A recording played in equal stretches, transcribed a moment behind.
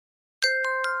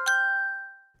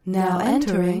Now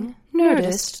entering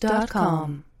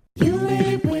Nerdist.com. You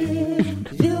made it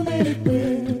weird, you made it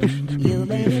weird, you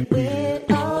made it weird,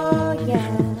 oh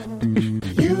yeah.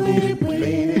 You made it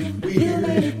weird, you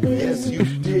made it weird, yes you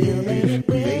did. You made it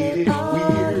weird,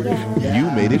 oh yeah. You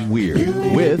Made It Weird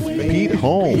with Pete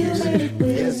Holmes.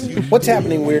 What's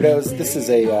happening, weirdos? This is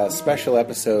a special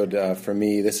episode for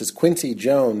me. This is Quincy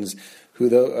Jones, who,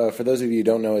 for those of you who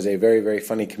don't know, is a very, very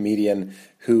funny comedian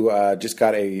who just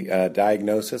got a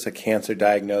diagnosis, a cancer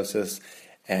diagnosis,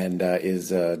 and is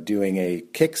doing a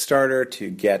Kickstarter to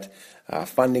get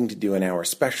funding to do an hour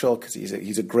special because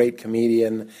he's a great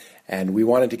comedian, and we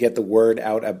wanted to get the word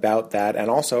out about that. And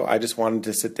also, I just wanted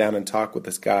to sit down and talk with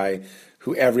this guy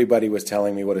who everybody was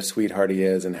telling me what a sweetheart he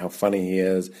is and how funny he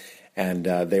is, and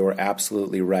they were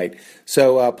absolutely right.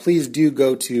 So please do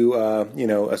go to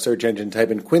a search engine,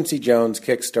 type in Quincy Jones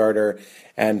Kickstarter,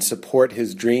 and support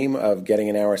his dream of getting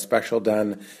an hour special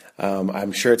done.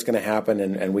 I'm sure it's going to happen,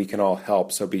 and we can all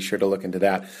help, so be sure to look into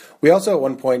that. We also at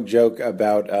one point joke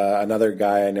about another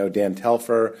guy I know, Dan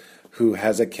Telfer, who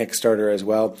has a Kickstarter as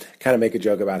well, kind of make a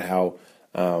joke about how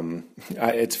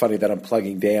it's funny that I'm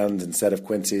plugging Dan's instead of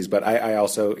Quincy's, but I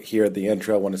also here at the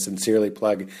intro want to sincerely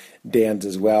plug Dan's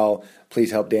as well.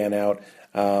 Please help Dan out.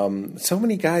 So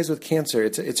many guys with cancer.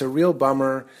 It's a real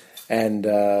bummer. And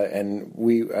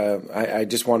I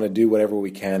just want to do whatever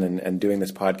we can, and doing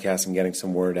this podcast and getting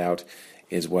some word out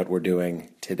is what we're doing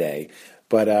today.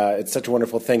 But it's such a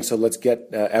wonderful thing, so let's get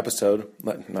it's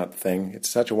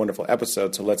such a wonderful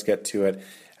episode, so let's get to it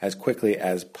as quickly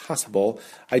as possible.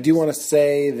 I do want to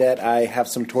say that I have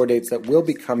some tour dates that will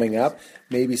be coming up,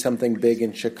 maybe something big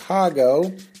in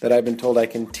Chicago that I've been told I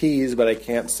can tease, but I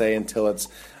can't say until it's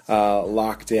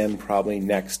locked in, probably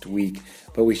next week.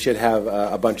 But we should have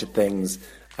a bunch of things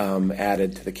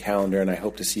added to the calendar, and I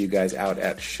hope to see you guys out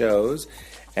at shows.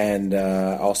 And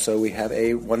also we have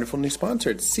a wonderful new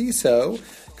sponsor. It's CISO.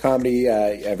 Comedy,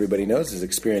 everybody knows, is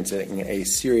experiencing a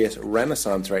serious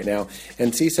renaissance right now.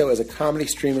 And CISO is a comedy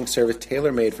streaming service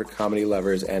tailor-made for comedy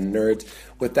lovers and nerds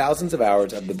with thousands of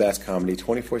hours of the best comedy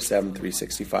 24/7,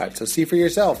 365. So see for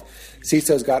yourself.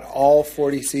 CISO's got all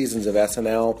 40 seasons of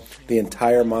SNL, the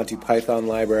entire Monty Python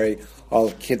library, all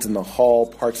of Kids in the Hall,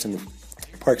 Parks and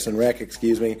Rec,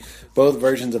 both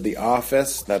versions of The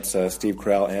Office, that's Steve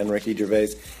Carell and Ricky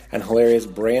Gervais, and hilarious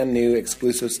brand new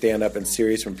exclusive stand-up and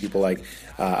series from people like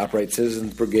Upright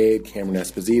Citizens Brigade, Cameron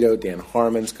Esposito, Dan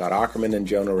Harmon, Scott Aukerman, and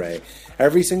Jonah Ray.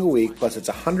 Every single week, plus it's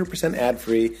 100%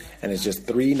 ad-free, and it's just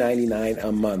 $3.99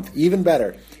 a month. Even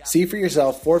better, see for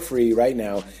yourself for free right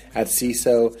now at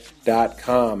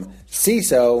CISO.com.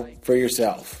 CISO for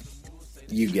yourself.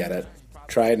 You get it.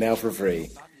 Try it now for free.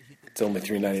 It's only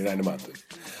 $3.99 a month.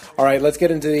 All right, let's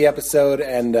get into the episode,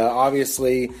 and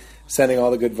obviously sending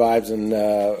all the good vibes, and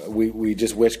we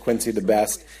just wish Quincy the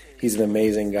best. He's an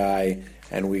amazing guy,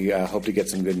 and we hope to get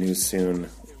some good news soon.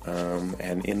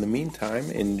 And in the meantime,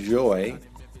 enjoy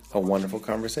a wonderful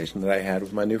conversation that I had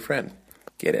with my new friend.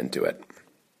 Get into it.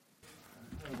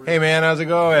 Hey, man, how's it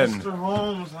going? Mr.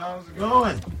 Holmes, how's it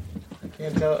going? I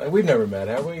can't tell. We've never met,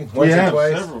 have we? Once or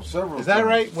twice? Several. Is that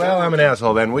right? Well, I'm an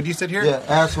asshole then. Would you sit here? Yeah,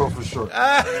 asshole for sure.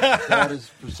 That is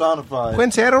personified.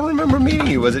 Quincy, I don't remember meeting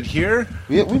you. Was it here?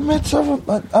 Yeah, we met several.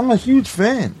 I'm a huge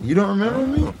fan. You don't remember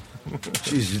me?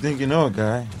 Jeez, you think you know a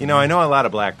guy? You know, I know a lot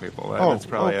of black people. That's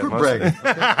probably quit it.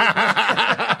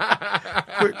 bragging.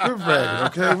 quit bragging,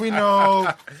 okay? We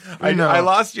know. I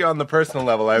lost you on the personal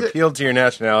level. I appealed to your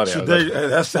nationality.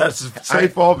 That's a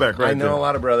safe fallback right there. I know a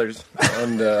lot of brothers,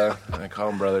 and I call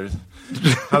them brothers.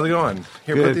 How's it going?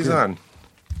 Here, Good, put these on.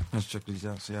 Let's check these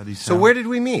out, see how these So sound. where did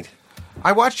we meet?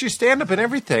 I watched your stand-up and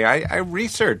everything. I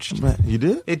researched. You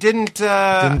did? It didn't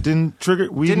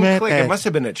trigger. We didn't met click. at, It must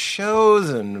have been at shows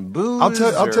and booths. I'll tell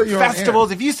you on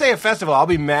festivals. air. If you say a festival, I'll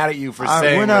be mad at you for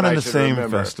saying we're not that in I the should same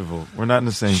remember. festival. We're not in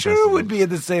the same Sure, festival. would be at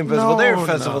the same festival. There are No,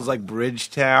 festivals no. like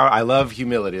Bridgetown. I love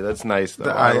Humility. That's nice,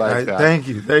 though. I like that. Thank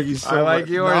you so much. I like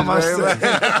yours very much.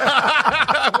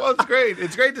 Well, it's great.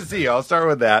 It's great to see you. I'll start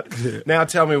with that. Yeah. Now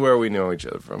tell me where we know each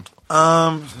other from.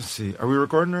 Let's see. Are we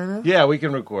recording right now? Yeah, we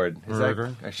can record.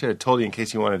 Recording? I should have told you in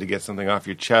case you wanted to get something off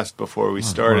your chest before we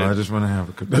started. Well, I just want to have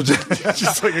a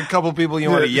Just like a couple people you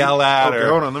want to yell at. Okay, or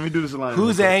hold on. Let me do this line.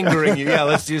 who's angering you? Yeah,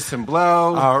 let's do some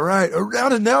blow. All right.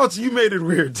 Around and now You Made It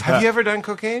Weird. Have you ever done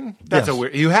cocaine? That's Yes. a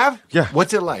weird. You have? Yeah.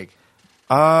 What's it like?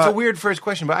 It's a weird first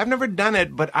question, but I've never done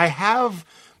it. But I have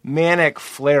manic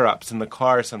flare-ups in the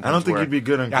car sometimes. I don't think where- you'd be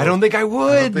good on I don't think I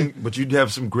would. but you'd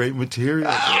have some great material. You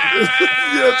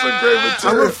have some great I'm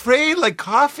material. afraid like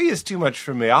coffee is too much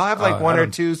for me. I'll have like one I or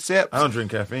don't- two sips. I don't drink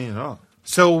caffeine at all.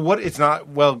 So what? It's not.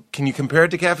 Well, can you compare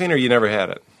it to caffeine, or you never had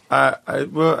it?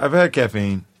 Well, I've had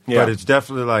caffeine. Yeah. But it's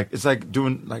definitely like, it's like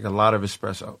doing like a lot of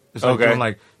espresso. It's like Okay. doing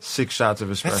like 6 shots of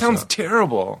espresso. That sounds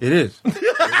terrible. It is.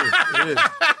 It is.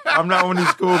 I'm not one of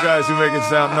these cool guys who make it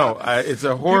sound, it's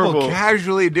a horrible. People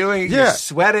casually doing it. Yeah. You're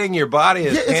sweating. Your body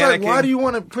is Yeah, it's panicking. like, why do you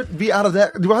want to be out of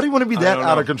that? Why do you want to be I that don't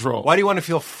out know. of control? Why do you want to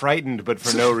feel frightened but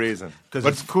for no reason? Because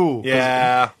it's cool. 'Cause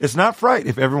Yeah. It's not fright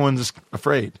if everyone's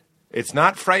afraid. It's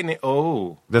not frightening.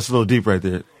 Oh. That's a little deep right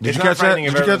there. Did It's you not catch that? frightening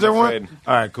Did if you catch that everyone's one? afraid.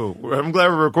 All right, cool. I'm glad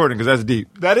we're recording because that's deep.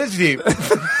 That is deep.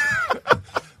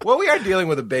 Well, we are dealing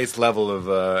with a base level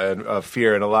of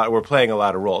fear, and we're playing a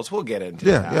lot of roles. We'll get into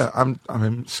that. Yeah.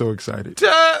 I'm so excited. So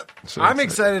I'm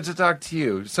excited. excited to talk to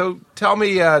you. So tell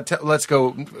me, let's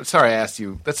go. Sorry, I asked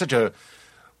you. That's such a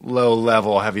low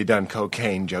level. Have you done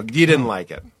cocaine joke? You didn't like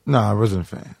it. No, I wasn't a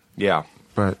fan. Yeah.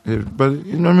 But you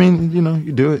know what I mean? You know,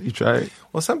 you do it, you try it.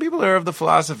 Well, some people are of the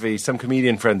philosophy. Some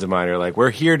comedian friends of mine are like, "We're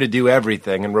here to do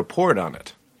everything and report on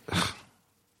it."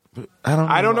 I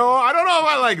don't know if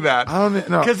I like that. I don't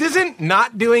know. Because isn't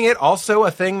not doing it also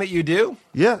a thing that you do?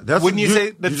 Yeah, that's Wouldn't you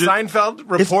say that just- Seinfeld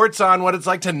reports on what it's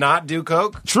like to not do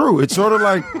coke? True. It's sort of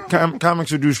like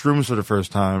comics who do shrooms for the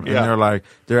first time, and Yeah.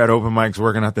 they're at open mics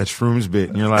working out that shrooms bit,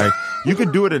 and you're like, you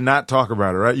could do it and not talk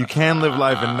about it, right? You can live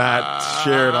life and not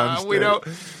share it on stage. We don't.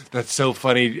 That's so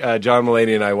funny. John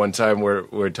Mulaney and I one time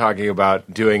were talking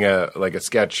about doing a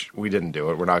sketch. We didn't do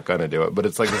it. We're not going to do it. But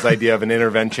it's like this idea of an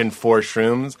intervention for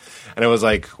shrooms. And it was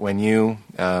like when you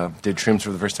did shrooms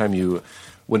for the first time, you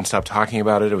wouldn't stop talking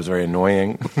about it. It was very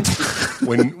annoying.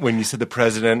 when you said the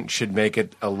president should make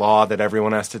it a law that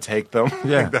everyone has to take them.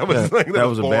 Yeah, that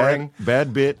was a boring.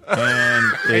 bad bit, and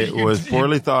it was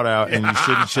poorly thought out, and you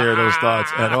shouldn't share those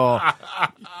thoughts at all.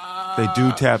 They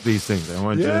do tap these things. I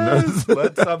want you to know.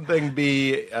 Let something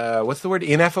be. What's the word?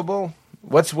 Ineffable.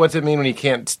 What's it mean when you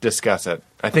can't discuss it?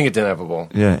 I think it's ineffable.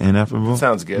 Yeah, ineffable.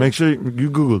 Sounds good. Make sure you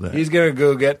Google that. He's gonna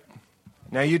Google it.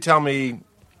 Now you tell me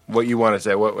what you want to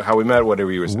say. How we met?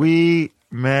 Whatever you were saying. We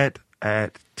met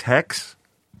at Tex.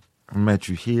 I met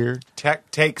you here.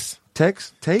 Takes.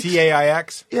 Tex?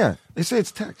 TAIX. Yeah, they say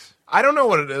it's Tex. I don't know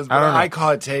what it is, but don't know. I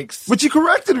call it takes. But you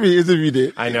corrected me as if you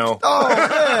did. I know.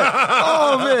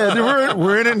 Oh man,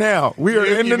 we're in it now. We are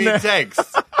in you it mean now. takes.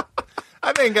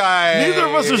 I think Neither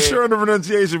of us are sure on the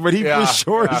pronunciation, but he Yeah, was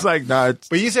sure. yeah. He's like, nah. It's,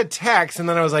 But you said Tex, and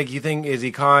then I was like, "You think is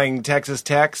he calling Texas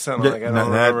Tex?" And I'm like, I don't no,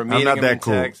 remember I'm meeting not him that in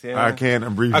cool. Tex. Yeah. I can't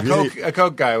abbreviate. A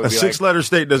Coke guy would A be six-letter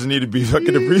state doesn't need to be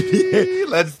fucking abbreviated.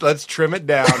 like, "Let's trim it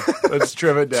down. Let's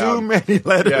trim it down." Too many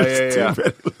letters. Yeah. Too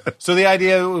many letters. So the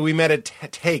idea we met at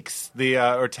Takes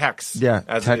or Tex. Yeah,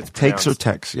 as it's takes or pronounced.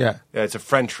 Tex. Yeah. Yeah, it's a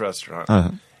French restaurant.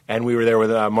 Uh-huh. And we were there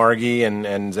with Margie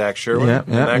and Zach Sherwood Yeah,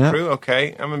 and yeah, that yeah. crew.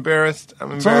 Okay, I'm embarrassed.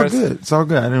 It's all good. It's all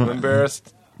good. I'm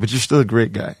embarrassed. But you're still a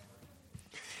great guy.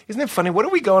 Isn't it funny? What are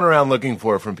we going around looking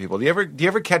for from people? Do you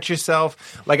ever catch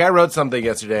yourself? Like I wrote something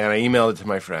yesterday and I emailed it to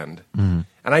my friend, and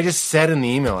I just said in the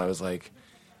email, I was like,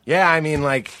 "Yeah, I mean,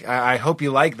 like I hope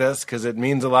you like this because it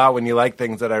means a lot when you like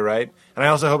things that I write, and I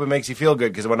also hope it makes you feel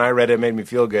good because when I read it, it made me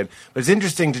feel good." But it's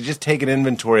interesting to just take an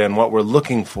inventory on what we're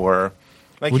looking for.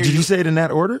 Like, Well, here did you say it in that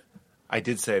order? I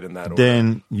did say it in that order.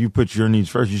 Then you put your needs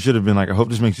first. You should have been like, I hope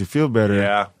this makes you feel better.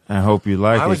 Yeah. And I hope you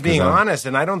like it. I was 'cause being honest,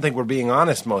 and I don't think we're being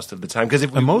honest most of the time because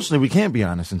if we, Emotionally, we can't be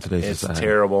honest in today's it's society.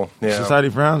 terrible. Yeah. Society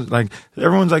frowns. Like,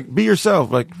 everyone's like, be yourself.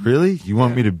 Like, really? You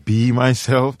want me to be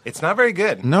myself? It's not very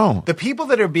good. No. The people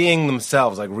that are being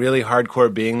themselves, like really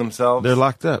hardcore being themselves, They're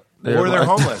locked up. Or they're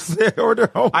locked- homeless. Or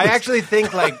they're homeless. I actually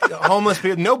think like homeless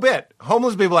people, no bit.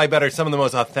 Homeless people, I bet, are some of the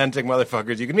most authentic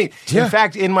motherfuckers you can meet. Yeah. In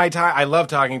fact, in my time, I love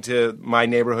talking to my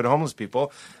neighborhood homeless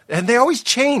people, and they always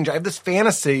change. I have this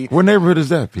fantasy. What neighborhood is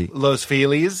that, Pete? Los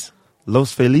Feliz.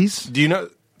 Los Feliz? Do you know?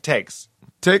 Takes.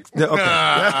 Okay.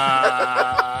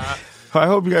 I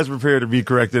hope you guys prepare to be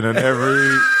corrected on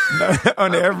every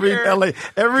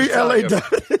LA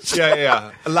definition.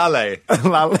 Yeah.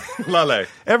 Lale.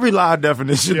 Every law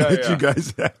definition Yeah, that yeah. you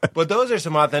guys have. But those are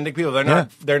some authentic people. They're not.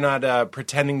 They're not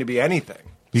pretending to be anything.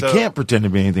 You So- can't pretend to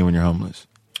be anything when you're homeless.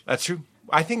 That's true.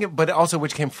 I think, but also,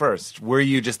 which came first? Were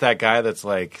you just that guy that's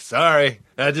like, sorry,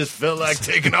 I just felt like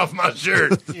taking off my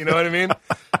shirt? You know what I mean?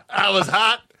 I was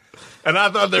hot, and I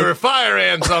thought there were fire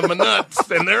ants on my nuts,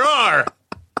 and there are.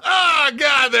 Oh,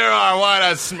 God, there are. Why'd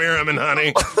I smear them in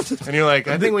honey? And you're like,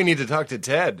 I think we need to talk to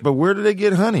Ted. But where do they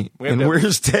get honey? We have And to-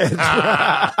 where's Ted?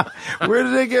 Where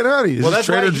do they get honey? Is Well, it that's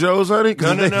Trader why- Joe's honey?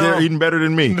 Because No. they're eating better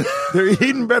than me. They're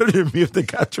eating better than me if they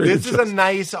got Trader This is Joe's. a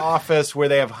nice office where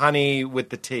they have honey with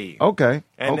the tea. Okay.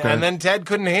 And, okay. and then Ted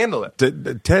couldn't handle it.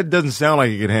 Ted doesn't sound like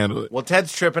he can handle it. Well,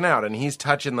 Ted's tripping out, and he's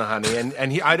touching the honey,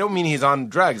 and he, I don't mean he's on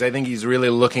drugs. I think he's really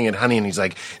looking at honey, and he's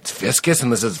like, it's viscous,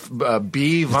 and this is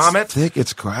bee vomit. It's thick.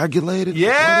 It's coagulated?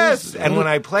 Yes, and when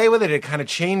I play with it, it kind of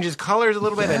changes colors a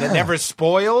little bit, and it never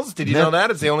spoils. Did you know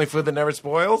that? It's the only food that never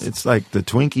spoils. It's like the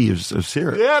Twinkie of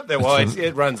syrup. Yeah, well,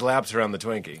 it runs laps around the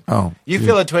Twinkie. Oh, you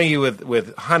fill a Twinkie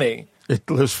with honey. It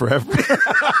lives forever.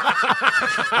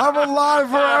 I'm alive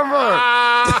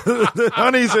forever. The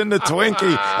honey's in the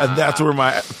Twinkie, and that's where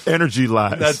my energy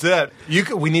lies. That's it.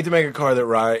 We need to make a car that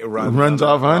runs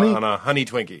off honey? On a honey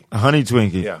Twinkie. A honey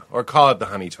Twinkie. Yeah, or call it the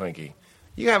honey Twinkie.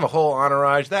 You have a whole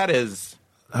entourage. That is...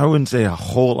 I wouldn't say a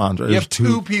whole entourage. You have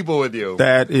two people with you.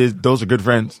 Those are good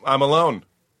friends. I'm alone.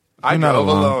 I You're not drove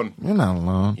alone. alone. You're not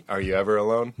alone. Are you ever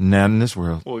alone? Not in this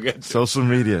world. We'll get to Social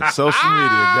media,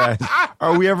 guys.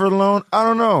 Are we ever alone? I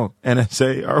don't know.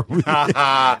 NSA, are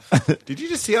we? Did you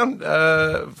just see on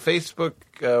Facebook,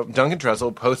 Duncan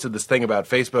Trussell posted this thing about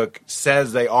Facebook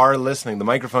says they are listening. The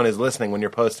microphone is listening when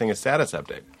you're posting a status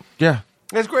update. Yeah.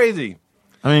 That's crazy.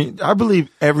 I mean, I believe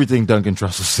everything Duncan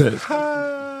Trussell says.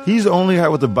 He's only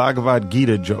out with the Bhagavad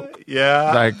Gita joke.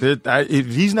 Yeah. Like, if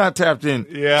he's not tapped in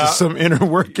to some inner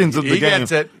workings of the game. He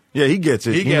gets it. Yeah, he gets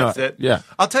it. He gets it. Yeah.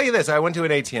 I'll tell you this. I went to an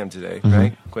ATM today,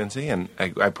 right, Quincy? And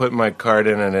I put my card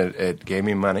in, and it gave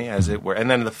me money, as it were.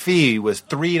 And then the fee was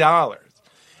 $3.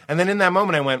 And then in that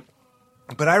moment, I went,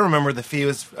 but I remember the fee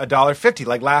was $1.50,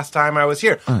 like last time I was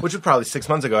here, which was probably 6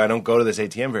 months ago. I don't go to this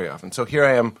ATM very often. So here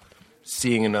I am,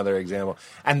 seeing another example.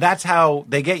 And that's how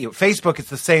they get you. Facebook, it's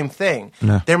the same thing.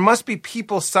 Yeah. There must be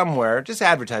people somewhere, just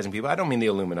advertising people. I don't mean the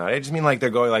Illuminati. I just mean like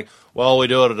they're going like, well, we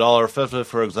do it $1.50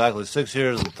 for exactly 6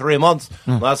 years and 3 months.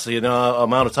 That's the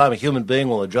amount of time a human being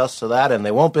will adjust to that, and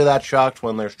they won't be that shocked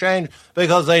when there's change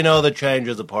because they know that change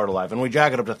is a part of life. And we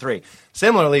jack it up to 3.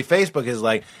 Similarly, Facebook is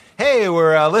like, hey,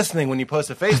 we're listening when you post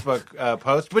a Facebook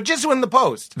post, but just when the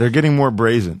post. They're getting more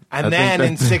brazen. And then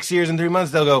in 6 years and 3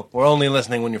 months, they'll go, we're only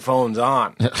listening when your phone's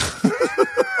on.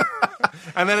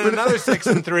 And then in another 6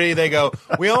 and 3, they go,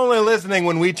 we're only listening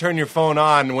when we turn your phone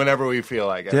on whenever we feel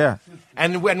like it. Yeah.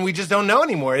 And when we just don't know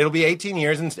anymore. It'll be 18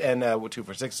 years and 2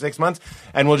 for 6 months,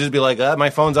 and we'll just be like, my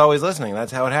phone's always listening.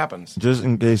 That's how it happens. Just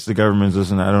in case the government's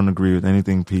listening, I don't agree with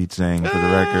anything Pete's saying. For the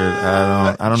record,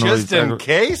 I don't know. Just in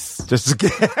case. Just in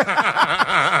case.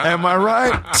 Am I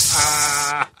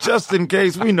right? Just in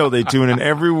case. We know they tune in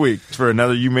every week for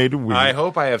another You Made a Week. I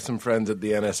hope I have some friends at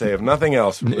the NSA, if nothing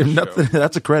else. From this If nothing,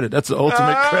 that's a credit. That's the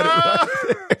ultimate credit.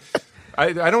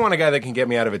 Right there. I don't want a guy that can get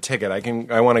me out of a ticket.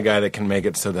 I want a guy that can make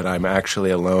it so that I'm actually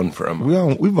alone for a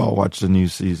moment. We've all watched the new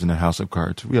season of House of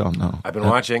Cards. We all know. I've been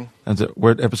watching. That's it.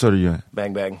 What episode are you at?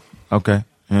 Bang Bang. Okay.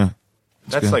 Yeah.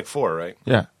 That's good. like 4, right?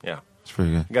 Yeah. Yeah. It's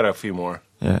pretty good. Got a few more.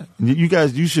 Yeah. You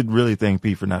guys, you should really thank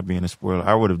Pete for not being a spoiler.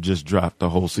 I would have just dropped the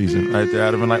whole season right there.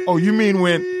 I'd have been like, oh, you mean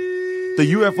when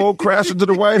the UFO crashed into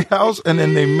the White House and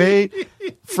then they made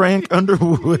Frank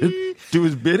Underwood do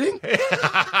his bidding?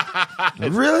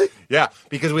 Really? Yeah,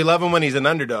 because we love him when he's an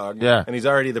underdog. Yeah. And he's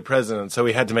already the president, so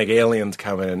we had to make aliens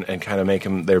come in and kind of make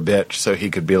him their bitch so he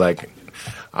could be like,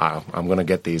 I'm going to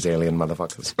get these alien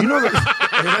motherfuckers. You know that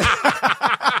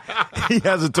he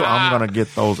has it too. I'm going to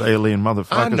get those alien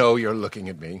motherfuckers. I know you're looking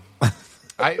at me.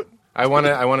 I want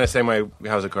to say my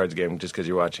House of Cards game just because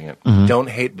you're watching it. Don't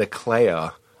hate the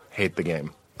Clea, hate the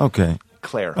game. Okay.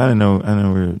 Claire. I know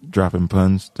we were dropping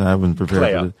puns. I wasn't prepared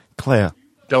Clea. for this. Clea.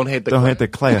 Don't hate the Don't Clea. hate the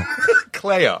Clea.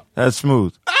 Clea. That's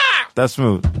smooth. That's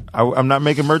smooth. I'm not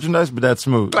making merchandise, but that's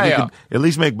smooth. Clea. You could at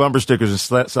least make bumper stickers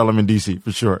and sell them in DC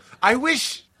for sure. I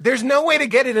wish there's no way to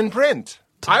get it in print.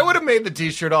 I would have made the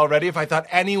T-shirt already if I thought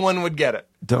anyone would get it.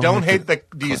 Don't hate the.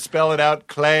 Do you spell it out,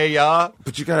 Clea?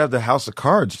 But you gotta have the House of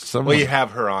Cards. Well, you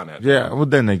have her on it. Yeah. Well,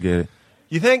 then they get it.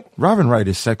 You think? Robin Wright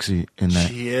is sexy in that.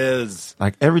 She is.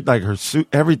 Like her suit,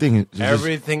 everything is just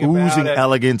Everything about oozing it.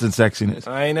 elegance and sexiness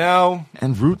I know.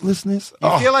 and rootlessness.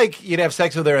 You feel like you'd have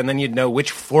sex with her and then you'd know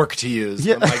which fork to use.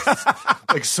 Yeah. When,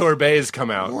 like sorbets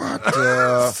come out.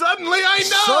 Suddenly I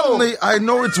know. Suddenly, I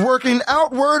know it's working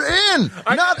outward in,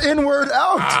 not inward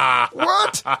out.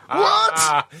 What?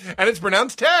 And it's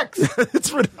pronounced text.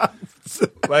 It's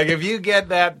Like if you get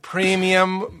that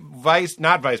premium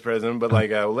not vice president, but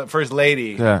like a first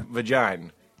lady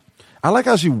vagina. I like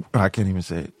how she. I can't even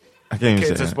say it. I can't even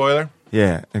say It's a it. spoiler.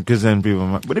 Yeah, because then people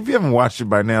might. But if you haven't watched it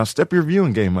by now, step your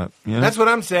viewing game up. You know? That's what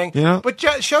I'm saying. You know? But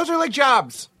shows are like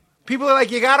jobs. People are like,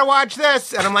 you got to watch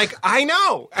this. And I'm like, I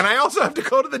know. And I also have to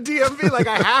go to the DMV. Like,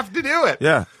 I have to do it.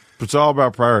 Yeah. But it's all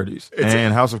about priorities.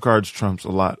 And House of Cards trumps a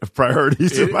lot of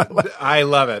priorities in my life. I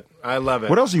love it. I love it.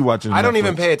 What else are you watching? I don't Netflix?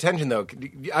 even pay attention, though.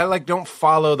 I don't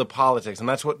follow the politics. And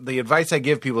that's what the advice I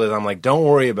give people is I'm like, don't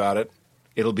worry about it.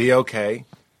 It'll be okay.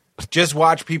 Just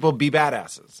watch people be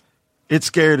badasses. It's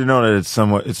scary to know that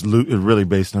it's really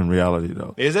based on reality,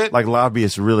 though. Is it? Like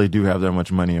lobbyists really do have that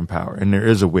much money and power, and there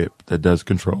is a whip that does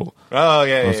control. Oh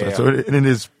yeah. So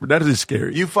that is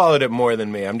scary. You followed it more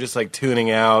than me. I'm just like tuning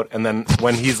out, and then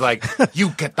when he's like, "You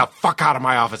get the fuck out of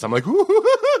my office," I'm like, "Woo, woo,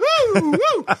 woo,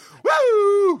 woo,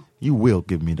 woo." You will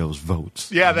give me those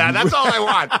votes. Yeah, that's all I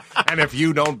want. And if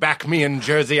you don't back me in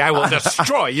Jersey, I will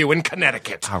destroy you in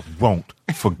Connecticut. I won't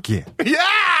forget.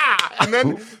 Yeah, and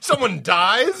then someone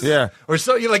dies. Yeah. or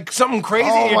so you like something crazy.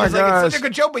 Oh, You're my just like, it's gosh. such a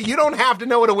good joke, but you don't have to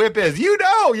know what a whip is. You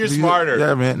know, you're smarter.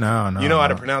 Yeah, man. No. You know how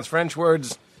to pronounce French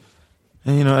words.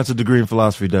 And that's a degree in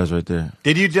philosophy does right there.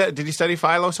 Did you study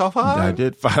philosophy? I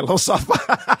did philosophy.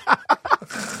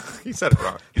 He said it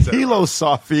wrong. He said it wrong.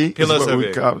 Philosophy. is what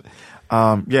we Philosophy. call it.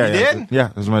 Yeah. You did? Yeah,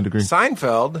 that was my degree.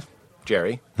 Seinfeld,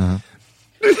 Jerry.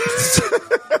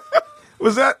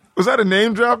 Was that a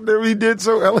name drop that we did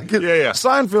so elegant? Yeah.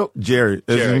 Seinfeld, Jerry.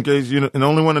 As Jerry. in case and the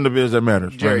only one in the biz that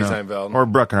matters. Jerry right now. Seinfeld. Or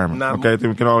Bruckheimer. Not- Okay, I think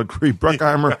we can all agree.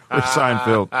 Bruckheimer or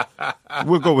Seinfeld.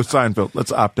 We'll go with Seinfeld.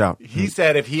 Let's opt out. He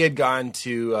said if he had gone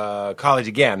to college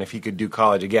again, if he could do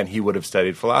college again, he would have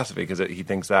studied philosophy because he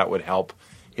thinks that would help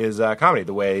his comedy,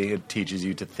 the way it teaches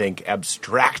you to think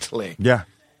abstractly. Yeah.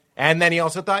 And then he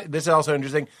also thought, this is also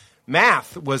interesting,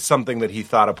 math was something that he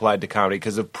thought applied to comedy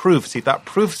because of proofs. He thought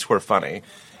proofs were funny.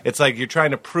 It's like you're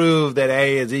trying to prove that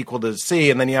A is equal to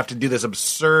C, and then you have to do this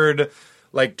absurd,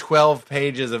 12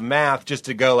 pages of math just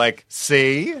to go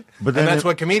C. But then and that's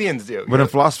what comedians do. But in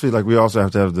philosophy, we also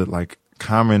have to have the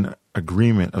common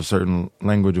agreement of certain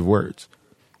language of words.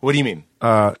 What do you mean?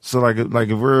 So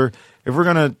if we're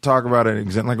gonna talk about an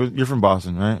example, you're from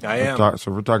Boston, right? I am.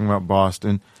 So we're talking about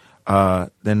Boston.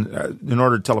 Then in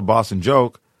order to tell a Boston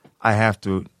joke, I have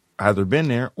to either been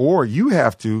there or you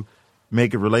have to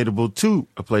make it relatable to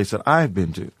a place that I've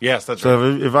been to. Yes, that's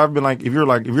so right. if I've been if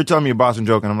you're telling me a Boston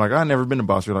joke and I'm like, I've never been to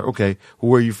Boston, you're like, okay,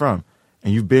 well, where are you from?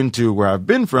 And you've been to where I've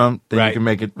been from, then Right. you can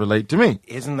make it relate to me.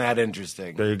 Isn't that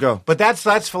interesting? There you go. But that's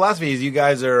philosophy. Is you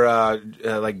guys are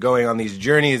going on these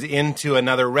journeys into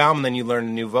another realm, and then you learn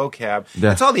a new vocab.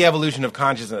 Yeah. It's all the evolution of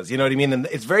consciousness. You know what I mean? And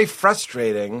it's very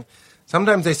frustrating.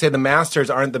 Sometimes they say the masters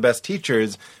aren't the best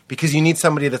teachers because you need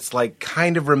somebody that's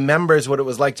kind of remembers what it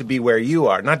was like to be where you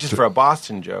are, not just for a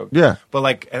Boston joke. Yeah.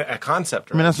 but a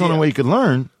concept. Or I mean, that's the only way you could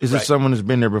learn is Right. if someone has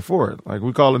been there before.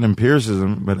 We call it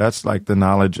empiricism, but that's the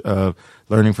knowledge of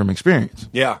learning from experience.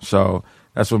 Yeah. So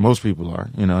that's what most people are,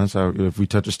 And so if we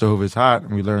touch a stove, it's hot,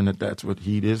 and we learn that that's what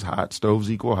heat is, hot. Stoves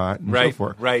equal hot, and so Right,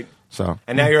 forth. right. So.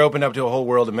 And now you're opened up to a whole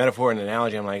world of metaphor and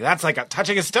analogy. I'm like, that's like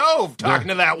touching a stove, talking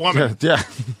to that woman. Yeah.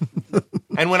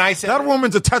 And when I said That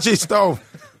woman's a touchy stove.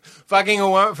 fucking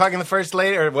the first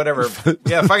lady or whatever,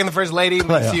 yeah, fucking the first lady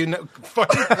makes you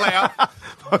fucking Cleo.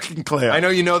 Fucking Claire. I know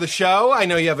you know the show. I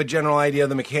know you have a general idea of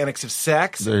the mechanics of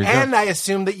sex, There you go. and I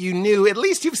assume that you knew at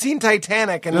least you've seen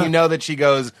Titanic, and you know that she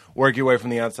goes work your way from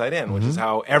the outside in, which is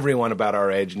how everyone about our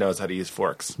age knows how to use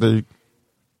forks. Did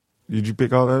you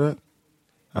pick all that up?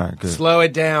 All right, good. Slow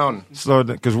it down. Slow it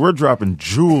down, because we're dropping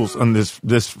jewels on this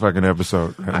fucking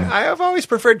episode. Right now. I have always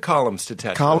preferred columns to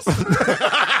Tetris.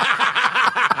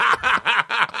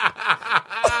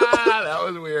 That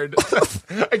was weird.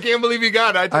 I can't believe you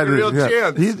got it. I took a real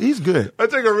chance. He's good. I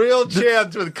took a real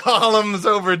chance with columns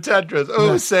over Tetris.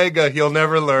 Oh, Sega, you'll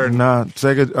never learn. Nah,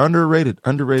 Sega underrated.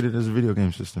 Underrated as a video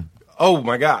game system. Oh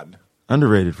my God,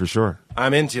 Underrated for sure.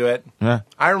 I'm into it. Yeah.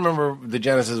 I remember the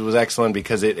Genesis was excellent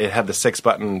because it had the 6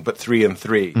 button, but 3 and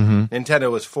 3.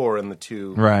 Nintendo was 4 and the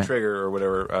 2 Right. trigger or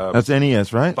whatever. That's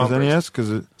NES, right? Bumpers. That's NES?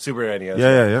 Because Super NES.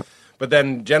 yeah. But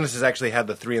then Genesis actually had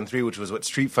the 3 and 3, which was what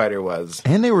Street Fighter was.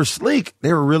 And they were sleek.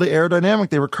 They were really aerodynamic.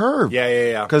 They were curved.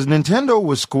 Yeah. Because Nintendo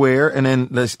was square, and then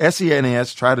the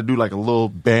SNES tried to do a little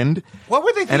bend. What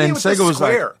were they And thinking then with Sega the was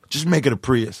square? like, just make it a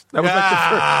Prius. That was the first,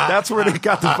 that's where they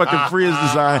got the fucking Prius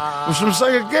design. It was from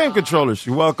Sega game controllers.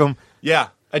 You're welcome. Yeah.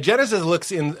 A Genesis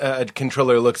a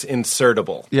controller looks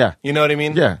insertable. Yeah. You know what I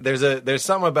mean? Yeah. There's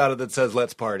something about it that says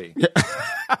let's party. Yeah.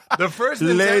 The first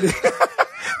Lady.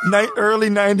 Early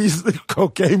 90s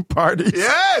cocaine parties.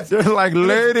 Yes. They're like,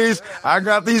 ladies, I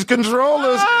got these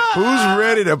controllers. Who's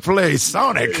ready to play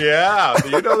Sonic? Yeah,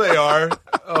 you know they are.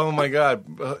 Oh my God!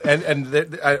 And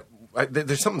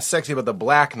there's something sexy about the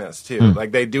blackness too.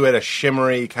 Like they do it a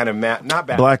shimmery kind of matte, not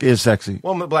bad. Black is sexy.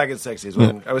 Well, black is sexy as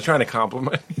well. I was trying to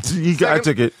compliment. I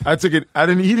took it. He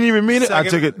didn't even mean it. I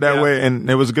took it that way, and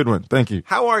it was a good one. Thank you.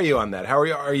 How are you on that? How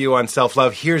are you on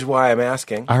self-love? Here's why I'm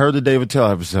asking. I heard the David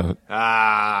Tell episode.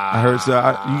 I heard so.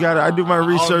 I do my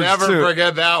research I'll never too.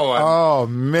 forget that one. Oh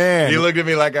man, You looked at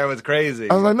me like I was crazy.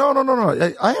 I was like, no.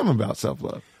 I am about self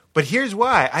love. But here's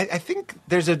why. I think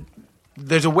there's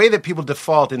there's a way that people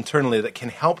default internally that can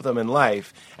help them in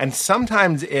life, and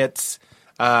sometimes it's.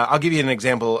 I'll give you an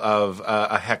example of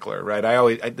a heckler, right?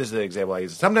 This is an example I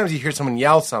use. Sometimes you hear someone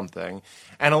yell something,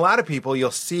 and a lot of people you'll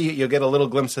get a little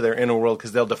glimpse of their inner world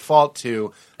because they'll default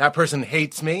to that person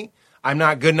hates me. I'm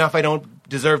not good enough. I don't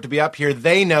deserve to be up here.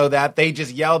 They know that. They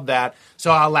just yelled that,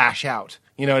 so I'll lash out.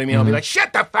 You know what I mean? I'll be like,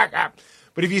 shut the fuck up.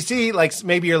 But if you see, like,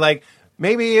 maybe you're like,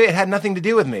 maybe it had nothing to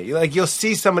do with me. Like, you'll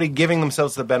see somebody giving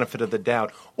themselves the benefit of the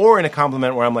doubt. Or in a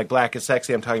compliment where I'm like, black is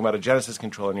sexy, I'm talking about a Genesis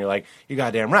control, and you're like, you're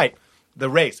goddamn right. The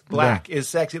race, black is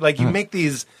sexy. Like, you make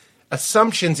these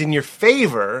assumptions in your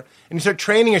favor, and you start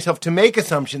training yourself to make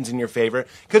assumptions in your favor,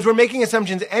 because we're making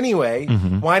assumptions anyway.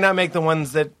 Why not make the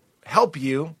ones that help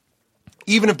you?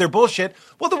 Even if they're bullshit,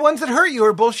 well, the ones that hurt you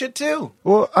are bullshit too.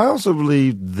 Well, I also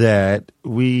believe that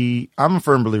I'm a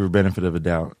firm believer of benefit of a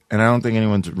doubt, and I don't think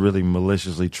anyone's really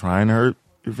maliciously trying to hurt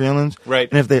your feelings. Right.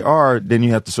 And if they are, then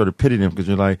you have to sort of pity them because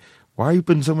you're like, why are you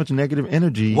putting so much negative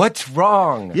energy? What's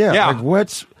wrong? Yeah. Like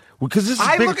because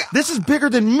this is bigger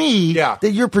than me. Yeah.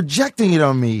 That you're projecting it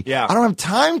on me. Yeah. I don't have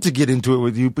time to get into it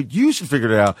with you, but you should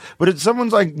figure it out. But if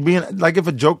someone's like if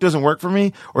a joke doesn't work for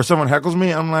me or someone heckles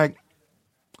me, I'm like,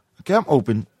 okay, I'm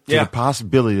open to the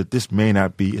possibility that this may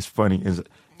not be as funny as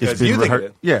it's been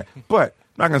rehearsed. Yeah, but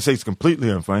I'm not gonna say it's completely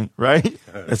unfunny, right?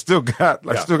 I still got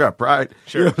pride.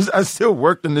 Sure. You know, I still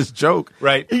worked in this joke.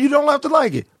 Right. And you don't have to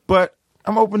like it, but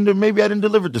I'm open to maybe I didn't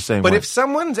deliver it the same way. But if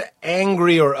someone's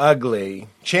angry or ugly,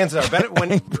 chances are better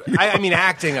when I mean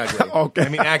acting ugly. Okay. I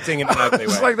mean acting in an ugly way.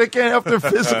 It's like they can't help their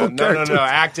physical characters. No,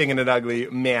 acting in an ugly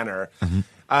manner.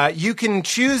 You can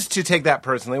choose to take that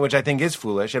personally, which I think is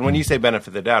foolish. And when you say benefit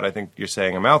of the doubt, I think you're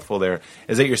saying a mouthful there,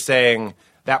 is that you're saying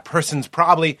that person's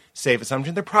probably, safe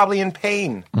assumption, they're probably in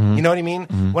pain. You know what I mean?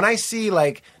 When I see,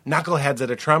 like, knuckleheads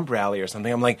at a Trump rally or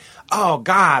something, I'm like, oh,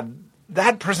 God,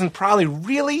 that person's probably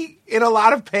really in a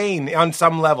lot of pain on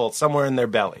some level, somewhere in their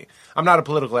belly. I'm not a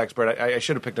political expert. I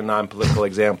should have picked a non-political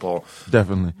example.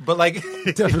 Definitely. But, like...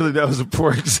 Definitely that was a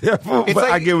poor example, but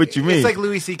like, I get what you mean. It's like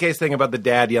Louis C.K.'s thing about the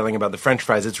dad yelling about the French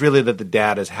fries. It's really that the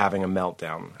dad is having a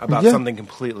meltdown about something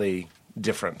completely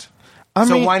different.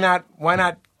 So why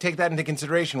not take that into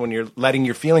consideration when you're letting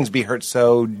your feelings be hurt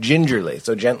so gingerly,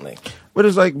 so gently? But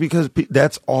it's like, because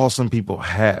that's all some people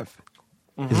have.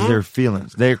 Is their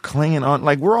feelings. They're clinging on.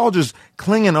 Like, we're all just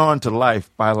clinging on to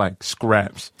life by, like,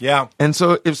 scraps. Yeah. And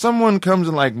so if someone comes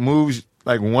and, like, moves,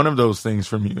 like, one of those things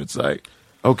from you, it's like,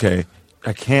 okay,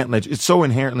 I can't let you. It's so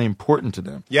inherently important to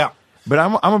them. Yeah. But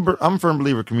I'm a firm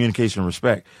believer of communication and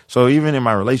respect. So even in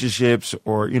my relationships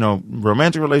or, you know,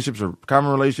 romantic relationships or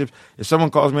common relationships, if someone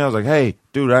calls me, I was like, hey,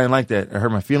 dude, I didn't like that. I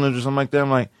hurt my feelings or something like that.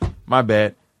 I'm like, my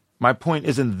bad. My point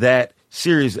isn't that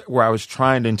serious where I was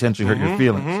trying to intentionally hurt your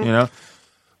feelings, you know?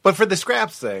 But for the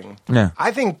scraps thing, I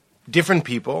think different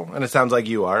people, and it sounds like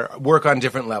you are, work on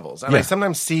different levels. And I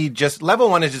sometimes see just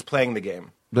level one is just playing the game,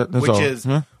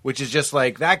 which is just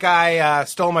like, that guy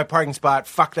stole my parking spot,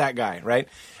 fuck that guy, right?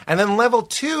 And then level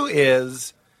two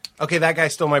is, okay, that guy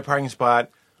stole my parking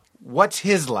spot, what's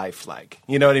his life like?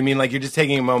 You know what I mean? Like, you're just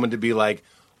taking a moment to be like,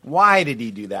 why did he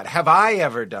do that? Have I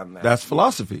ever done that? That's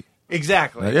philosophy.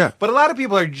 Exactly. Yeah. But a lot of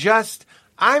people are just,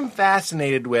 I'm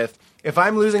fascinated with, if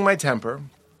I'm losing my temper,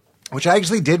 which I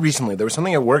actually did recently. There was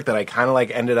something at work that I kind of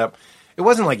like ended up, it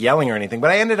wasn't like yelling or anything,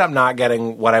 but I ended up not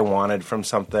getting what I wanted from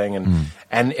something,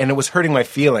 and it was hurting my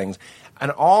feelings.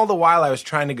 And all the while I was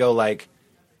trying to go like,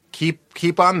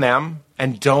 keep on them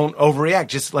and don't overreact.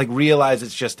 Just like realize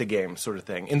it's just a game sort of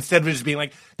thing. Instead of just being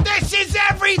like, this is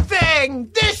everything!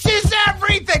 This is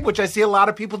everything! Which I see a lot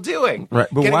of people doing. Right,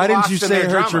 but why didn't you say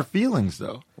it hurt your feelings,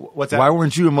 though? What's that? Why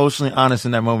weren't you emotionally honest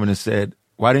in that moment and said,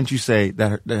 why didn't you say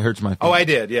that hurts my feelings? Oh, I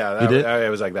did, yeah. You did? I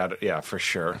was like that, yeah, for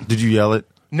sure. Did you yell it?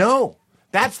 No.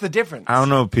 That's the difference. I don't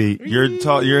know, Pete. You're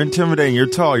tall. You're intimidating. You're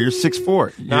tall. You're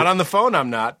 6'4". Not on the phone, I'm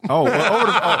not. Oh,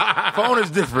 phone is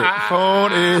different.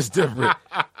 Phone is different.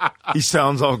 He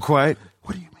sounds all quiet.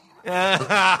 What do you mean?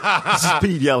 This is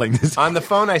Pete yelling. On the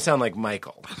phone, I sound like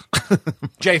Michael.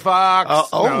 J.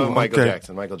 Fox. Michael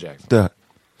Jackson. Michael Jackson. Duh.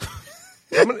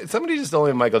 Somebody just told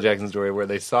me a Michael Jackson story where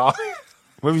they saw...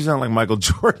 What if you sound like Michael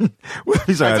Jordan? What if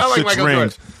he's like, I have 6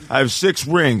 rings. I have 6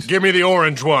 rings. Give me the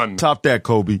orange one. Top that,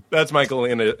 Kobe. That's Michael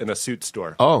in a suit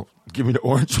store. Oh, give me the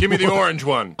orange one. Give me the orange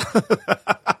one.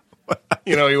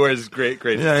 You know, he wears great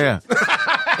Yeah.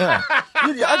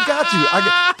 I got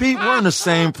you. Pete, we're on the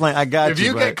same plane. I got you. If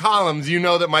you get columns, you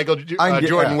know that Michael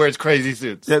Jordan wears crazy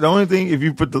suits. Yeah, the only thing, if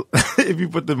you put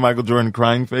the Michael Jordan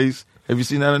crying face, have you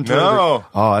seen that on Twitter? No.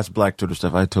 Oh, that's Black Twitter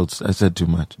stuff. I said too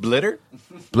much. Blitter?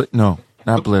 No.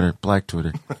 Not Blitter, Black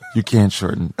Twitter. You can't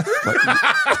shorten.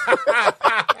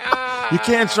 You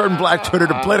can't shorten Black Twitter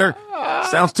to Blitter.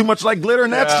 Sounds too much like glitter,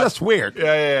 and that's Yeah. just weird.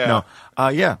 Yeah. No,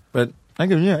 yeah, but I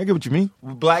get what you mean.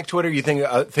 Black Twitter, you think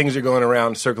things are going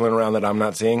around, circling around that I'm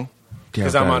not seeing?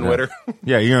 Because I'm on Twitter.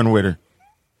 Yeah, you're on Twitter.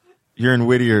 You're in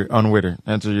Whittier on Twitter.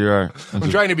 That's what you are. I'm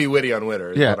trying to be witty on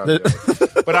Twitter. Yeah.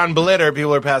 But on Blitter,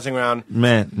 people are passing around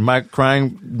Man,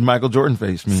 crying Michael Jordan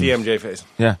face memes. CMJ face.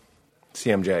 Yeah,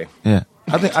 CMJ. yeah.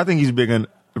 I think he's big on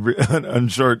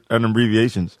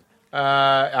abbreviations.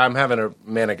 I'm having a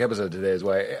manic episode today is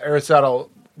why.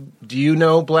 Aristotle, do you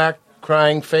know black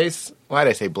crying face? Why did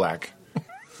I say black?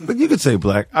 But you could say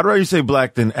black. I'd rather you say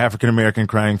black than African American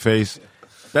crying face.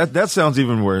 That sounds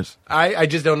even worse. I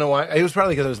just don't know why. It was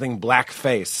probably because I was thinking black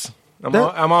face. I'm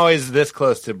That- I'm always this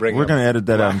close to bringing We're up gonna edit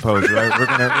that out in post, right? We're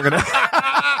gonna.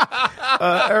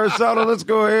 Aristotle, let's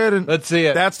go ahead and Let's see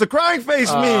it. That's the crying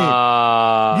face meme.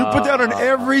 You put that on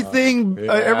everything.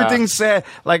 Everything's sad.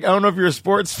 Like I don't know if you're a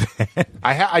sports fan,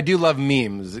 I do love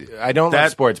memes. I don't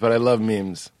love sports, but I love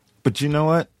memes. but you know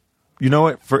what?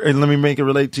 And let me make it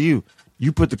relate to you.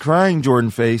 You put the crying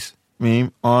Jordan face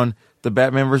meme on the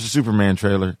Batman versus Superman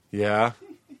trailer. Yeah.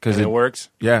 'Cause And it- it works.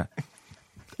 Yeah.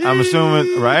 I'm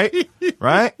assuming, right?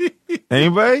 Right?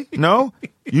 Anybody? No?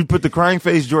 You'd put the crying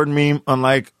face Jordan meme on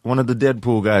like one of the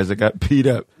Deadpool guys that got beat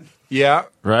up. Yeah.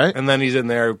 Right? And then he's in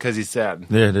there because he's sad.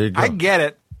 There you go. I get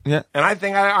it. Yeah. And I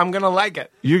think I'm going to like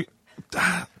it. You're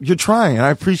trying, and I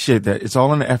appreciate that. It's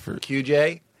all an effort.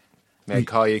 QJ? May I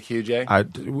call you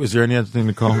QJ? Was there any other thing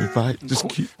to call me by? Just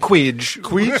Queej.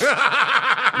 Queej?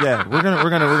 Yeah, we're gonna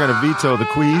veto the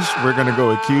Queej. We're gonna go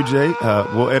with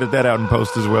QJ. We'll edit that out in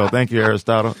post as well. Thank you,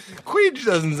 Aristotle. Queej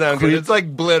doesn't sound good. Queej? It's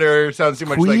like glitter. Sounds too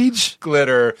much Queej? like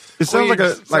glitter. It sounds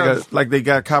Queej like they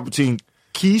got caught between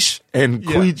quiche and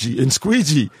Queegee and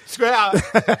squeegee.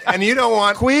 And you don't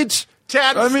want Queej?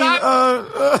 Ted, I mean,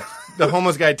 stop. The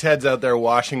homeless guy Ted's out there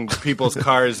washing people's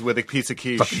cars with a piece of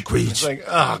quiche. Fucking Queej. It's like,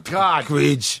 oh God,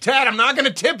 Queej. Ted, I'm not going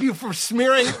to tip you for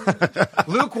smearing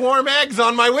lukewarm eggs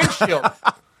on my windshield.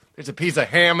 There's a piece of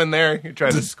ham in there. You're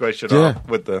trying to squish it off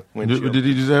with the windshield. Did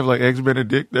he just have like eggs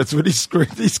Benedict? That's what he's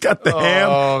got the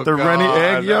ham, the runny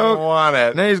egg I yolk. don't want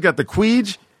it. Now he's got the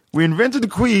Queej. We invented the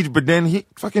Queej, but then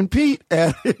Pete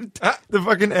added the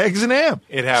fucking eggs and ham.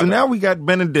 It So happened. now we got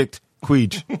Benedict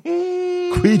Queej.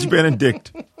 Queej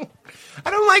Benedict. I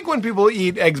don't like when people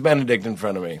eat eggs Benedict in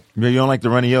front of me. Yeah, you don't like the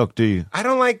runny yolk, do you? I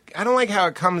don't like how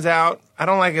it comes out. I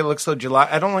don't like it looks so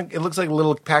gelato. I don't like it looks like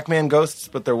little Pac-Man ghosts,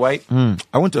 but they're white.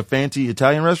 I went to a fancy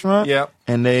Italian restaurant. Yeah.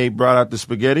 And they brought out the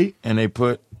spaghetti and they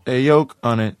put a yolk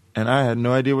on it. And I had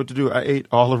no idea what to do. I ate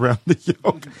all around the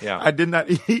yolk. Yeah. I did not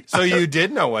eat. So you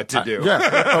did know what to do.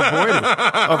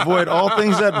 Yeah, avoid all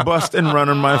things that bust and run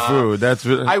on my food. That's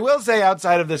what I will say,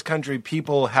 outside of this country,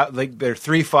 people have like there are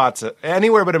three faucets.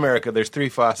 Anywhere but America, there's three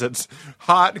faucets: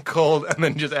 hot, cold, and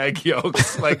then just egg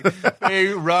yolks. Like they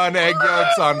run egg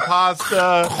yolks on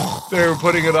pasta. They're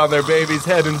putting it on their baby's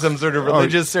head in some sort of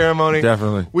religious ceremony.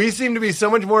 definitely. We seem to be so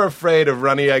much more afraid of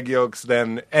runny egg yolks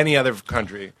than any other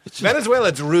country. Venezuela,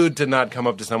 it's rude to not come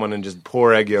up to someone and just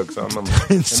pour egg yolks on them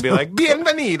and be like,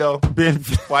 "Bienvenido."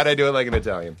 Why'd I do it like an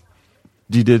Italian?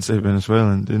 You did say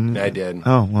Venezuelan, didn't you? I did.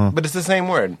 Oh, well. But it's the same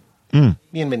word.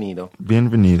 Bienvenido.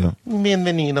 Bienvenido.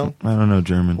 Bienvenido. I don't know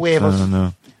German. so Huevos. I don't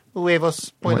know. Huevos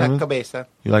por la Huevos? cabeza.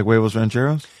 You like huevos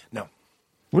rancheros? No.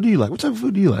 What do you like? What type of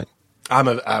food do you like?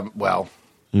 Well,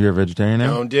 You're a vegetarian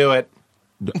now? don't do it.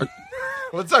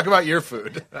 Let's talk about your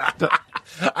food.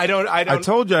 I don't. I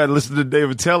told you I'd listen to the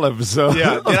David Tell episode.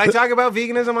 Yeah. Did I talk about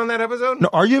veganism on that episode? No,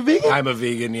 are you a vegan? I'm a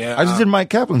vegan, yeah. I just did Mike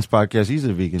Kaplan's podcast. He's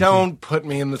a vegan. Don't put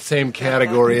me in the same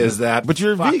category as that. But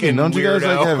you're a fucking vegan. Don't you guys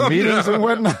like weirdo. have meetings and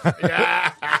whatnot?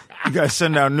 You guys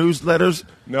send out newsletters.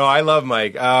 No, I love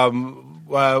Mike. How'd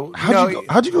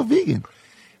you go vegan?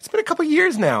 It's been a couple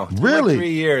years now. It's been Really? like 3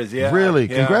 years, yeah. Really?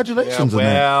 Yeah. Congratulations Yeah. on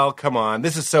that. Well, come on.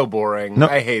 This is so boring. No,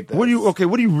 I hate this. What do you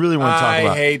really want to talk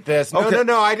about? I hate this. No, Okay.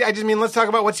 no. I just mean let's talk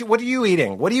about what are you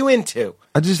eating? What are you into?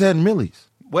 I just had Millie's.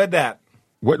 What that?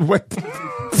 What? What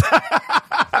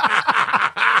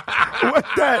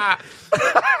that?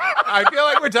 I feel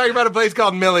like we're talking about a place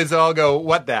called Millie's, so I'll go,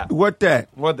 what that? What that?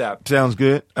 What that? Sounds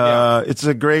good. Yeah. It's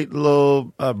a great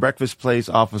little breakfast place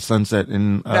off of Sunset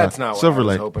in That's not what Silver I was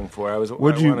Lake. hoping for.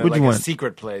 What'd I you wanted, like want? a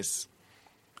secret place.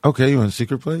 Okay, you want a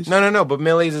secret place? No. But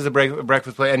Millie's is a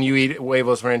breakfast place, and you eat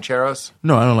huevos rancheros?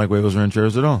 No, I don't like huevos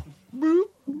rancheros at all. Boop,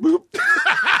 boop.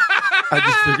 I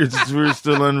just figured since we were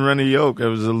still on runny yolk, it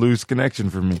was a loose connection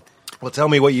for me. Well, tell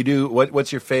me what you do.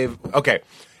 What's your fave? Okay,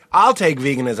 I'll take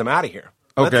veganism out of here.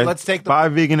 Okay. Let's take the. Bye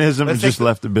veganism and let's just take the-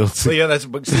 left the building. So yeah,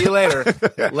 see you later.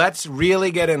 Let's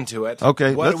really get into it.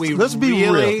 Okay. What Let's be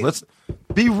really, real. Let's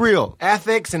be real.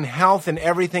 ethics and health and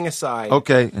everything aside.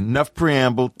 Okay. Enough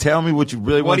preamble. Tell me what you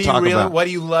really want to talk about. What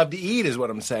do you love to eat is what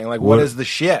I'm saying. Like, What- what is the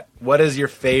shit? What is your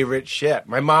favorite shit?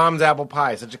 My mom's apple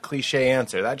pie. Such a cliche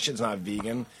answer. That shit's not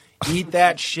vegan. Eat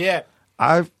that shit.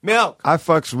 Milk. I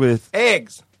fucks with,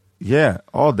 Eggs. yeah,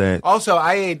 all that. Also,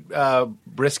 I ate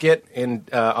brisket in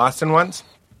Austin once.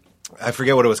 I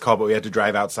forget what it was called, but we had to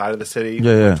drive outside of the city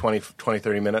Yeah. 20,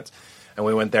 30 minutes. And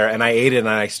we went there, and I ate it, and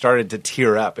I started to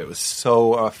tear up. It was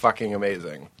so fucking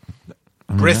amazing.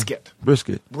 Brisket.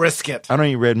 Brisket. Brisket. I don't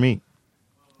eat red meat.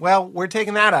 Well, we're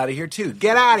taking that out of here, too.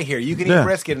 Get out of here. You can Yeah. eat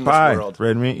brisket in Bye, this world.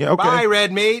 red meat. Yeah, okay. Bye,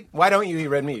 red meat. Why don't you eat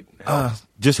red meat?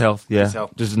 Just health, yeah. Just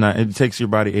health. Just not. It takes your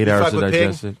body 8 hours fuck to with pig?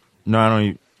 digest it. No, I don't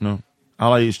eat. No,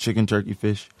 all I eat is chicken, turkey,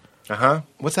 fish, Uh-huh.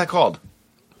 What's that called?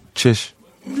 chish.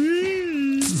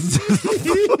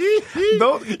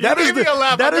 No, that is Give me a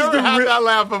laugh. that I've is never the had re- that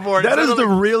laugh before. That It is the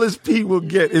sounded realest Pete will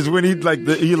get is when he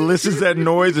he listens to that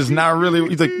noise. It's not really.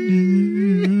 He's like,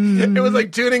 like, it was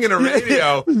like tuning in a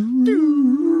radio.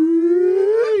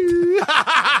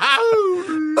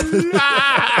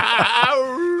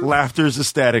 laughter is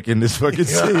ecstatic in this fucking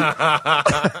scene.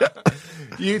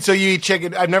 So you eat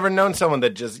chicken. I've never known someone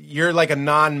that you're like a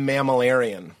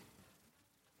non-mammalian.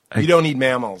 You don't eat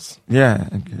mammals. Yeah,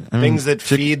 I mean, Things that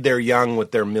feed their young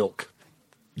with their milk.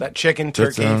 That chicken,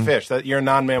 turkey, That's, fish. That you're a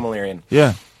non-mammalian.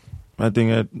 Yeah, I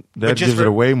think that just gives it for-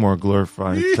 a way more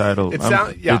glorified title.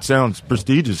 It sounds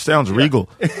prestigious. Sounds regal.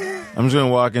 I'm just gonna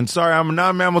walk in. Sorry, I'm a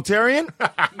non-mammaltarian.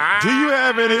 Do you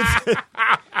have anything?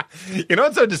 You know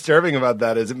what's so disturbing about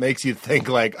that is it makes you think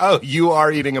like, oh, you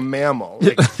are eating a mammal.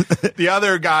 Like, the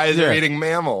other guys are Yeah. eating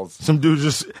mammals. Some dude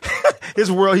just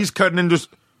his world. He's cutting in just.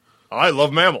 I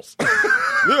love mammals.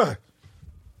 Yeah.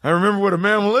 I remember what a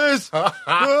mammal is. My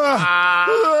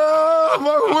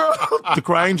world. The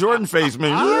crying Jordan face,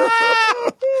 man.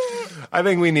 I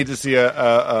think we need to see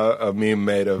a meme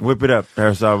made of. Whip it up,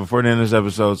 Aristotle. Before the end of this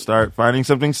episode, start finding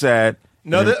something sad.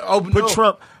 No, and put no.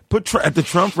 Trump. At the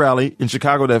Trump rally in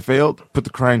Chicago that failed. Put the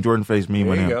crying Jordan face meme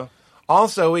There on you him. go.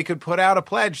 Also, we could put out a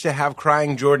pledge to have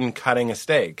Crying Jordan cutting a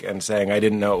steak and saying, I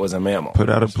didn't know it was a mammal. Put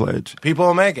out a pledge. People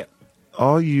will make it.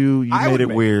 All you I made would it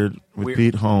make weird with weird.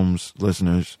 Pete Holmes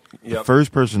listeners. The Yep.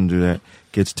 first person to do that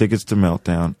gets tickets to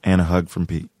Meltdown and a hug from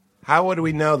Pete. How would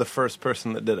we know the first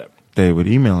person that did it? They would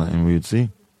email it and we would see.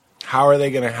 How are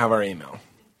they going to have our email?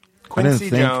 Quincy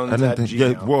Jones at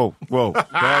Yeah, Gmail. whoa.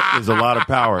 That is a lot of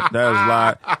power. That is a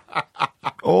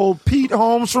lot. Old Pete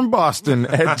Holmes from Boston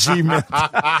at Gmail.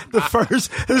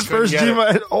 His first get it.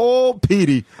 Gmail. Old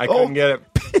Petey. I couldn't get it.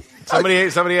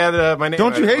 Somebody had my name.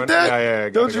 Don't you hate that? Yeah.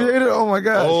 Don't you hate it? Oh my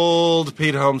God. Old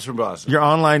Pete Holmes from Boston. You're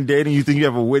online dating. You think you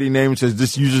have a witty name that says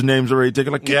this username's already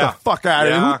taken. Like, get Yeah. the fuck out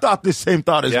of here. Yeah. Who thought this same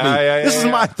thought as me? Yeah, This is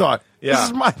yeah. my thought. Yeah. This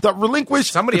is my thought.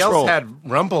 Relinquish Somebody control. else had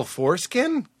Rumple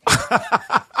Foreskin?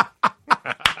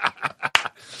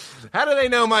 How do they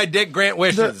know my Dick Grant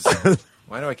wishes?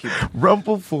 Why do I keep...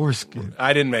 Rumple foreskin.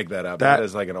 I didn't make that up. That- That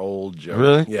is like an old joke.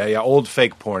 Really? Yeah, old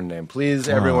fake porn name. Please,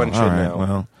 everyone Oh, should all right. know.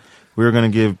 Well, we were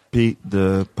going to give Pete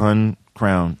the pun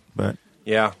crown, but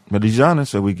Yeah. he's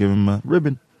honest, so we give him a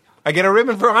ribbon. I get a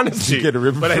ribbon for honesty. You get a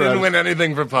ribbon but I for didn't honesty. win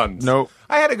anything for puns. Nope.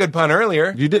 I had a good pun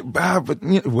earlier. You did, but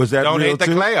was that Don't real hate the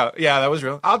too? Cleo. Yeah, that was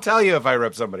real. I'll tell you if I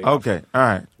rip somebody. off, Okay, all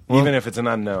right. Well, even if it's an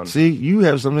unknown. see, you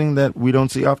have something that we don't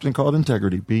see often called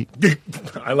integrity, Pete.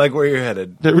 I like where you're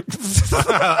headed.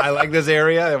 I like this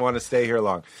area. I want to stay here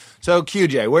long. So,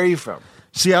 QJ, where are you from?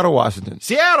 Seattle, Washington.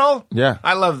 Seattle. Yeah.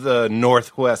 I love the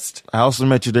Northwest. I also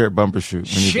met you there at Bumper Shoot.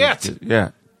 when you Shit. did-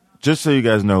 Yeah. Just so you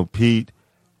guys know, Pete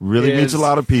really meets Is a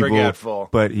lot of people, forgetful.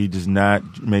 but he does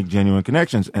not make genuine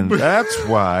connections. And that's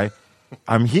why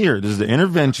I'm here. This is the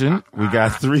intervention. We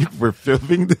got 3. We're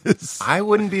filming this. I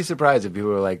wouldn't be surprised if people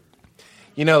were like,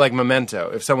 you know, like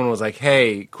Memento. If someone was like,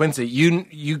 "Hey, Quincy,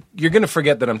 you're going to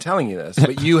forget that I'm telling you this,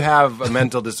 but you have a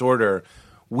mental disorder.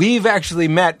 We've actually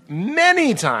met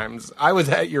many times. I was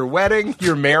at your wedding.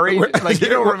 You're married. Like you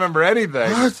don't remember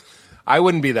anything." What? I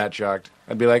wouldn't be that shocked.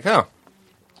 I'd be like, "Oh,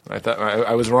 I thought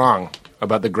I was wrong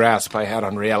about the grasp I had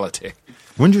on reality."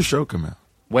 When's your show come out?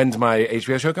 When's my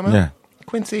HBO show come out? Yeah.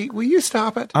 Quincy, will you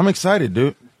stop it? I'm excited,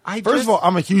 dude. First of all,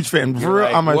 I'm a huge fan. For real,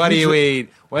 Like, I'm a what do huge you fan. eat?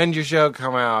 When's your show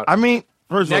come out? I mean,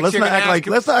 first of all, Next let's you're not gonna act like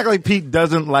ask- Pete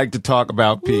doesn't like to talk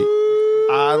about Pete.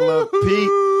 I love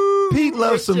Pete. Pete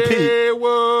loves some Pete. Hey,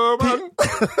 woman.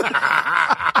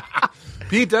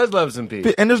 Pete does love some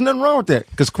Pete. And there's nothing wrong with that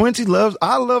because Quincy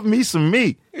I love me some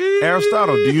me.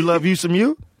 Aristotle, do you love you some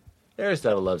you?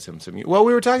 Aristotle loves him some. Well,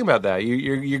 we were talking about that.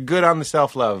 You're good on the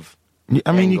self-love.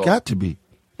 I mean, you Angle. got to be.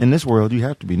 in this world, you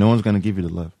have to be. No one's going to give you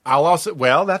the love.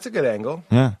 That's a good angle.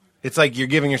 Yeah. It's like you're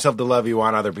giving yourself the love you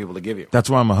want other people to give you. That's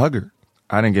why I'm a hugger.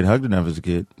 I didn't get hugged enough as a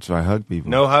kid, so I hug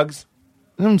people. No hugs?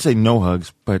 I don't say no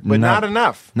hugs, but not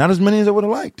enough. Not as many as I would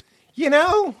have liked. You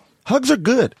know? Hugs are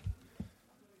good.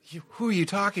 Who are you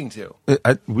talking to?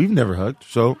 We've never hugged,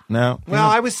 so now... Well,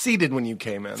 I was seated when you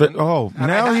came in.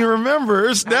 Now he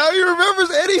remembers. Now he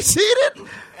remembers Eddie seated.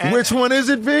 Which one is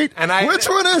it, Pete? Which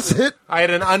one is it? I had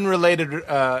an unrelated,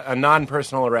 a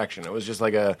non-personal erection. It was just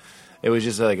like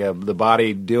the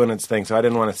body doing its thing, so I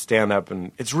didn't want to stand up,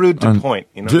 and it's rude to point,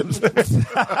 you know?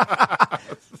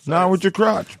 Not with your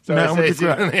crotch. Not with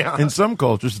your crotch. Yeah. In some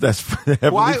cultures, that's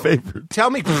heavily favored. Tell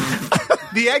me...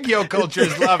 The egg yolk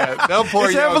cultures love it. They'll pour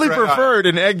it's heavily preferred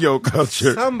in egg yolk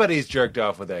culture. Somebody's jerked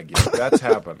off with egg yolk. That's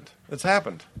happened. It's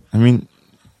happened. I mean,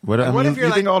 if you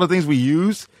think all the things we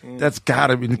use, that's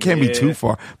gotta be, it can't be too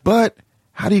far. But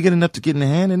how do you get enough to get in the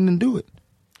hand and then do it?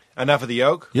 Enough of the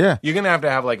yolk? Yeah. You're going to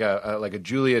have like a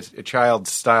Julia Child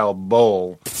style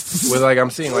bowl with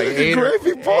I'm seeing like 8 or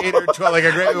 12, like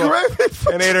a gravy bowl.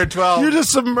 An 8 or 12. You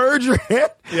just submerge your hand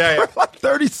for like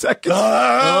 30 seconds.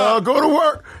 Go to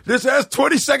work. This has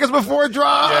 20 seconds before it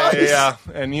dries. Yeah.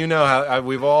 And you know how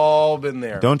we've all been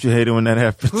there. Don't you hate it when that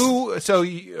happens? Tell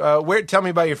me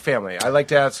about your family. I like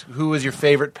to ask, who was your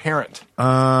favorite parent?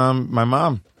 My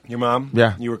mom. Your mom?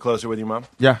 Yeah. You were closer with your mom?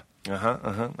 Yeah.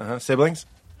 Siblings?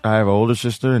 I have an older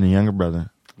sister and a younger brother.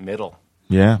 Middle.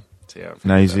 Yeah. Yeah.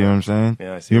 Now you see what I'm saying?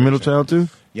 Yeah, I see. You a middle child too?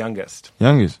 Youngest.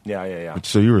 Youngest. Yeah.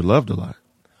 So you were loved a lot.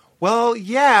 Well,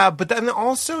 yeah, but then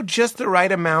also just the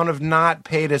right amount of not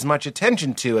paid as much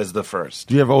attention to as the first.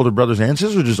 Do you have older brothers and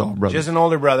sisters or just all brothers? Just an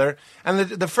older brother. And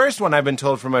the first one, I've been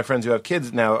told from my friends who have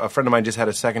kids now, a friend of mine just had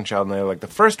a second child, and they're like, the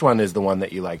first one is the one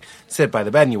that you sit by the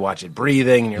bed and you watch it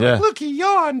breathing, and you're like, look, he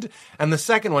yawned. And the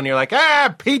second one, you're like,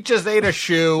 Pete just ate a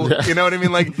shoe. Yeah. You know what I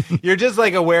mean? You're just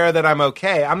aware that I'm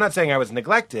okay. I'm not saying I was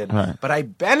neglected, but I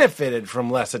benefited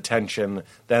from less attention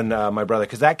than my brother,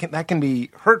 because that can be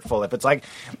hurtful if it's like,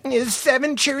 is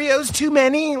 7 Cheerios too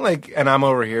many? And I'm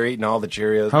over here eating all the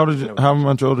Cheerios. How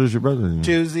much older is your brother than you?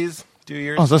 2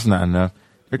 years. Oh, so that's not enough.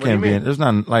 There can't be. There's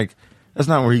not that's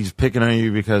not where he's picking on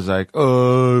you because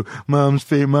mom's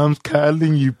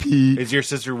coddling you, Pete. Is your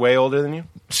sister way older than you?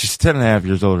 She's 10.5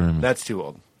 years older than me. That's too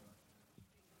old.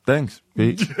 Thanks,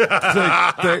 Pete. You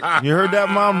heard that,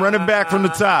 Mom? Run it back from the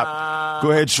top.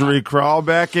 Go ahead, Cherie. Crawl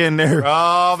back in there.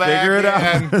 Crawl back Figure it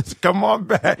out. Come on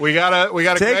back. We gotta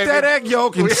take that egg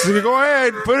yolk and go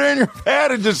ahead, put it in your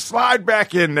pad and just slide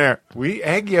back in there.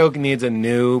 Egg yolk needs a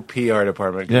new PR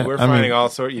department. Yeah, we're finding all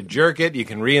sorts. You jerk it, you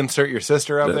can reinsert your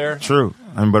sister up there. True,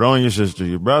 but only your sister.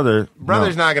 Your brother's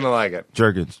not gonna like it.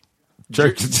 Jergens.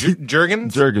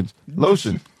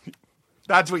 Lotion.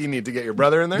 That's what you need to get your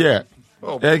brother in there. Yeah.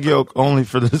 Oh, egg yolk only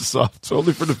for the soft.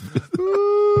 Only for the.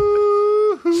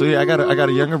 So yeah, I got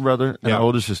a younger brother and an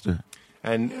older sister.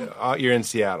 And you're in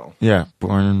Seattle. Yeah,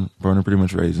 born and pretty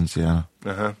much raised in Seattle.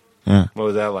 Yeah. What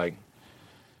was that like?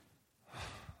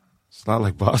 It's not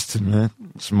like Boston, man.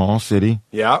 Small city.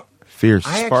 Yeah. Fierce.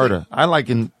 Sparta. I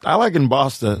liken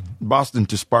Boston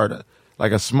to Sparta.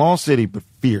 Like a small city, but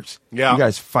fierce. Yeah. You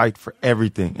guys fight for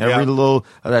everything. Every little,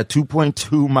 that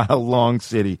 2.2 mile long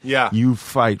city. Yeah. You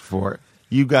fight for it.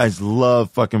 You guys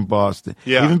love fucking Boston.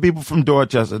 Yeah. Even people from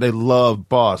Dorchester, they love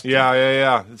Boston.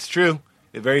 Yeah. It's true.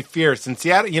 Very fierce. In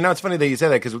Seattle, it's funny that you say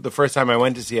that because the first time I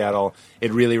went to Seattle,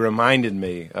 it really reminded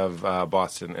me of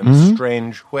Boston in a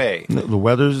strange way. The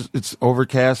weather's, it's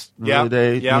overcast the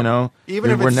day,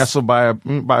 Even if we're nestled by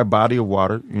a body of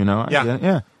water,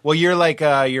 Yeah. Well, you're like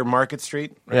your Market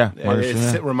Street. Right? Yeah, Market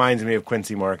Street, It reminds me of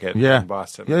Quincy Market in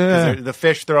Boston. Yeah. The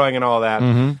fish throwing and all that.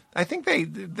 Mm-hmm. I think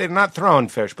they're not throwing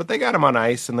fish, but they got them on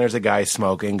ice, and there's a guy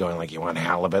smoking, going you want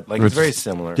halibut? It's very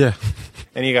similar. Yeah.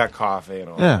 And you got coffee and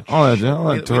all that. Yeah, all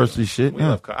that touristy shit.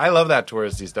 I love that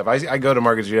touristy stuff. I go to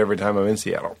Market Street every time I'm in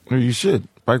Seattle. You should.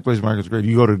 Pike Place Market's great.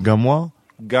 You go to Gumwall?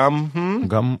 Gum.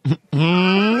 Gum.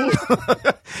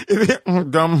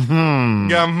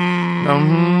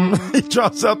 He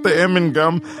drops out the M in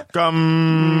gum.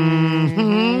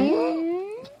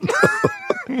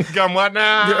 Gum what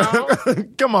now?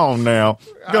 Come on now.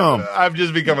 Gum. I've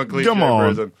just become a cliche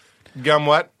person. Gum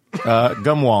what?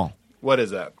 Gumwall. What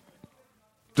is that?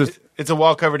 It's a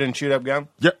wall covered in chewed up gum?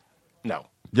 Yep. No.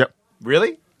 Yep.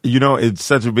 Really? It's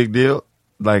such a big deal.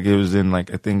 It was in I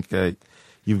think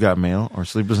You've Got Mail or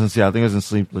Sleepless in Seattle. I think it was in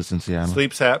Sleepless in Seattle.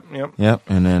 Sleep Set. Yep. Yep.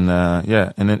 And then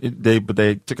and then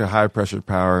they took a high pressure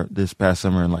power this past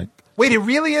summer and Wait, it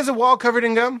really is a wall covered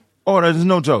in gum? Oh, there's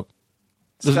no joke.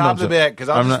 Stop the bit because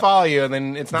I'll just follow you and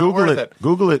then it's not worth it.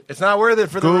 Google it. It's not worth it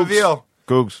for the reveal.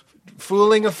 Googs.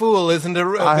 fooling a fool isn't a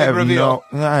I big have reveal.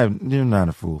 you're not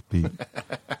a fool, Pete.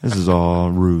 This is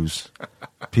all ruse.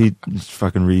 Pete just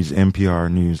fucking reads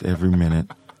NPR news every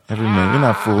minute. Every minute. You're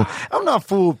not fooled. I'm not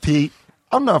fooled, Pete.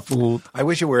 I'm not fooled. I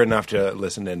wish it were enough to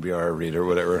listen to NPR or read or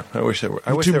whatever. I wish I were.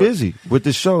 I I'm wish too there were- busy with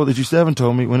this show that you still haven't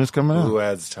told me when it's coming out. Who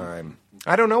has time?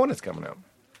 I don't know when it's coming out.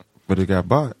 But it got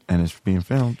bought and it's being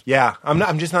filmed. Yeah,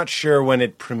 I'm just not sure when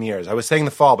it premieres. I was saying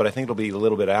the fall, but I think it'll be a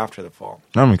little bit after the fall.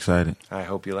 I'm excited I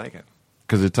hope you like it.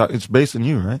 because it's based on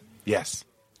you, right? Yes.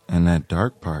 And that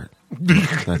dark part,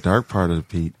 that dark part of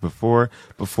Pete before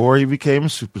he became a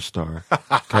superstar,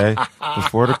 okay?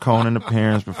 Before the Conan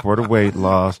appearance, before the weight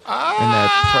loss,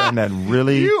 and that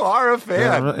really You are a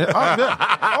fan.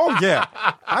 Oh yeah,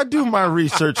 I do my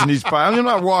research in these files. I'm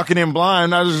not walking in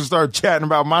blind. I just start chatting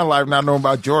about my life, not knowing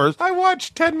about yours. I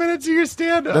watched 10 minutes of your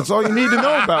stand-up. That's all you need to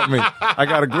know about me. I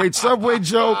got a great Subway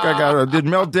joke. I did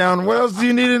Meltdown. What else do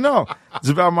you need to know? It's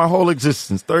about my whole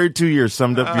existence. 32 years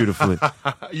summed up beautifully.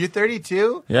 You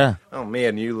 32? Yeah. Oh,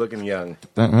 man, you looking young.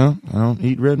 Well, I don't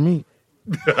eat red meat.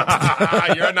 You're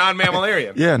a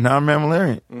non-mammalian. Yeah,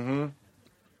 non-mammalian. Mm-hmm.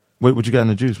 Wait, what you got in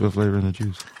the juice? What flavor in the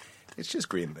juice? It's just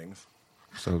green things.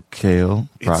 So kale,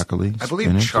 broccoli, I believe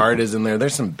spinach. chard is in there.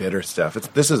 There's some bitter stuff.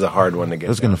 This is a hard one to get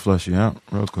That's down. going to flush you out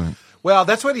real quick. Well,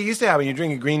 that's what it used to happen. You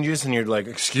drink a green juice and you're like,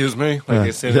 excuse me? Like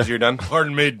as soon as you're done.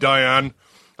 Pardon me, Diane.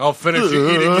 I'll finish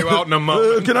eating you out in a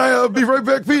moment. Can I be right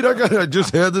back, Pete? I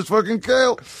just had this fucking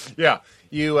kale. Yeah.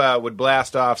 You would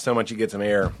blast off so much you get some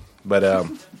air. But, oh,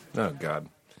 God.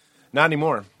 Not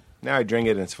anymore. Now I drink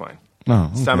it and it's fine. No,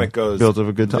 okay. Stomach goes. Built up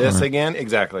a good tolerance. This again?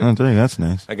 Exactly. I'll tell you, that's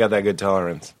nice. I got that good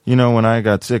tolerance. You know, when I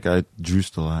got sick, I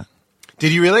juiced a lot.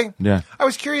 Did you really? Yeah. I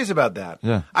was curious about that.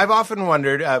 Yeah. I've often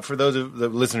wondered, for those of the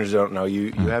listeners who don't know,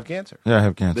 you have cancer. Yeah, I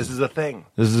have cancer. This is a thing.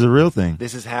 This is a real thing.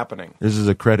 This is happening. This is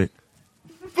a credit.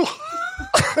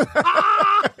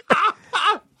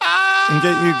 In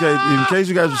case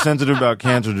you guys are sensitive about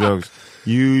cancer jokes,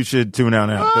 you should tune out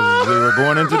now because we were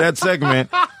going into that segment,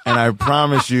 and I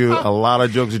promise you, a lot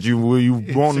of jokes that you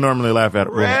won't normally laugh at.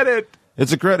 Credit.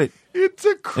 It's a credit. It's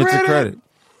a credit. It's a credit.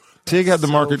 Tig had the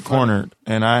So market funny. cornered,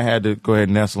 and I had to go ahead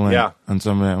and nestle in on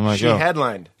some of that. I'm like, She yo.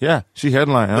 headlined. Yeah, she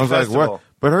headlined. And I was like, festival. what?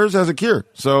 But hers has a cure.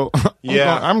 So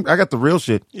I got the real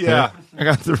shit. Yeah. I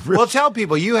got the real Well, tell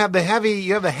people you have the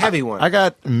heavy one. I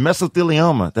got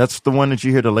mesothelioma. That's the one that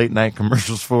you hear the late night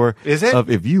commercials for. Is it? Of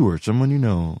if you or someone you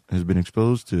know has been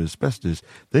exposed to asbestos,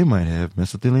 they might have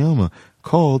mesothelioma.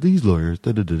 Call these lawyers.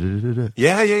 Da, da, da, da, da, da.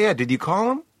 Yeah. Did you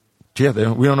call him?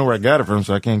 Yeah, we don't know where I got it from,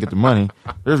 so I can't get the money.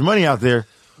 There's money out there.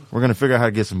 We're going to figure out how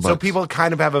to get some bucks. So people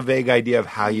kind of have a vague idea of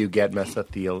how you get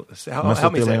mesothelioma.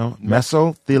 Help me say it.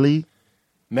 Mesothelioma.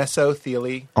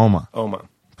 Mesothelioma.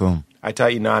 Boom. I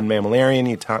taught you non-mammalian.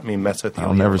 You taught me mesothelioma.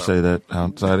 I'll never say that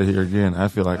outside of here again. I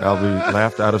feel like I'll be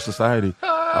laughed out of society.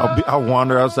 I'll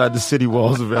wander outside the city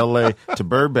walls of L.A. to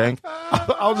Burbank.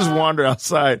 I'll just wander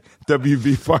outside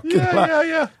WB parking lot.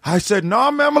 Yeah. I said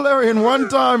non-mammalian one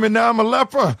time, and now I'm a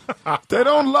leper. They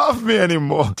don't love me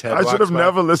anymore. Ted I should have walks by.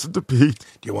 never listened to Pete.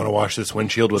 Do you want to wash this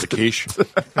windshield with a quiche?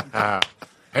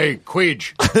 Hey,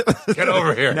 Queech, get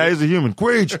over here. Now he's a human.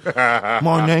 Queech.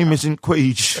 My name isn't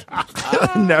Queech.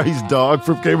 Now he's dog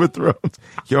from Game of Thrones.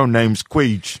 Your name's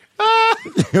Queech.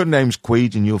 Your name's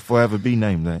Queech, and you'll forever be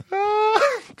named that.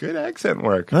 Good accent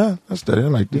work. That's that. I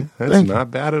like that. That's Thank you.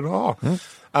 not bad at all.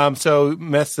 So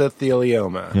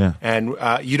mesothelioma. Yeah. And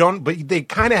you don't, but they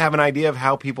kind of have an idea of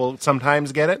how people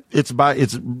sometimes get it. It's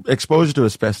exposure to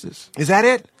asbestos. Is that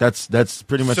it? That's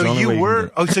pretty much the So only way you can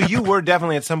were, get it. so you were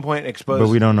definitely at some point exposed. But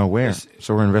we don't know where.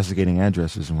 So we're investigating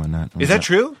addresses and whatnot. Is that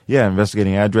true? Yeah,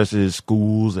 investigating addresses,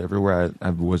 schools, everywhere I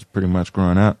was pretty much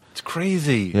growing up. It's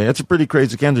crazy. Yeah, it's a pretty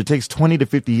crazy cancer. It takes 20 to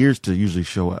 50 years to usually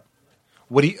show up.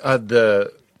 What do you,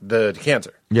 the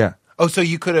cancer? Yeah. Oh, so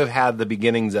you could have had the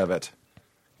beginnings of it.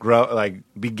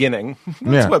 Beginning. That's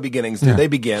Yeah. what beginnings do. Yeah. They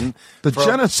begin. The from-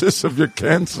 genesis of your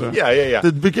cancer. Yeah.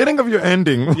 The beginning of your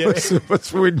ending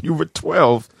was when you were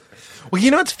 12. Well, you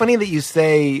know, it's funny that you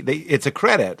say that it's a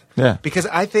credit. Yeah. Because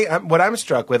I think what I'm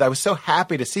struck with, I was so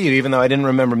happy to see you, even though I didn't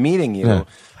remember meeting you. Yeah.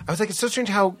 I was like, it's so strange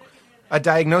how a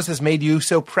diagnosis made you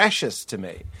so precious to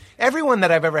me. Everyone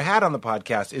that I've ever had on the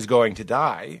podcast is going to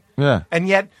die. Yeah. And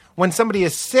yet, when somebody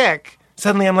is sick,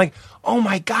 suddenly I'm like, oh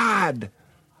my God.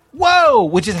 Whoa.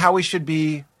 Which is how we should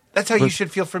be. That's how you should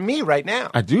feel for me right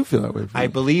now. I do feel that way. For I you.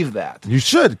 believe that. You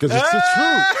should, because it's the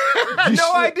truth. You No,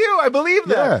 should. I do. I believe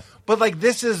that. Yeah. But like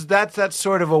that's that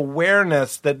sort of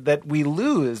awareness that we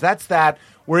lose. That's that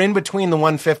we're in between the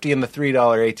 $150 and the $3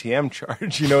 ATM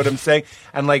charge. You know what I'm saying?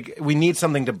 And like we need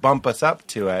something to bump us up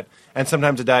to it. And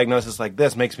sometimes a diagnosis like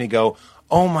this makes me go,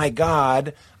 "Oh my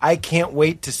God, I can't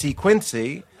wait to see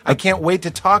Quincy." I can't wait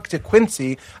to talk to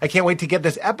Quincy. I can't wait to get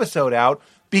this episode out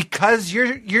because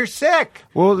you're sick.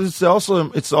 Well, it's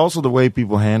also the way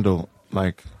people handle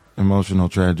like emotional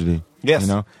tragedy. Yes. You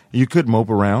know, you could mope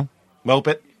around. Mope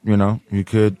it. You know, you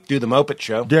could Do the Mope It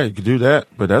show. Yeah, you could do that,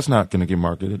 but that's not going to get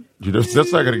marketed. You know,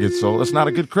 that's not going to get sold. That's not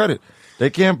a good credit.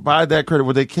 They can't buy that credit.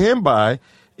 What they can buy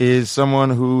is someone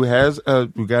who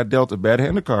got dealt a bad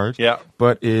hand of cards,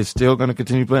 but is still going to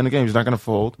continue playing the game. He's not going to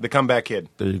fold. The comeback kid.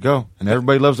 There you go. And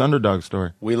everybody loves the underdog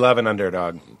story. We love an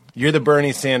underdog. You're the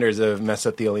Bernie Sanders of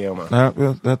mesothelioma.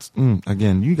 Well, that's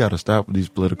again. You got to stop with these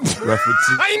political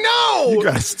references. I know. You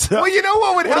got to stop. Well, you know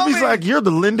what would What help if he's me? like, you're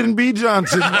the Lyndon B.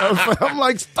 Johnson? I'm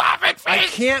like, stop it, I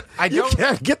Fitz. can't. You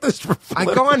can't get this. I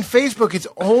go on Facebook. It's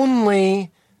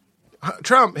only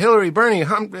Trump, Hillary, Bernie,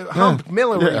 Hump,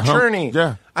 Miller, Yeah, Hump, Cherney.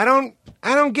 yeah. I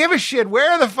don't give a shit.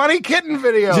 Where are the funny kitten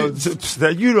videos?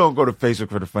 That you don't go to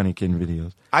Facebook for the funny kid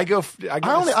videos.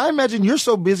 I imagine you're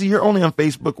so busy. You're only on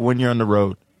Facebook when you're on the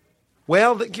road.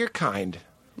 Well, you're kind.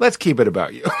 Let's keep it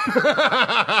about you. All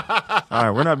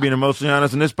right, we're not being emotionally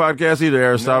honest in this podcast either,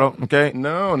 Aristotle. Okay.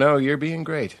 No, you're being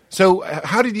great. So,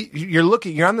 how did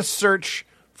you're on the search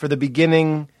for the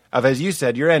beginning of, as you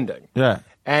said, your ending. Yeah.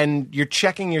 And you're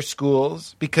checking your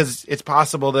schools because it's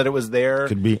possible that it was there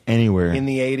Could be anywhere in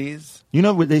the 80s. You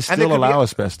know, they still could allow be-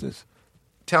 asbestos.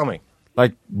 Tell me.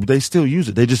 Like, they still use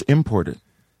it. They just import it.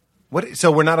 What?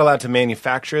 So we're not allowed to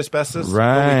manufacture asbestos? But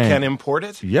Right. we can import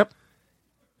it? Yep.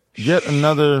 Yet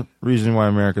another reason why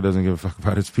America doesn't give a fuck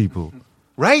about its people.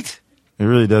 Right? It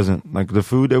really doesn't. Like, the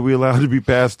food that we allow to be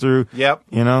passed through. Yep.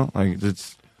 You know, like,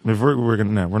 it's... If we're not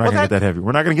gonna get that heavy.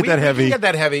 We're not gonna get that heavy. We can get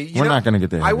that heavy. We're not gonna get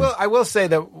that heavy. I will say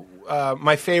that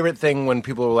my favorite thing when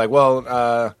people were like,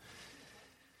 well,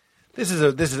 this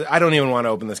is I don't even want to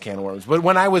open this can of worms. But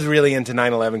when I was really into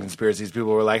 9/11 conspiracies, people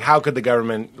were like, how could the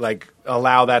government like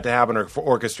allow that to happen or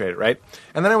orchestrate it, right?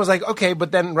 And then I was like, okay,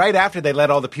 but then right after they let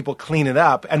all the people clean it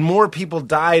up, and more people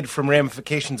died from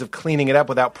ramifications of cleaning it up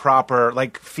without proper,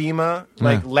 like FEMA,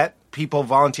 like let people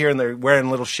volunteer and they're wearing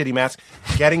little shitty masks,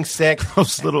 getting sick.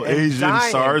 Those little and Asian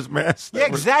dying. SARS masks. Yeah,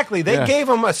 exactly. They gave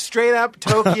them a straight up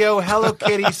Tokyo Hello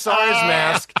Kitty SARS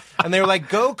mask, and they were like,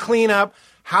 go clean up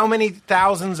how many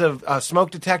thousands of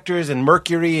smoke detectors and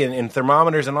mercury and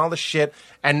thermometers and all the shit,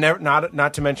 and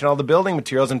not to mention all the building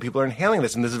materials, and people are inhaling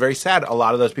this, and this is very sad. A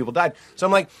lot of those people died. So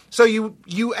I'm like, so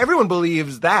everyone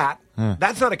believes that.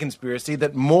 That's not a conspiracy,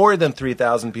 that more than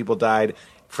 3,000 people died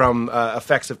from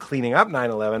effects of cleaning up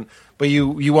 9/11, but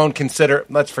you won't consider.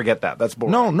 Let's forget that. That's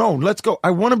boring. No, let's go.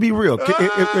 I want to be real.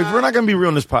 If we're not going to be real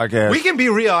in this podcast, We can be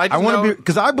real. I want know. to be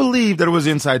because I believe that it was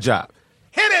inside job.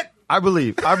 Hit it. I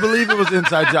believe it was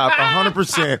inside job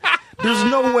 100%.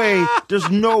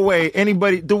 There's no way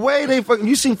anybody, the way they fucking,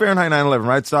 you seen Fahrenheit 9/11,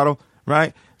 right, Sato?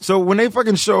 Right? So when they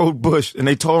fucking showed Bush and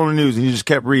they told him the news and you just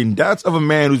kept reading, that's of a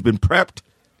man who's been prepped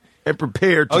and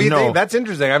prepared to Oh, you know. think that's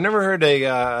interesting? I've never heard a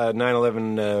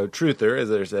 9/11 truther, as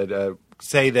they said,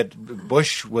 say that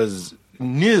Bush was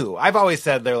new. I've always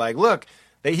said they're like, look,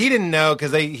 he didn't know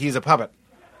because he's a puppet.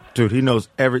 Dude, he knows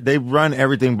they run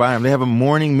everything by him. They have a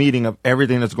morning meeting of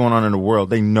everything that's going on in the world.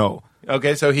 They know.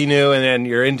 Okay, so he knew, and then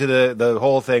you're into the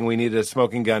whole thing. We need a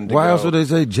smoking gun to Why go. else would they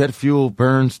say jet fuel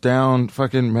burns down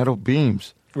fucking metal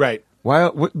beams? Right.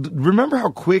 Remember how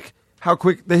quick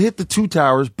they hit the two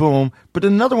towers, boom, but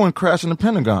another one crashed in the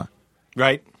Pentagon.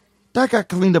 Right. That got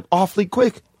cleaned up awfully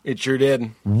quick. It sure did.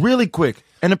 Really quick.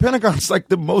 And the Pentagon's like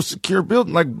the most secure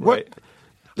building. Like what? Right.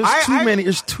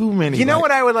 There's too many. You know what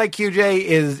I would like, QJ,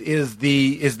 is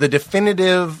the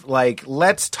definitive, like,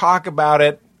 let's talk about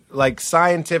it, like,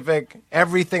 scientific,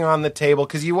 everything on the table.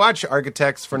 Because you watch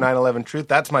Architects for 9/11 Truth.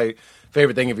 That's my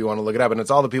favorite thing if you want to look it up. And it's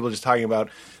all the people just talking about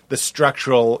the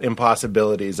structural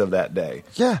impossibilities of that day.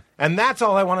 Yeah. And that's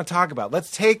all I want to talk about. Let's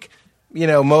take,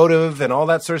 motive and all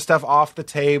that sort of stuff off the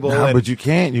table. No, and- but you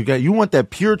can't. You want that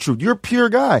pure truth. You're a pure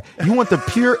guy. You want the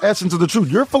pure essence of the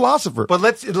truth. You're a philosopher. But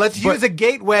let's use a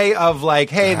gateway of like,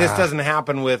 hey, this doesn't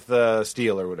happen with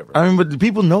steel or whatever. I mean, but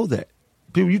people know that.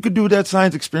 People, you could do that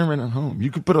science experiment at home. You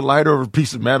could put a light over a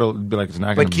piece of metal and be like, it's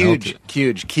not going But to melt it.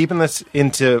 huge. Keeping this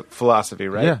into philosophy,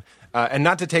 right? Yeah. And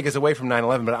not to take us away from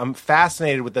 9/11, but I'm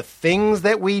fascinated with the things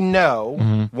that we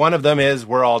know. One of them is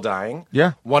we're all dying.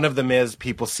 Yeah. One of them is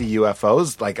people see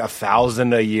UFOs, like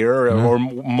 1,000 a year or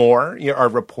more are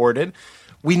reported.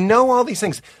 We know all these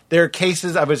things. There are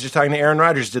cases. I was just talking to Aaron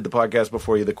Rodgers, did the podcast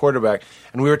before you, the quarterback,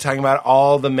 and we were talking about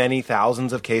all the many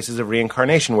thousands of cases of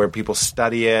reincarnation where people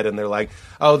study it and they're like,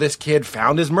 oh, this kid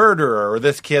found his murderer, or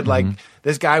this kid, like,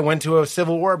 this guy went to a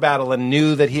Civil War battle and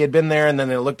knew that he had been there, and then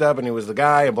they looked up and he was the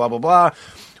guy, and blah, blah, blah.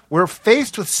 We're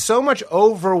faced with so much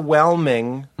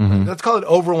overwhelming, let's call it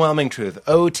overwhelming truth,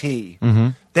 OT,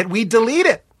 that we delete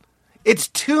it. It's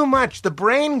too much. The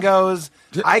brain goes,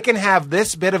 I can have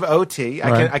this bit of OT.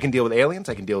 I can deal with aliens.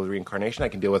 I can deal with reincarnation. I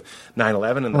can deal with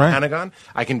 9/11 and the Pentagon.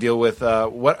 I can deal with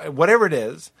whatever it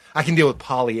is. I can deal with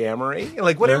polyamory,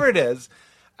 like whatever it is.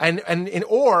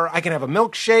 Or I can have a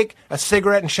milkshake, a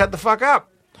cigarette, and shut the fuck up.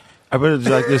 I bet it's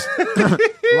like this.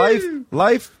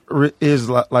 Life is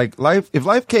like life. If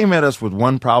life came at us with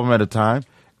one problem at a time,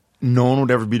 no one would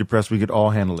ever be depressed. We could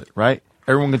all handle it, right?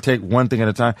 Everyone can take one thing at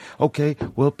a time. Okay,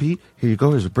 well, Pete, here you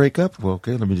go. Here's a breakup. Well,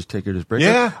 okay, let me just take care of this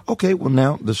breakup. Yeah. Okay, well,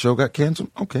 now the show got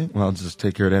canceled. Okay, well, I'll just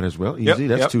take care of that as well. Easy.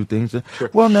 That's two things. Sure.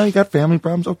 Well, now you got family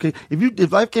problems. Okay,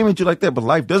 if life came at you like that, but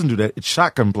life doesn't do that, it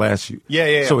shotgun blasts you.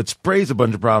 Yeah. So it sprays a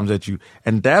bunch of problems at you,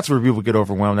 and that's where people get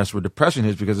overwhelmed. That's where depression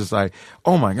is, because it's like,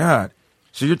 oh my God.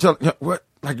 So you're telling what?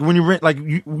 Like when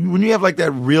when you have like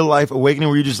that real life awakening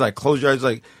where you just like close your eyes,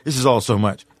 like this is all so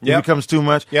much. It becomes too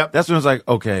much. That's when it's like,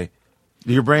 okay.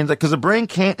 Your brain's like, because the brain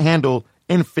can't handle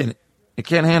infinite. It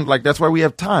can't handle, like, that's why we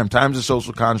have time. Time's a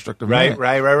social construct of man.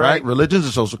 Right. Religion's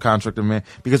a social construct of man,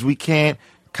 because we can't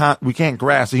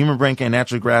grasp, the human brain can't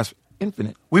naturally grasp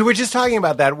infinite. We were just talking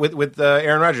about that with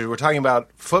Aaron Rodgers. We're talking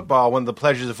about football. One of the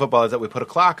pleasures of football is that we put a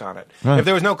clock on it. Right. If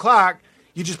there was no clock,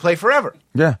 you just play forever.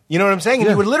 Yeah. You know what I'm saying?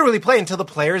 And you would literally play until the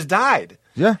players died.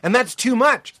 Yeah. And that's too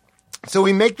much. So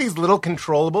we make these little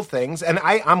controllable things, and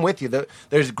I'm with you.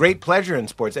 There's great pleasure in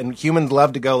sports, and humans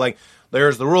love to go like,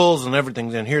 there's the rules and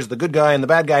everything, and here's the good guy and the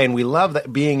bad guy, and we love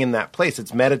that being in that place.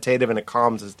 It's meditative and it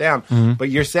calms us down. Mm-hmm. But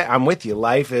I'm with you.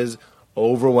 Life is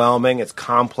overwhelming, it's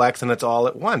complex, and it's all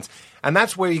at once. And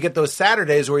that's where you get those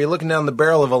Saturdays where you're looking down the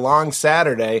barrel of a long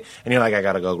Saturday, and you're like, I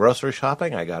got to go grocery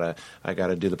shopping. I gotta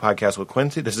do the podcast with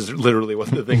Quincy. This is literally one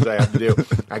of the things I have to do.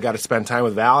 I got to spend time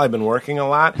with Val. I've been working a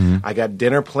lot. Mm-hmm. I got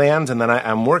dinner plans, and then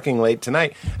I'm working late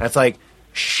tonight. And it's like,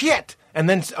 shit. And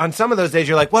then on some of those days,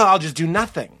 you're like, well, I'll just do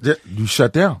nothing. You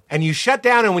shut down. And you shut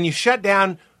down, and when you shut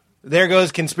down, there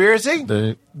goes conspiracy.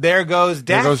 There goes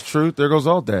death. There goes truth. There goes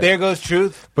all that. There goes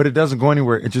truth. But it doesn't go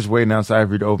anywhere. It's just waiting outside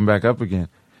for you to open back up again.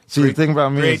 See, the thing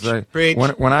about me is like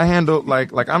when I handle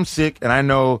like I'm sick and I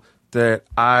know that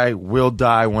I will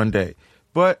die one day.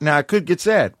 But now I could get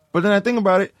sad. But then I think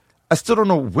about it, I still don't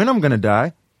know when I'm going to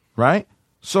die, right?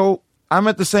 So I'm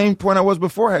at the same point I was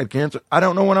before I had cancer. I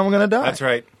don't know when I'm going to die. That's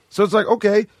right. So it's like,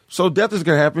 okay, so death is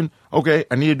going to happen. Okay,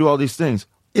 I need to do all these things.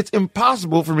 It's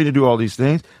impossible for me to do all these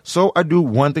things. So I do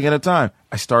one thing at a time.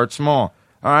 I start small.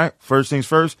 All right, first things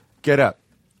first, get up.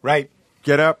 Right.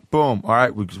 Get up, boom. All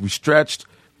right, we stretched.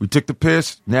 We took the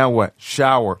piss. Now what?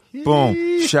 Shower.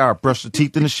 Boom. Shower. Brush the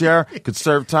teeth in the shower.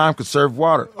 Conserve time. Conserve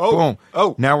water. Boom.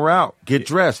 Now we're out. Get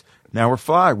dressed. Now we're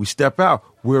fly. We step out.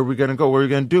 Where are we going to go? What are we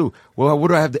going to do? Well, what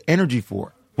do I have the energy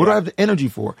for? What do I have the energy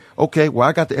for? Okay, well,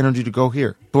 I got the energy to go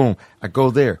here. Boom. I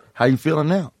go there. How you feeling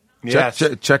now? Yes.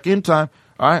 Check in time.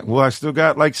 All right, well, I still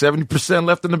got like 70%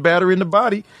 left in the battery in the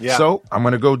body. Yeah. So I'm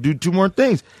going to go do 2 more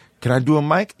things. Can I do a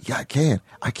mic? Yeah, I can.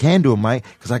 I can do a mic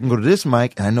because I can go to this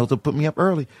mic and I know they'll put me up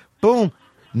early. Boom.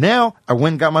 Now I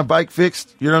went and got my bike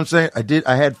fixed. You know what I'm saying?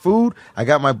 I had food. I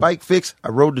got my bike fixed. I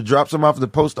rode to drop some off at the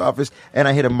post office and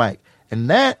I hit a mic. And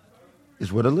that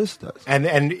is what a list does. And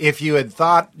if you had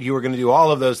thought you were going to do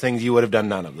all of those things, you would have done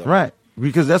none of them. Right.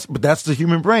 Because that's the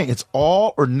human brain. It's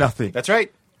all or nothing. That's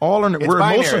right. All or nothing. We're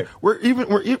emotional. We're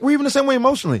even the same way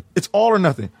emotionally. It's all or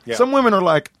nothing. Yeah. Some women are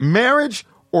like marriage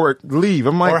or leave.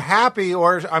 I'm like, or happy,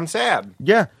 or I'm sad.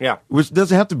 Yeah. Which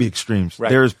doesn't have to be extremes.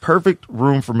 Right. There is perfect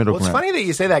room for middle ground. It's funny that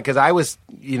you say that because I was,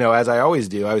 as I always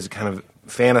do, I was kind of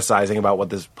fantasizing about what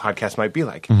this podcast might be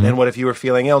like. Mm-hmm. And what if you were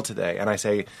feeling ill today? And I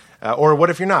say, or what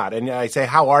if you're not? And I say,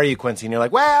 how are you, Quincy? And you're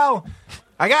like, well,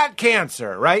 I got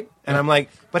cancer, right? And I'm like,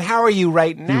 but how are you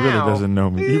right now? He really doesn't know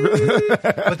me.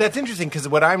 But that's interesting because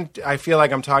I feel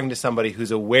like I'm talking to somebody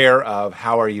who's aware of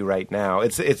how are you right now.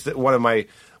 It's one of my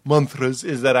mantras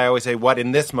is that I always say what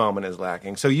in this moment is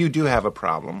lacking. So you do have a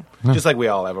problem, just like we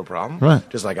all have a problem, right?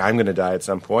 Just like I'm going to die at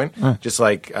some point, just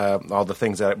like all the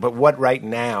things but what right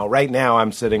now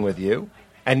I'm sitting with you,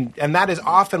 and that is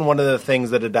often one of the things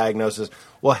that a diagnosis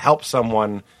will help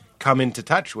someone come into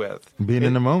touch with. Being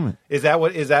in the moment. Is that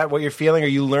what you're feeling? Are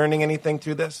you learning anything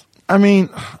through this? I mean,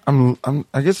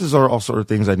 I guess these are all sort of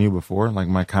things I knew before. Like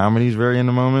my comedy is very in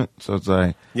the moment, so it's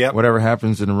like whatever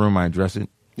happens in the room, I address it.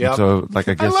 Yeah. So, like,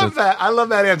 I guess I love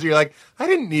that answer. You're like, I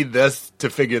didn't need this to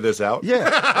figure this out. Yeah.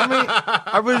 I mean,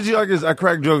 I really I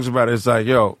crack jokes about it. It's like,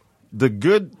 yo, the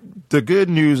good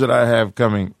news that I have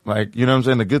coming, like, you know what I'm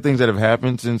saying? The good things that have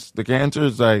happened since the cancer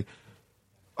is like,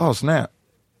 oh, snap.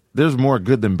 There's more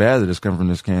good than bad that has come from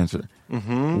this cancer.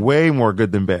 Mm-hmm. Way more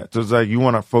good than bad. So it's like, you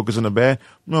want to focus on the bad?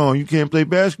 No, you can't play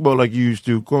basketball like you used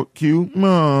to. Q,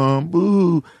 mom,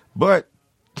 boo. But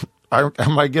I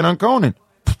might get on Conan.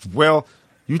 Well,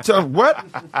 you tell what?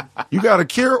 You got a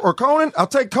cure or Conan? I'll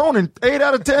take Conan 8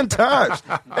 out of 10 times.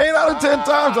 8 out of 10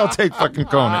 times I'll take fucking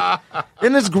Conan.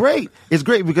 And it's great. It's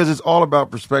great because it's all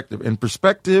about perspective. And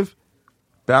perspective,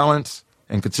 balance,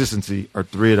 and consistency are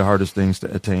 3 of the hardest things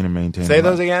to attain and maintain. Say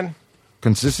those again.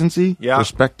 Consistency, Yeah.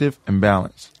 perspective, and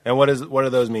balance. And what do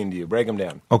those mean to you? Break them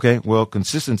down. Okay, well,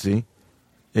 consistency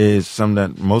is something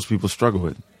that most people struggle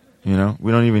with. You know,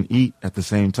 we don't even eat at the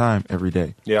same time every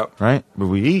day. Yeah. Right? But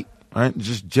we eat, right?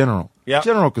 Just general. Yeah.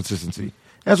 General consistency.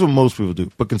 That's what most people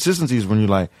do. But consistency is when you're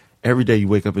like, every day you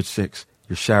wake up at 6,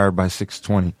 you're showered by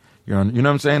 6:20. You're on, you know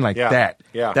what I'm saying? Like Yeah. that.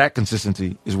 Yeah. That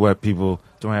consistency is what people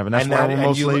don't have. And that's And why that- we're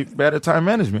and you mostly look- bad at time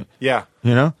management. Yeah.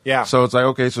 You know? Yeah. So it's like,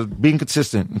 okay, so being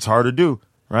consistent, it's hard to do,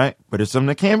 right? But it's something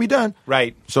that can be done.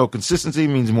 Right. So consistency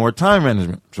means more time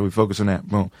management. So we focus on that.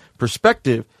 Boom.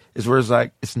 Perspective is where it's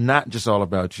like, it's not just all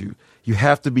about you. You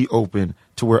have to be open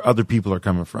to where other people are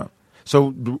coming from.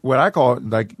 So what I call it,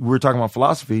 like we were talking about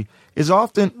philosophy, is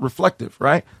often reflective,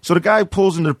 right? So the guy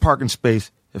pulls into the parking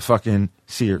space at fucking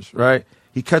Sears, right?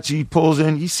 He cuts you, he pulls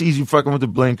in, he sees you fucking with the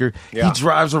blinker. Yeah. He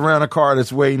drives around a car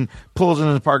that's waiting, pulls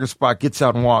into the parking spot, gets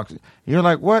out and walks. You're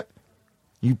like, what?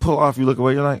 You pull off, you look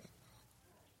away, you're like,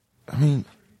 I mean,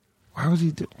 why was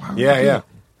he do? Why would Yeah, he do yeah. that?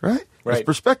 Right? Right. It's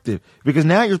perspective. Because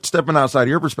now you're stepping outside of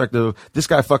your perspective. This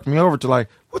guy fucked me over to like,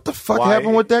 what the fuck Why-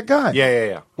 happened with that guy?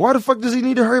 Yeah. Why the fuck does he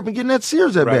need to hurry up and get in that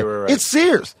Sears that Right, bad? right. It's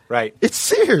Sears. Right. It's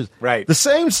Sears. Right. The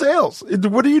same sales.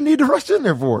 What do you need to rush in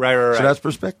there for? Right. So Right. that's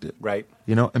perspective. Right.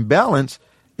 You know, and balance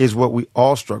is what we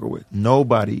all struggle with.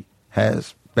 Nobody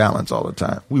has balance all the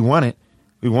time. We want it.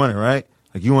 We want it, right?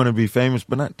 Like you want to be famous,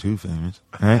 but not too famous,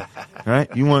 right? Right?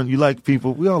 You like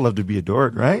people. We all love to be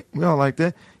adored, right? We all like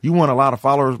that. You want a lot of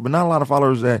followers, but not a lot of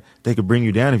followers that they could bring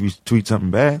you down if you tweet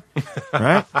something bad,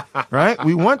 right? Right?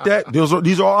 We want that.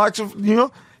 These are all acts of, you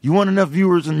know. You want enough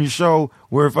viewers in your show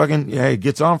where it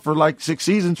gets on for like 6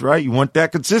 seasons, right? You want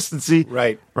that consistency,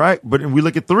 Right. Right? But we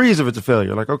look at 3s if it's a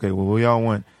failure. Like, okay, well, we all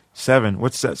want 7.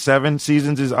 What's that? 7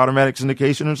 seasons is automatic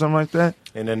syndication or something like that.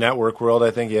 In the network world, I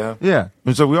think, yeah. Yeah.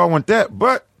 And so we all want that.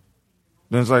 But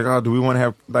then it's like, oh, do we want to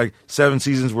have like 7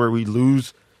 seasons where we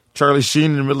lose Charlie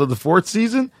Sheen in the middle of the 4th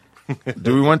season?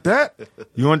 Do we want that?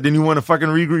 You want to fucking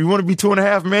regroup? You want to be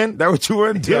 2.5 men? That what you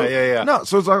want to do? Yeah. No.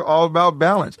 So it's like all about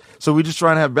balance. So we just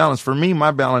trying to have balance. For me,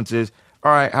 my balance is,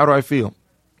 all right, how do I feel?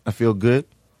 I feel good.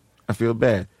 I feel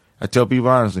bad. I tell people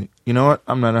honestly, you know what?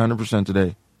 I'm not 100%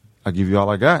 today. I'll give you all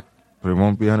I got, but it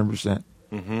won't be 100%.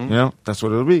 Mm-hmm. You know, that's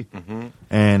what it'll be. Mm-hmm.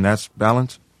 And that's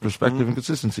balance, perspective, and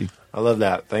consistency. I love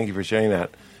that. Thank you for sharing that.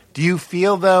 Do you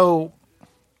feel, though,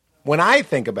 when I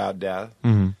think about death,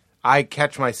 I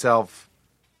catch myself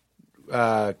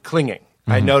clinging.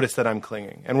 I notice that I'm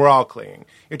clinging, and we're all clinging.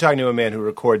 You're talking to a man who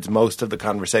records most of the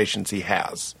conversations he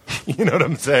has. You know what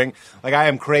I'm saying? Like, I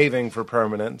am craving for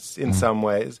permanence in some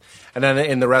ways. And then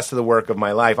in the rest of the work of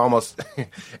my life, almost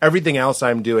everything else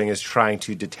I'm doing is trying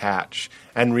to detach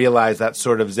and realize that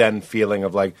sort of Zen feeling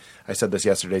of, like, I said this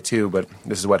yesterday too, but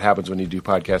this is what happens when you do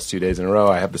podcasts 2 days in a row.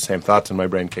 I have the same thoughts in my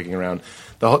brain kicking around.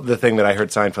 The thing that I heard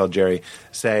Seinfeld Jerry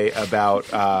say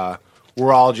about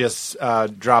we're all just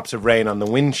drops of rain on the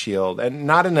windshield, and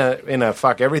not in a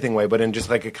fuck everything way, but in just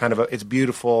like a kind of it's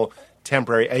beautiful,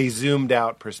 temporary, a zoomed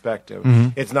out perspective.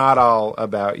 It's not all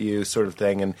about you, sort of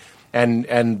thing, and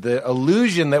the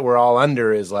illusion that we're all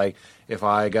under is like, if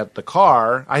I got the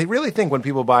car, I really think when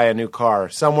people buy a new car,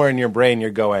 somewhere in your brain you're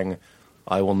going,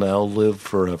 I will now live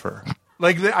forever.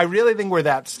 Like I really think we're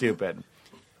that stupid.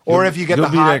 Or if you get you'll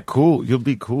the be hot, that cool. You'll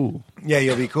be cool. yeah,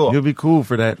 you'll be cool. You'll be cool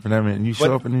for that minute. And you show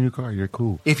But- up in a new car, you're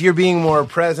cool. If you're being more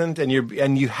present and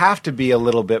you have to be a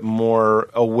little bit more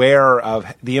aware of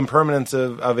the impermanence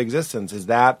of existence,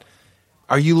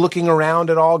 are you looking around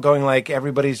at all going like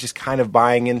everybody's just kind of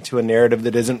buying into a narrative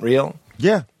that isn't real?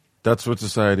 Yeah, that's what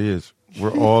society is.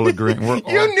 We're all agreeing. We're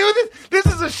You all, knew this? This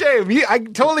is a shame. I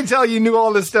totally tell you knew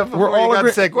all this stuff before we're all you got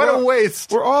agree- sick. What a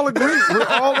waste. We're all agreeing. We're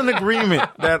all in agreement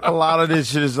that a lot of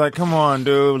this shit is like, come on,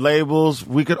 dude. Labels.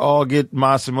 We could all get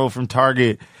Massimo from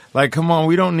Target. Like, come on.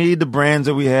 We don't need the brands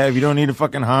that we have. You don't need a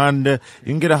fucking Honda. You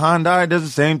can get a Hyundai. It does the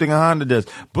same thing a Honda does.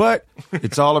 But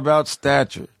it's all about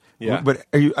stature. Yeah. But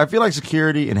I feel like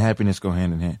security and happiness go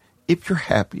hand in hand. If you're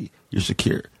happy, you're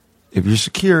secure. If you're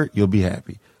secure, you'll be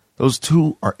happy. Those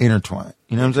two are intertwined.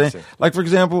 You know what I'm saying? Like, for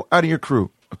example, out of your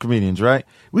crew of comedians, right?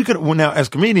 Now, as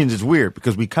comedians, it's weird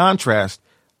because we contrast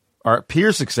our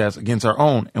peer success against our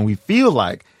own, and we feel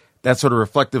like that's sort of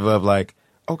reflective of like,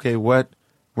 okay, where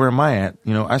am I at?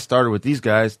 You know, I started with these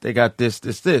guys. They got this.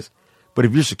 But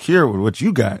if you're secure with what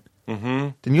you got,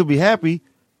 then you'll be happy.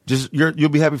 You'll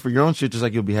be happy for your own shit, just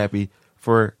like you'll be happy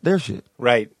for their shit.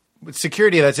 Right. With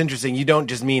security, that's interesting. You don't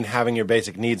just mean having your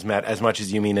basic needs met as much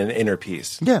as you mean an inner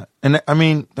peace. Yeah. And I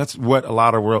mean, that's what a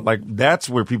lot of that's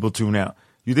where people tune out.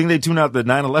 You think they tune out the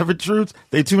 9/11 truths?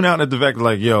 They tune out at the fact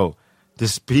like, yo,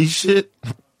 this peace shit,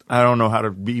 I don't know how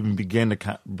to even begin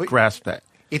to grasp that.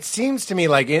 It seems to me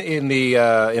like in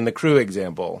the crew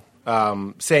example,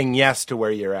 saying yes to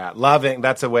where you're at, loving,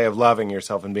 that's a way of loving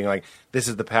yourself and being like, this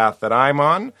is the path that I'm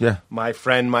on. Yeah. My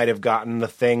friend might have gotten the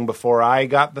thing before I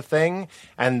got the thing,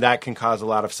 and that can cause a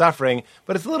lot of suffering.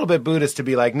 But it's a little bit Buddhist to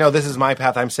be like, no, this is my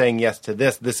path. I'm saying yes to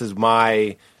this. This is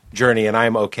my journey, and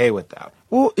I'm okay with that.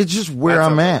 Well, it's just where That's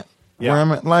I'm okay. at. Yeah. Where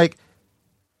I'm at. Like,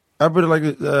 I really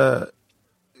like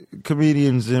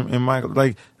comedians and Michael.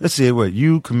 Like, let's see, what,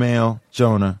 you, Kumail,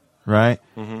 Jonah, right?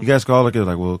 Mm-hmm. You guys can all look at it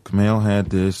like, well, Kumail had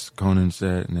this, Conan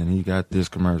said, and then he got this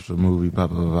commercial, movie, blah,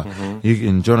 blah, blah, blah. Mm-hmm.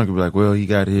 And Jonah could be like, well, he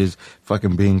got his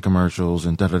fucking Bing commercials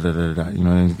and da-da-da-da-da, you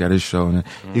know, and he got his show. And then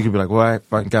you could be like, well, I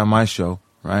fucking got my show,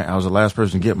 right? I was the last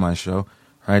person to get my show,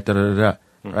 right? Da-da-da-da,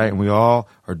 right? And we all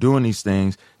are doing these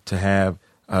things to have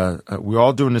we're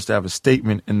all doing this to have a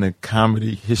statement in the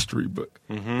comedy history book,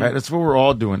 right? That's what we're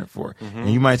all doing it for. And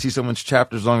you might see someone's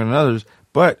chapters longer than others,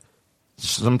 but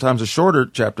sometimes the shorter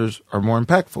chapters are more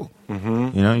impactful.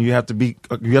 You know, you have to be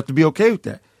okay with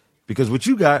that, because what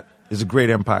you got is a great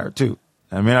empire too.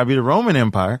 It may not be the Roman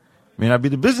Empire, it may not be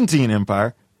the Byzantine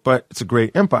Empire, but it's a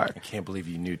great empire. I can't believe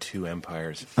you knew two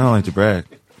empires. I don't like to brag,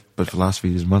 but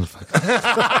philosophy is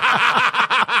motherfucker.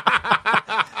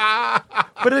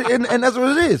 But and that's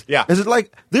what it is. Yeah. Is it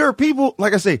like there are people,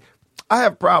 like I say, I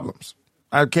have problems.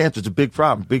 I have cancer. It's a big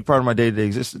problem, big part of my day-to-day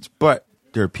existence. But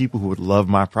there are people who would love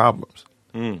my problems.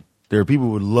 There are people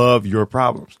who would love your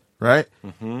problems, right?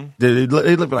 They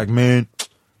look like, man,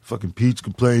 fucking Pete's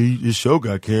complaining his show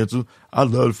got canceled. I'd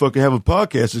love to fucking have a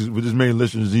podcast with as many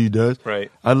listeners as he does.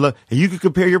 Right. And you could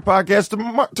compare your podcast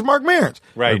to Mark Maron's.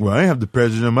 Right. Like, well, I ain't have the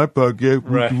president on my podcast.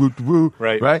 Right. Woo.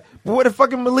 Right. Right. But what if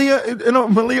fucking Malia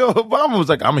Obama was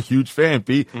like, I'm a huge fan,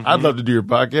 Pete. I'd love to do your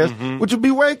podcast, which would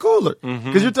be way cooler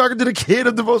because you're talking to the kid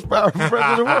of the most powerful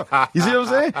president in the world. You see what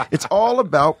I'm saying? It's all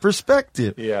about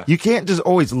perspective. Yeah. You can't just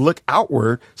always look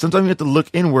outward. Sometimes you have to look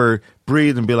inward,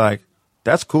 breathe, and be like,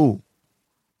 that's cool.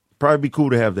 Probably be cool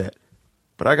to have that.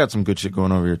 But I got some good shit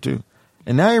going over here too.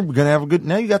 And now you're gonna have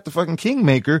now you got the fucking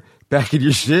kingmaker back in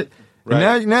your shit. Right.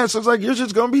 And now it sounds like your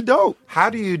shit's gonna be dope.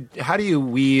 How do you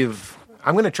weave?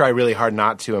 I'm going to try really hard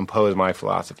not to impose my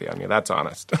philosophy on you. That's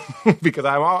honest, because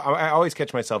I always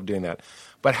catch myself doing that.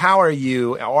 But how are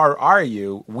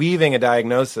you weaving a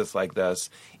diagnosis like this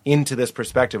into this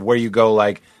perspective where you go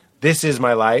like, this is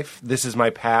my life, this is my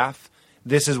path,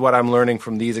 this is what I'm learning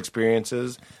from these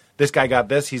experiences. This guy got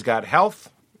this, he's got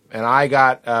health, and I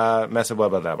got mesa blah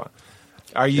blah blah.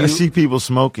 Are you? I see people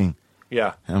smoking.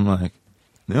 Yeah. And I'm like,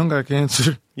 they don't got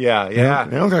cancer. Yeah.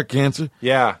 They don't got cancer.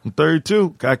 Yeah. I'm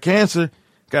 32, got cancer,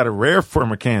 got a rare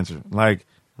form of cancer, like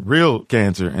real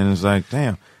cancer. And it's like,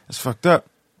 damn, that's fucked up.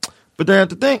 But they have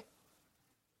to think,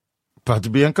 about to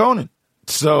be on Conan.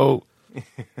 So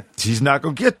he's not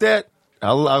going to get that.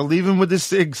 I'll leave him with his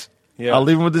cigs. Yeah. I'll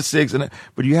leave him with the cigs.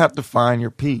 But you have to find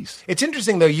your peace. It's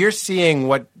interesting though. You're seeing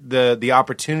what the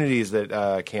opportunities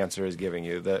that cancer is giving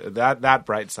you. That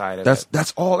bright side of it.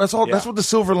 That's all. Yeah. That's what the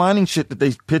silver lining shit that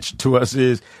they pitched to us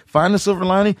is. Find the silver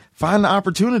lining. Find the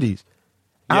opportunities.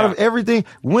 Out Yeah. of everything,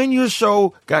 when your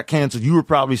show got canceled, you were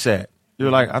probably sad. You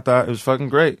were like, I thought it was fucking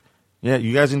great. Yeah,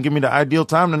 you guys didn't give me the ideal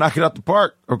time to knock it out the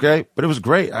park, okay? But it was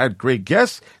great. I had great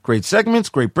guests, great segments,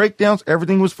 great breakdowns.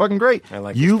 Everything was fucking great. I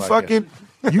like you this fucking,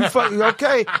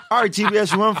 okay. All right,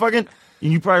 TBS, you want fucking,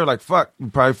 and you probably were like, fuck,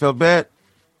 you probably felt bad.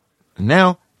 And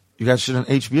now you got shit on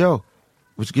HBO,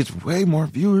 which gets way more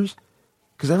viewers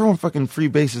because everyone fucking free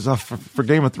bases off for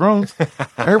Game of Thrones.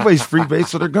 Everybody's free base,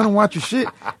 so they're going to watch your shit.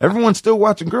 Everyone's still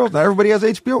watching girls. Now everybody has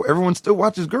HBO. Everyone still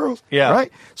watches girls. Yeah.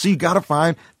 Right? So you got to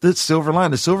find the silver lining.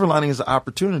 The silver lining is an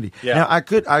opportunity. Yeah.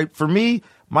 Now, for me,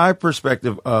 my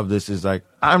perspective of this is like,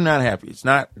 I'm not happy. It's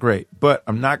not great, but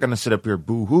I'm not going to sit up here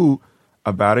boo-hoo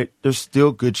about it. There's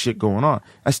still good shit going on.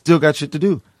 I still got shit to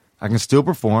do. I can still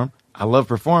perform. I love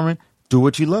performing. Do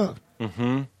what you love.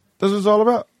 Mm-hmm. That's what it's all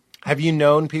about. Have you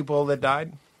known people that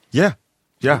died? Yeah.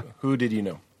 Yeah. Who did you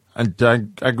know?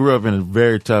 I grew up in a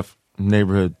very tough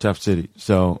neighborhood, tough city.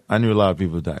 So I knew a lot of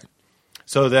people died.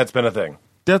 So that's been a thing.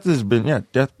 Death has been,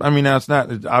 death. I mean, now it's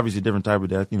obviously a different type of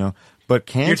death, but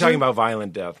cancer. You're talking about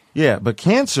violent death. Yeah, but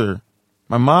cancer,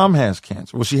 my mom has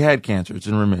cancer. Well, she had cancer. It's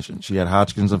in remission. She had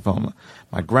Hodgkin's lymphoma.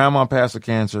 My grandma passed of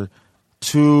cancer.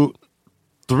 3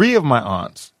 of my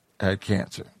aunts had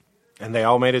cancer. And they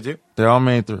all made it too? They all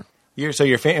made it through. So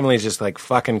your family is just like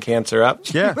fucking cancer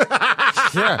up? Yeah.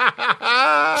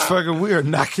 Yeah. Fucking, we are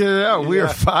knocking it out. We are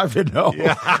 5-0. We're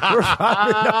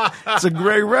 5-0. It's a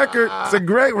great record. It's a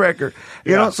great record.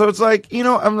 You know, so it's like, you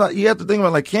know, you have to think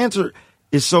about, like, cancer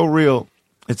is so real.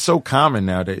 It's so common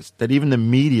nowadays that even the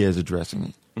media is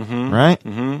addressing it. Right?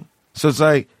 So it's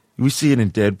like, we see it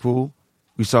in Deadpool.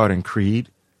 We saw it in Creed.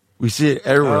 We see it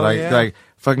everywhere. Like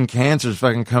fucking cancer is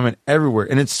fucking coming everywhere.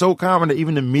 And it's so common that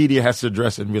even the media has to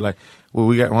address it and be like, well,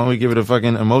 why don't we give it a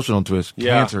fucking emotional twist?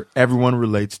 Yeah. Cancer. Everyone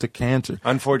relates to cancer.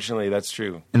 Unfortunately, that's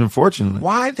true. And unfortunately.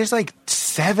 Why? There's like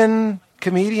 7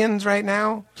 comedians right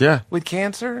now with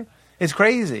cancer. It's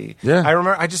crazy. Yeah. I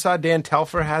remember I just saw Dan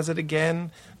Telfer has it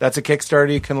again. That's a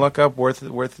Kickstarter you can look up, worth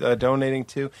donating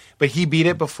to. But he beat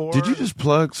it before. Did you just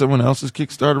plug someone else's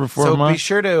Kickstarter before So mine? be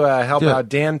sure to help out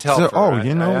Dan Telfer. So,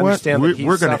 you know I what? understand that he's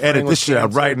We're going to suffering edit with this shit out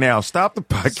cancer. right now. Stop the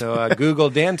podcast. So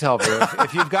Google Dan Telfer.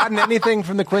 If you've gotten anything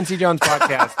from the Quincy Jones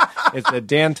podcast, it's the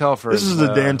Dan Telfer. This is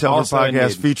the Dan Telfer also in podcast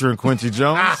need. featuring Quincy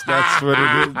Jones. That's what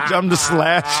it is. I'm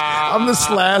the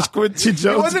slash Quincy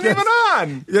Jones. He wasn't even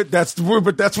on. Yeah, that's the word,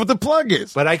 but that's what the plug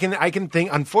is. But I can think.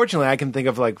 Unfortunately, I can think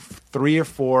of like 3 or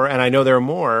 4, and I know there are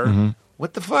more.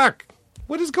 What the fuck?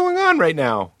 What is going on right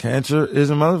now? Cancer is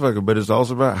a motherfucker, but it's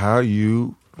also about how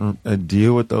you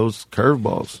deal with those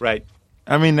curveballs. Right.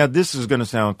 I mean, now this is going to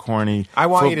sound corny. I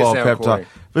want you to football sound pep corny.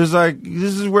 talk, but it's like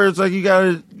this is where it's like you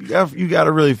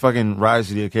gotta really fucking rise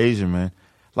to the occasion, man.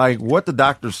 Like what the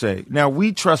doctors say. Now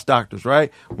we trust doctors,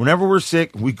 right? Whenever we're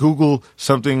sick, we Google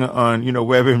something on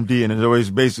WebMD, and it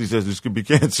always basically says this could be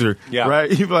cancer. Yeah.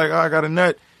 Right? You be like, oh, I got a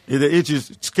nut. It itches.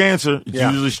 It's cancer. It's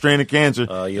usually a strain of cancer.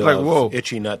 You It's like, have whoa.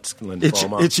 itchy nuts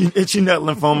lymphoma. Itchy nut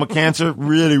lymphoma cancer.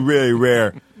 Really, really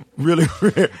rare. Really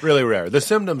rare. Really rare. The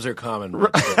symptoms are common.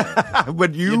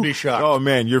 But You'd be shocked. Oh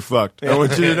man, you're fucked. I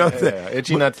want you to know that.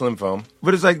 Itchy nuts lymphoma.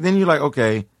 But it's like then you're like,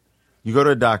 okay, you go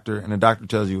to a doctor and the doctor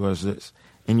tells you what's this.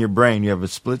 In your brain, you have a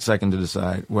split second to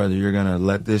decide whether you're going to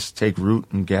let this take root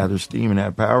and gather steam and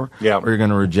have power, or you're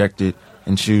going to reject it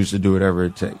and choose to do whatever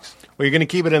it takes. Well, you're going to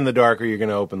keep it in the dark, or you're going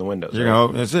to open the windows. You're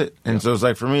gonna, that's it. And so it's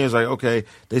like for me, it's like okay.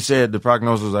 They said the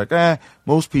prognosis was like,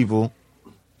 most people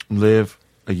live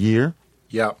a year,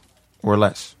 or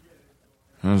less.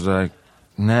 And I was like,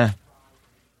 nah.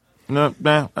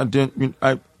 I didn't.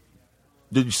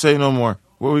 Did you say no more?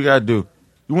 What we got to do?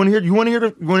 You want to hear? You want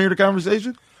to hear the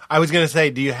conversation? I was going to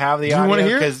say, do you have the Do you audio? wanna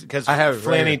hear it? Because I have it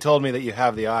right Flanny here. told me that you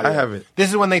have the audio. I have it. This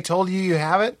is when they told you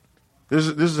have it? This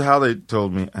is how they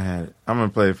told me I had it. I'm gonna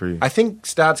play it for you. I think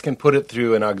Stats can put it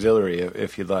through an auxiliary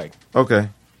if you'd like. Okay.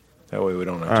 That way we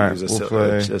don't have All to right, use we'll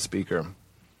play. a speaker.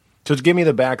 So give me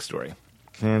the backstory.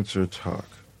 Cancer talk.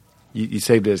 You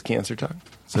saved it as cancer talk?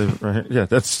 Save it right here. Yeah,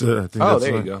 that's. I think Oh, that's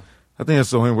there you go. I think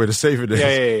that's the only way to save it. Is.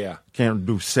 Yeah. Can't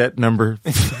do set number.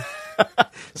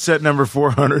 Set number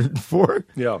 404.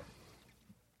 Yeah.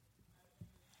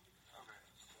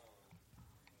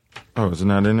 Oh, is it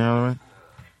not in there all the way?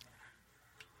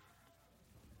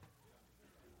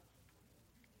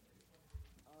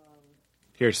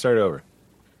 Here, start over.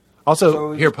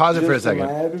 Also, here, pause it for a second.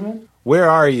 second. Where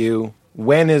are you?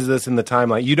 When is this in the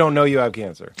timeline? You don't know you have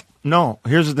cancer. No.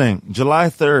 Here's the thing. July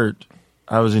 3rd,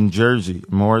 I was in Jersey,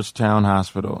 Morristown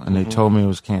Hospital, and they told me it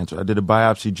was cancer. I did a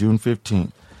biopsy June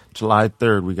 15th. July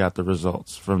 3rd, we got the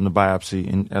results from the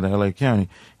biopsy at LA County,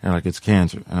 and like it's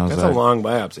cancer. And I was That's like, a long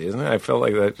biopsy, isn't it? I felt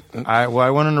like that. I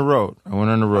went on the road. Oh,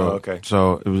 okay.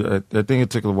 So it was. I think it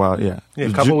took a while. Yeah. Yeah, It a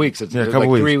was couple weeks. It's a like couple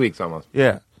weeks. 3 weeks almost.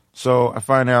 Yeah. So I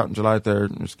find out on July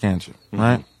 3rd it's cancer,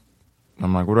 right?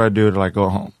 I'm like, what do I do to like go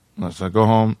home? So I go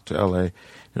home to LA.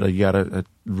 They're like, you gotta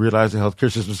realize the healthcare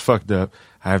system's fucked up.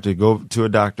 I have to go to a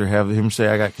doctor, have him say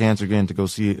I got cancer again to go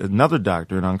see another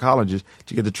doctor, an oncologist,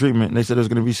 to get the treatment. And they said it was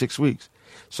going to be 6 weeks.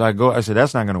 So I go. I said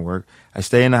that's not going to work. I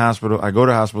stay in the hospital. I go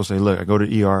to the hospital. Say, look, I go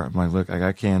to ER. I'm like, look, I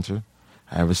got cancer.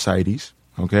 I have ascites.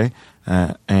 Okay,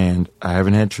 and I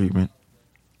haven't had treatment.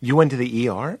 You went to the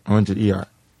ER? I went to the ER.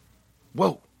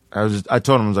 Whoa. I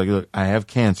told him, I was like, look, I have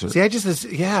cancer. See, I just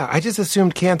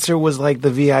assumed cancer was like the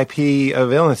VIP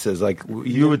of illnesses. Like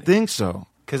You would think so.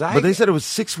 But they said it was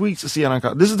 6 weeks to see an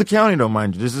oncologist. This is the county, though,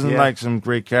 mind you. This isn't like some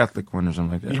great Catholic one or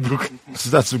something like that. This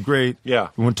is not some great. Yeah.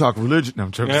 We want to talk religion. No,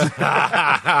 I'm joking.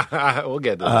 we'll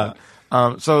get to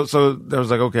that. So there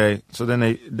was like, okay. So then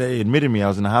they admitted me. I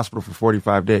was in the hospital for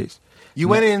 45 days. You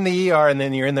went in the ER and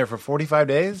then you're in there for 45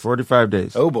 days? 45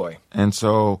 days. Oh, boy. And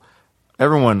so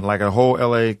everyone, like a whole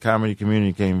LA comedy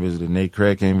community came visited. Nate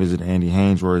Craig came visit. Andy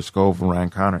Haynes, Rory Scovel, Ryan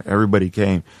Connor. Everybody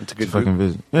came It's a good to fucking group.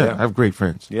 visit. Yeah, Yeah. I have great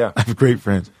friends. Yeah. I have great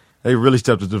friends. They really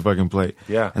stepped up to the fucking plate.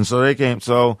 Yeah. And so they came.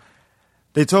 So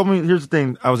they told me, here's the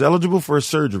thing. I was eligible for a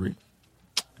surgery.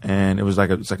 And it was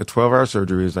like it's like a 12-hour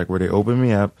surgery. It's like where they open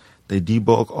me up. They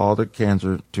debulk all the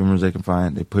cancer tumors they can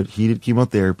find. They put heated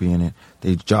chemotherapy in it.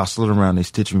 They jostle it around. They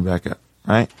stitch me back up,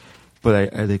 right?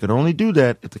 But they could only do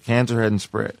that if the cancer hadn't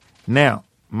spread. Now,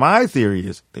 my theory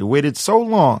is they waited so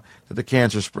long that the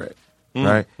cancer spread,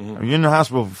 right? I mean, you're in the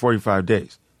hospital for 45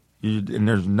 days, and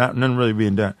there's nothing really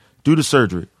being done. Do the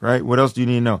surgery, right? What else do you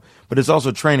need to know? But it's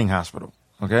also a training hospital,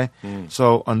 okay?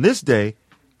 So on this day,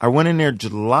 I went in there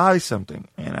July something,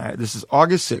 and this is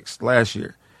August 6th last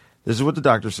year. This is what the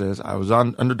doctor says. I was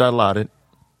under Dilaudid.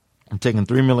 I'm taking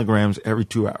 3 milligrams every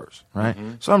 2 hours, right?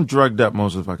 So I'm drugged up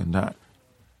most of the fucking time.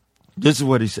 This is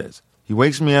what he says. He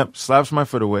wakes me up, slaps my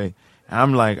foot away, and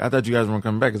I'm like, I thought you guys weren't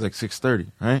coming back. It's like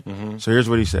 6:30, right? So here's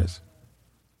what he says.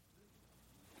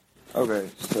 Okay,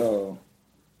 so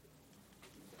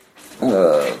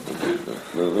I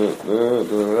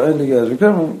think you guys were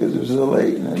coming because it was so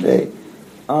late in the day.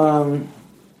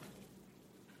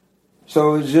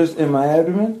 So it's just in my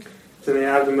abdomen? It's in the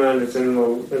abdomen, it's in the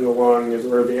lung,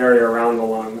 or the area around the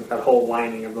lung, that whole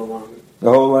lining of the lung. The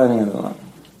whole lining of the lung.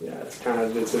 Yeah,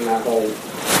 it's in that whole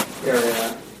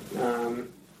area.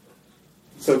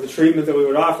 So the treatment that we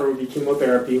would offer would be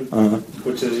chemotherapy,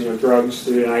 which is drugs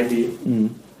through an IV.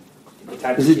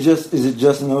 Is it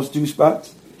just in those two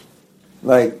spots?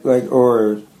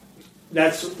 Or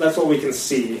that's what we can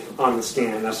see on the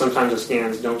scan. Now sometimes the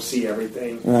scans don't see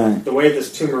everything. Right. The way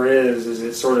this tumor is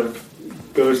it sort of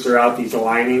goes throughout these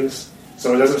linings,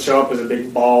 so it doesn't show up as a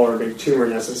big ball or a big tumor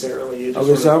necessarily. It just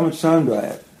okay, so how much time do I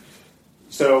have?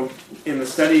 So in the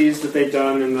studies that they've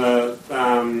done in the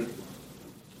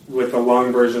with the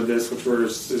lung version of this, which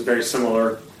is very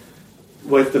similar,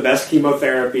 with the best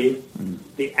chemotherapy,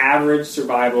 the average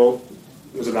survival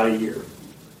was about a year.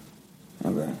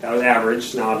 Okay. That was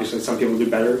average. Now, obviously, some people do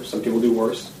better, some people do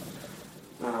worse.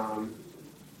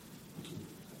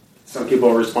 Some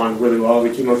people respond really well to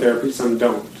chemotherapy, some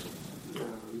don't.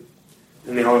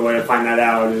 And the only way to find that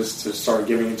out is to start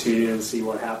giving it to you and see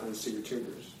what happens to your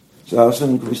tumors. So how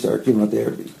soon can we start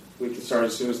chemotherapy? We can start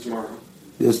as soon as tomorrow.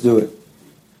 Let's do it.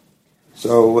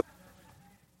 So...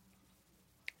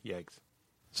 Yikes.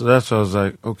 So that's why I was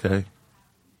like, okay,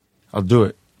 I'll do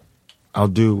it. I'll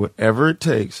do whatever it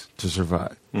takes to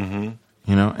survive. And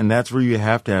that's where you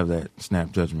have to have that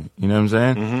snap judgment. You know what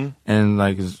I'm saying?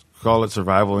 And call it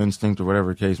survival instinct or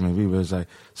whatever the case may be. But it's like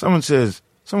someone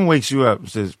wakes you up and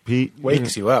says, Pete.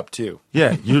 Wakes you up, too.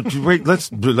 Yeah. You wait,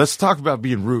 let's talk about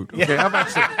being rude. Okay. How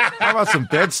about some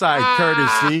bedside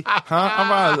courtesy? Huh? How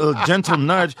about a little gentle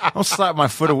nudge? Don't slap my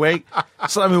foot awake.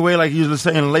 Slap me awake like you were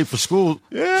saying late for school.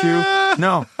 Yeah. Q.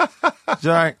 No. It's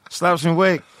all right. Slaps me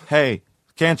awake. Hey,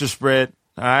 cancer spread.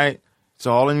 All right. It's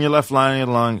all in your left lining of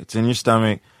the lung. It's in your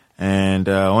stomach. And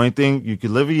only thing, you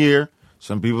could live a year.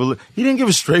 Some people, he didn't give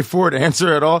a straightforward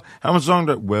answer at all. How much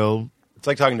longer? Well, it's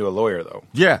like talking to a lawyer, though.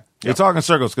 Yeah. They talk in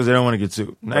circles because they don't want to get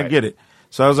sued. And I get it.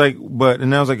 So I was like,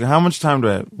 and I was like, how much time do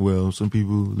I have? Well, some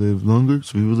people live longer,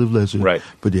 some people live lesser. Right.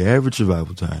 But the average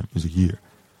survival time is a year.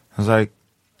 I was like,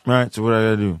 all right, so what I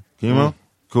got to do? Chemo?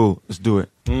 Cool. Let's do it.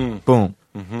 Boom.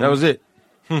 That was it.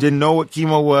 Didn't know what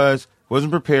chemo was.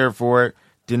 Wasn't prepared for it.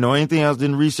 Didn't know anything else.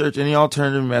 Didn't research any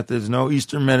alternative methods. No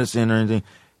Eastern medicine or anything.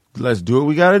 Let's do what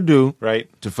we got to do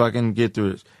to fucking get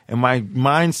through this. And my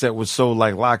mindset was so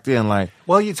locked in.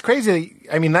 Well, it's crazy.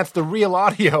 I mean, that's the real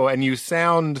audio, and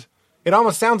it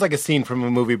almost sounds like a scene from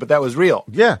a movie, but that was real.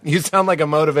 Yeah. You sound like a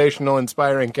motivational,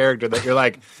 inspiring character that you're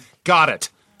like, got it.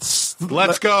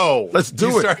 Let's go. Let's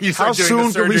do it. You start How doing soon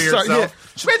the surgery do we start?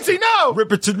 yourself. Quincy, no!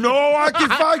 Rip it to no, I can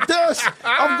fight this.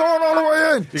 I'm going all the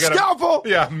way in. Scalpel.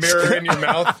 Yeah, mirror in your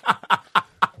mouth.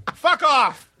 Fuck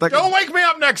off. Don't wake me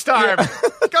up next time.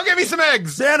 Go get me some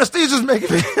eggs. The anesthesia's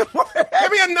making me.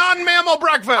 Give me a non-mammal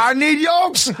breakfast. I need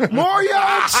yolks. More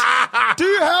yolks. Do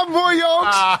you have more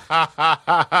yolks?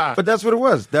 But that's what it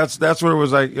was. That's what it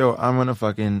was like, yo, I'm going to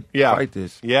fucking fight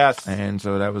this. Yes. And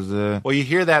so that was Well, you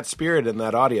hear that spirit in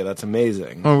that audio. That's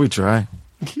amazing. Oh, we try.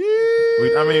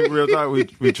 Real talk,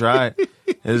 we try.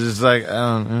 It's just like,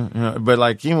 I don't know. But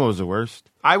chemo was the worst.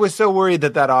 I was so worried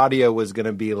that audio was going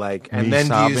to be and me then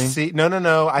sobbing? do you see?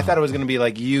 No. I thought it was going to be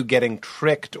you getting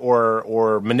tricked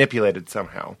or manipulated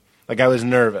somehow. I was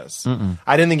nervous.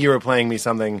 I didn't think you were playing me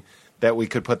something that we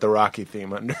could put the Rocky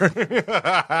theme under.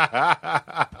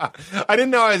 I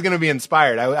didn't know I was going to be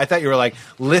inspired. I thought you were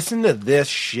listen to this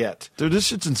shit. Dude, this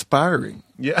shit's inspiring.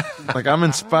 Yeah. I'm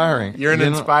inspiring. You're an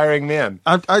inspiring man.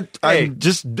 I'm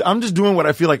just doing what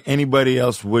I feel like anybody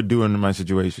else would do in my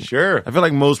situation. Sure. I feel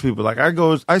like most people,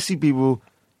 I see people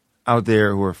out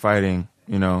there who are fighting,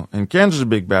 and cancer's a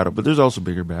big battle, but there's also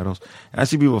bigger battles. And I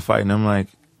see people fighting. I'm like,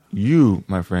 you,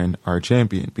 my friend, are a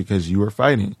champion because you are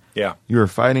fighting. Yeah. You are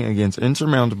fighting against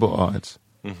insurmountable odds,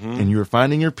 and you're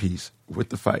finding your peace with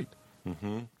the fight.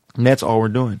 And that's all we're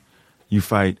doing. You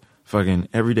fight fucking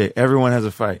every day. Everyone has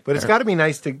a fight. But it's got to be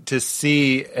nice to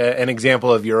see an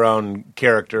example of your own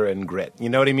character and grit. You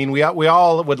know what I mean? We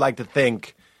all would like to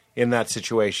think in that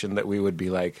situation that we would be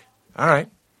like, all right,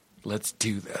 let's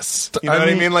do this. You know what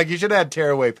I mean? Like, you should have had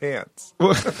tearaway pants.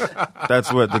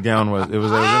 That's what the gown was. It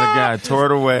was in a gown. I tore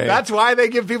it away. That's why they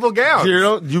give people gowns.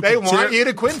 They want you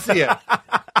to Quincy it.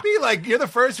 Be like, you're the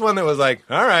first one that was like,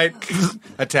 all right,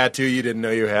 a tattoo you didn't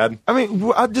know you had. I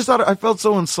mean, I just thought I felt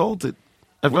so insulted.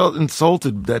 I felt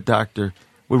insulted that doctor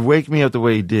would wake me up the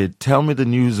way he did, tell me the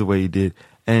news the way he did,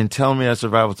 and tell me that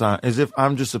survival time as if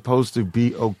I'm just supposed to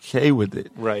be okay with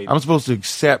it. Right. I'm supposed to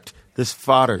accept this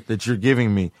fodder that you're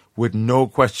giving me with no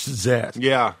questions asked.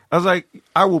 Yeah. I was like,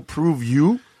 I will prove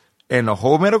you and the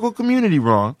whole medical community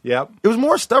wrong. Yep. It was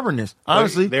more stubbornness,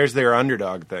 honestly. There's their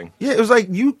underdog thing. Yeah, it was like,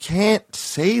 you can't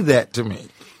say that to me.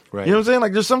 Right. You know what I'm saying?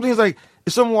 Like, there's some things like,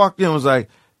 if someone walked in and was like,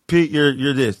 Pete,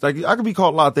 you're this. Like, I could be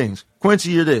called a lot of things.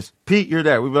 Quincy, you're this. Pete, you're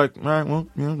that. We'd be like, all right, well,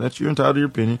 that's you're entitled to your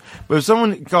opinion. But if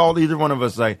someone called either one of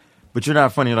us like, but you're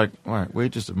not funny, you're like, all right,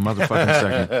 wait just a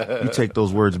motherfucking second. You take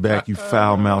those words back, you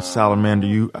foul-mouthed salamander,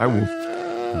 you. I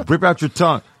will rip out your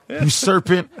tongue. You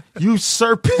serpent. You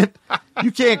serpent.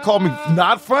 You can't call me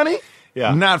not funny?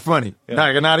 Yeah. Not funny.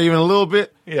 Yeah. Not even a little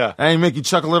bit? Yeah. I ain't make you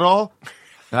chuckle at all?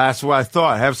 That's what I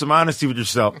thought. Have some honesty with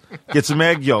yourself. Get some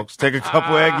egg yolks. Take a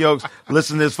couple egg yolks.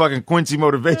 Listen to this fucking Quincy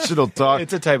motivational talk.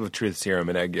 It's a type of truth serum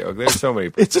in egg yolk. There's so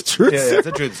many. It's a truth serum. Yeah, it's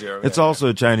a truth serum. It's also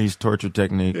a Chinese torture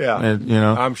technique. Yeah. And, you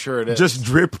know, I'm sure it is. Just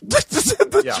drip.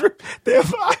 Drip. They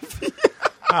have IV.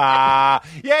 Yeah.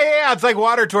 It's like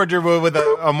water torture with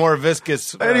a more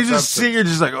viscous. And you just see, you're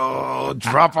just like, oh,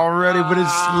 drop already, but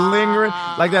it's lingering.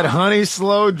 Like that honey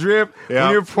slow drip. Yeah.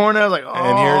 When you're pouring out, like, oh.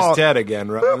 And here's Ted again,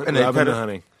 And they rubbing cut the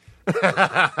honey.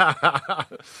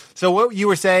 So what you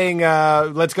were saying,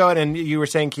 let's go ahead, and you were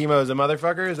saying chemo's a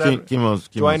motherfucker? Is that chemo's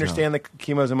do I understand that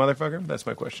chemo's a motherfucker? That's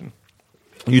my question.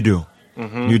 You do.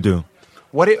 Mm-hmm. You do.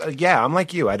 Yeah, I'm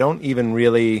like you. I don't even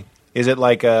really, is it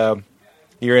like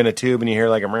you're in a tube and you hear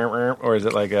like a or is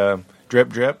it like a drip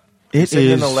drip? It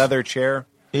sitting is in a leather chair.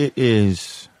 It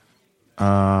is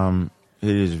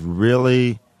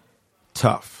really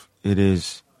tough. It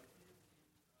is.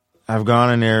 I've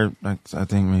gone in there, I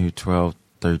think maybe 12,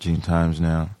 13 times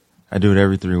now. I do it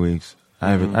every 3 weeks.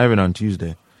 I have it on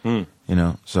Tuesday. You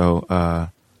know, so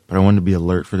but I wanted to be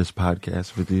alert for this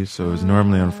podcast with you, so it was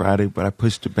normally on Friday, but I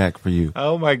pushed it back for you.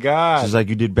 Oh my God. Just like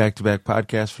you did back-to-back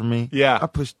podcasts for me. Yeah. I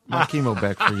pushed my chemo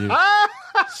back for you.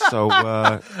 So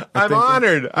I'm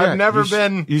honored. I've never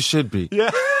been. You should be.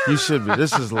 Yeah. You should be.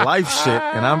 This is life shit,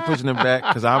 and I'm pushing it back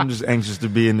because I'm just anxious to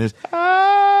be in this.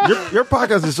 Your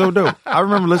podcast is so dope. I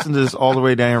remember listening to this all the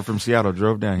way down here from Seattle.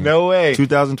 Drove down here. No way.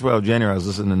 2012 January. I was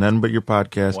listening to Nothing But Your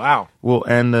Podcast. Wow. Well,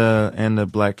 and the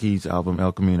Black Keys album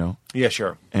El Camino. Yeah,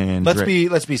 sure. And let's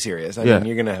be serious. I mean,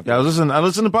 you're gonna have. Yeah, I listened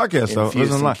to podcasts though. Infuse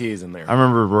some keys in there. I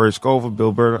remember Rory Scovel,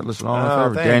 Bill Burr. I listened to all my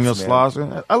favorite. Thanks, Daniel man.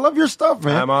 Slauson. I love your stuff,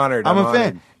 man. I'm honored. I'm a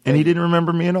fan. And he didn't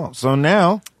remember me at all. So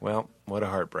now, well, what a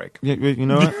heartbreak. You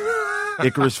know what?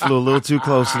 Icarus flew a little too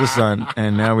close to the sun,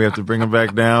 and now we have to bring him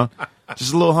back down.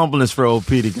 Just a little humbleness for old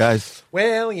Petey, guys.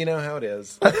 Well, you know how it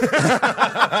is.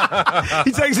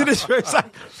 He takes it as straight.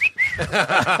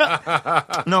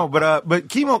 No, but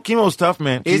chemo's tough,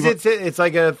 man. Is it? It's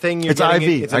like a thing. You're it's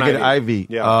IV. It's an I get IV.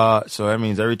 Yeah. So that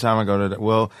means every time I go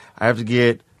to I have to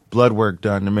get blood work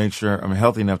done to make sure I'm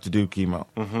healthy enough to do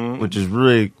chemo, which is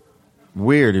really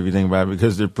weird if you think about it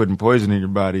because they're putting poison in your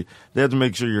body. They have to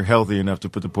make sure you're healthy enough to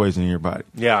put the poison in your body.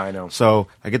 Yeah, I know. So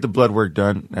I get the blood work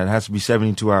done. That has to be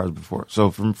 72 hours before.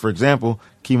 So for example,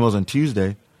 chemo's on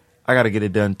Tuesday. I got to get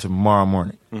it done tomorrow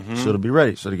morning. So it'll be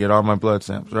ready. So to get all my blood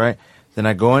samples, right? Then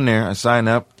I go in there, I sign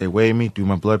up, they weigh me, do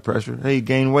my blood pressure. Hey, you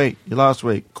gained weight, you lost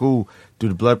weight, cool. Do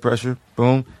the blood pressure,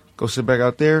 boom. Go sit back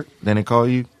out there. Then they call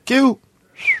you, Q.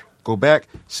 Go back,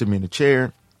 sit me in a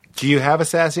chair. Do you have a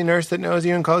sassy nurse that knows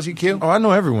you and calls you Q? Oh, I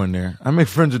know everyone there. I make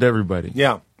friends with everybody.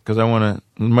 Yeah. Because I want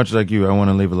to, much like you, I want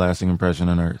to leave a lasting impression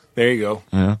on Earth. There you go.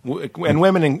 Yeah. And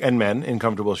women and men in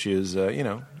comfortable shoes,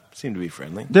 seem to be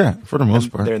friendly. Yeah, for the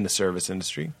most part. They're in the service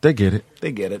industry. They get it.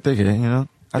 They get it. They get it, you know.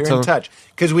 They're in touch.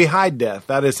 Because we hide death.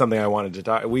 That is something I wanted to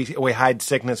talk. We hide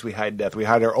sickness. We hide death. We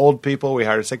hide our old people. We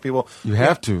hide our sick people. You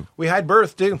have to. We hide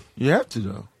birth, too. You have to,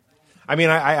 though. I mean,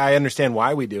 I understand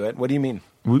why we do it. What do you mean?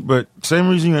 But same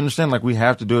reason you understand, like, we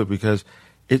have to do it because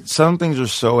some things are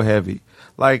so heavy.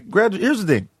 Like, here's the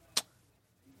thing.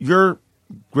 Your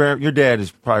dad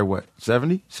is probably what,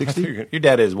 70, 60? Your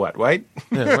dad is what, white?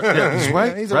 Yeah, he's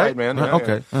white? He's a right? white man. Yeah, Yeah,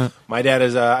 okay. Yeah. My dad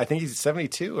is, I think he's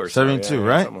 72 or so. 72,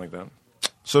 right? Something like that.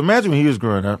 So imagine when he was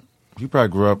growing up, he probably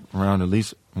grew up around at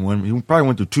least one. He probably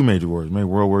went through 2 major wars, maybe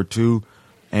World War II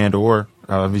and or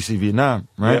obviously Vietnam,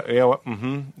 right? Yeah.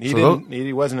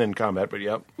 He wasn't in combat, but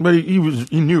yep. But he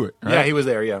knew it, right? Yeah, he was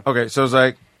there. Yeah. Okay, so it's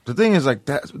like the thing is like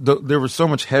that. There were so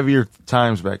much heavier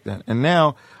times back then, and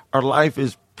now our life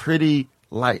is pretty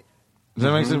light. Does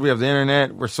that make sense? We have the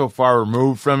internet. We're so far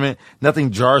removed from it.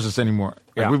 Nothing jars us anymore.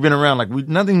 Like we've been around. Like we're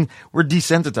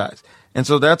desensitized, and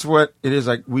so that's what it is.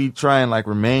 Like we try and like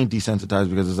remain desensitized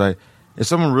because it's like if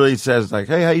someone really says like,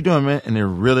 "Hey, how you doing, man?" and they're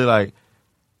really like,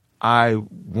 "I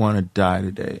want to die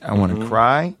today. I want to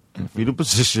cry in fetal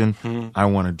position. I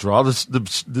want to draw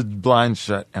the blind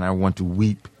shut, and I want to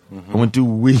weep. I want to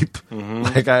weep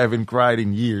like I haven't cried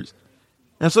in years."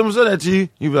 And someone said that to you,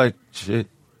 you'd be like, "Shit,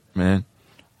 man.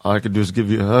 All I could do is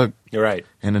give you a hug." You're right.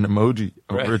 And an emoji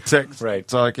over a text. Right.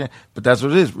 That's all I can. But that's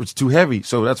what it is. It's too heavy.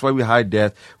 So that's why we hide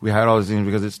death. We hide all these things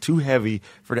because it's too heavy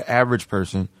for the average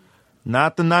person.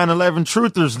 Not the 9/11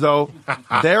 truthers, though.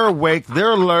 They're awake.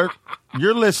 They're alert.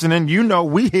 You're listening. You know,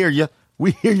 we hear you.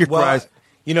 We hear your cries.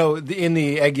 You know, in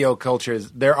the egg yolk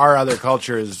cultures, there are other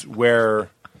cultures where,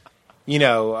 you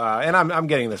know, and I'm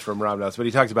getting this from Ram Dass, but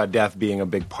he talks about death being a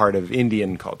big part of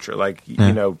Indian culture. Like,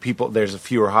 you know, there's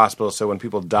fewer hospitals, so when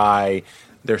people die,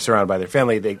 they're surrounded by their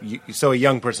family. So a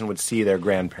young person would see their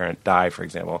grandparent die, for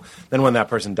example. Then when that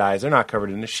person dies, they're not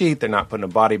covered in a sheet. They're not put in a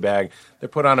body bag. They're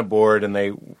put on a board, and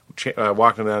they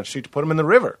walk them down the street to put them in the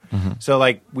river. So,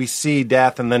 like, we see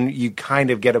death, and then you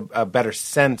kind of get a better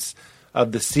sense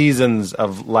of the seasons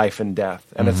of life and death,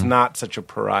 and it's not such a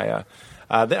pariah.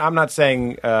 I'm not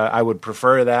saying I would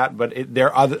prefer that, but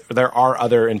there are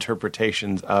other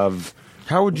interpretations of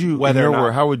how would you, whether or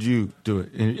not, how would you do it?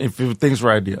 If things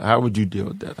were ideal, how would you deal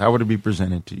with death? How would it be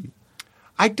presented to you?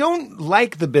 I don't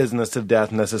like the business of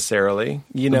death necessarily.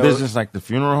 You know, business like the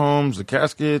funeral homes, the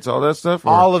caskets, all that stuff. Or?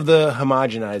 All of the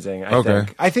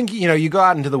homogenizing. I think you know, you go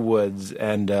out into the woods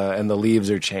and the leaves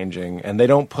are changing, and they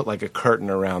don't put like a curtain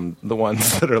around the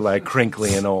ones that are like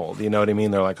crinkly and old. You know what I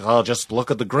mean? They're like, oh, just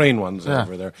look at the green ones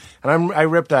over there. And I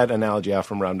ripped that analogy out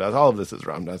from Ram Dass. All of this is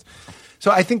Ram Dass. So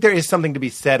I think there is something to be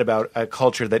said about a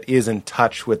culture that is in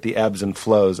touch with the ebbs and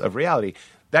flows of reality.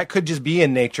 That could just be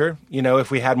in nature, you know.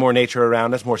 If we had more nature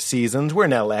around us, more seasons. We're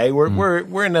in LA.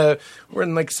 We're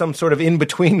in like some sort of in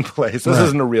between place. This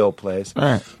isn't a real place.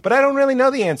 Right. But I don't really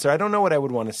know the answer. I don't know what I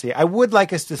would want to see. I would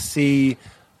like us to see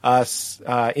us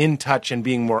in touch and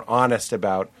being more honest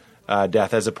about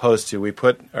death, as opposed to we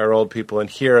put our old people in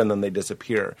here and then they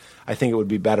disappear. I think it would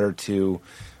be better to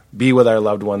be with our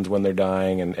loved ones when they're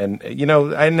dying. And you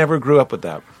know, I never grew up with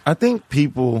that. I think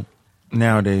people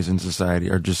nowadays in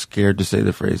society are just scared to say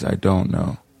the phrase "I don't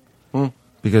know,"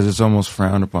 because it's almost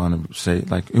frowned upon to say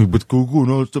like with Google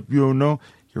and all that stuff you don't know.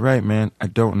 You're right, man. I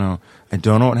don't know. I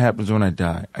don't know what happens when I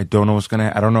die. I don't know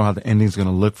I don't know how the ending's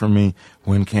gonna look for me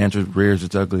when cancer rears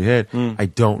its ugly head. I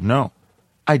don't know.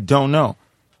 I don't know,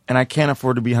 and I can't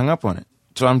afford to be hung up on it.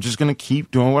 So I'm just gonna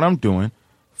keep doing what I'm doing,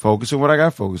 focus on what I got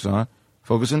to focus on.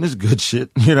 Focus on this good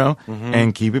shit, you know,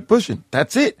 and keep it pushing.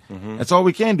 That's it. That's all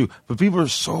we can do. But people are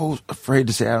so afraid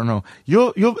to say, I don't know.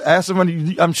 You'll ask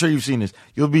somebody, I'm sure you've seen this.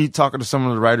 You'll be talking to some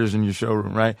of the writers in your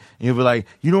showroom, right? And you'll be like,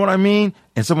 you know what I mean?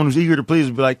 And someone who's eager to please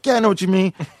will be like, yeah, I know what you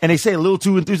mean. And they say a little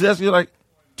too enthusiastic. You're like,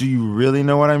 do you really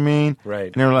know what I mean? Right.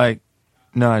 And they're like,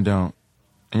 no, I don't.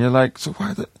 And you're like, so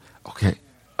why okay.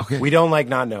 We don't like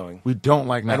not knowing. We don't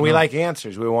like not knowing. And we like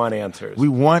answers. We want answers. We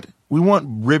want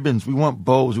ribbons. We want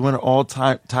bows. We want it all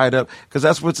tied up because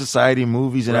that's what society,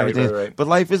 movies, and everything. Right. But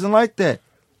life isn't like that.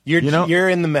 You're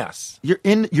in the mess. You're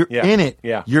in it.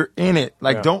 Yeah. You're in it.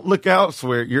 Like, don't look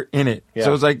elsewhere. You're in it. Yeah.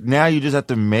 So it's like now you just have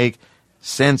to make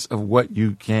sense of what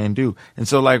you can do. And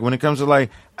so like when it comes to like,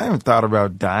 I haven't thought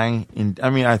about dying.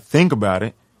 I think about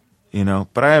it, you know,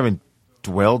 but I haven't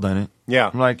dwelled on it. Yeah.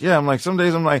 I'm like, some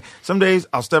days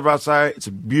I'll step outside. It's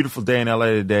a beautiful day in LA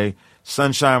today.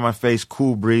 Sunshine on my face,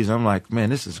 cool breeze. I'm like, man,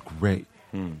 this is great.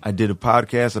 I did a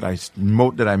podcast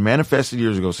that I manifested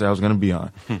years ago, said I was going to be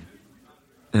on.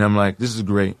 And I'm like, this is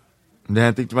great. And then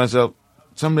I think to myself,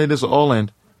 someday this will all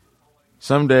end.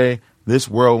 Someday this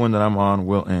whirlwind that I'm on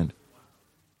will end.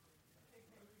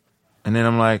 And then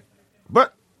I'm like,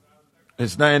 but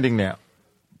it's not ending now.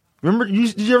 Remember,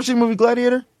 did you ever see the movie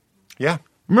Gladiator? Yeah.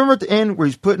 Remember at the end where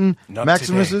he's putting Not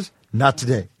Maximus's? today. Not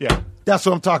today. Yeah. That's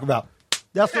what I'm talking about.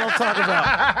 That's what I'm talking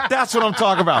about. That's what I'm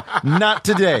talking about. Not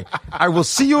today. I will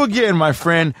see you again, my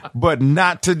friend, but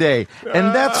not today.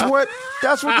 And that's what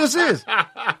this is.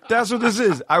 That's what this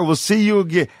is. I will see you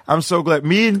again. I'm so glad.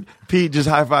 Me and Pete just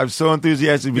high-fived so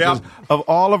enthusiastically because of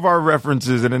all of our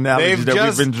references and analogies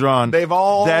we've been drawn. They've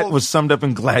all... That was summed up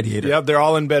in Gladiator. Yep, they're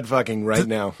all in bed fucking right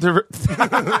now.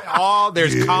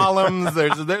 There's columns.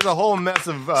 There's a whole mess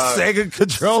of... Sega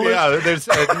controllers. Yeah, there's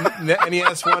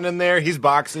NES one in there. He's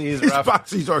boxy. He's rough.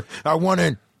 Boxy. I want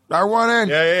in.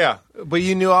 Yeah. But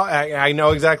you knew... I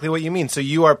know exactly what you mean. So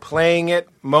you are playing it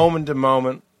moment to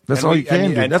moment. That's all you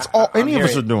can do. That's all any of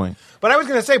us are doing. But I was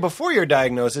going to say, before your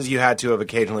diagnosis, you had to have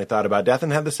occasionally thought about death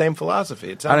and had the same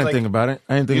philosophy. I didn't think about it.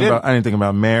 I didn't think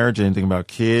about marriage. I didn't think about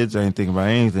kids. I didn't think about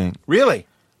anything. Really?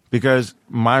 Because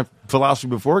my philosophy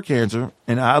before cancer,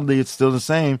 and oddly it's still the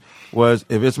same, was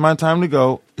if it's my time to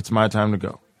go, it's my time to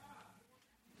go.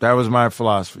 That was my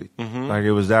philosophy. Mm-hmm. Like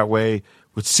it was that way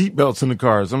with seatbelts in the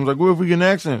cars. I was like, what if we get in an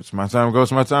accident? It's my time to go.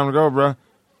 It's my time to go, bro.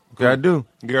 Okay, I do.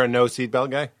 You're a no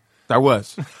seatbelt guy? I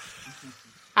was.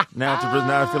 Now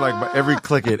I feel like every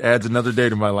click it adds another day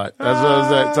to my life. That's what I was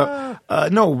saying. So,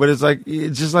 no, but it's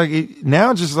just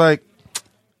like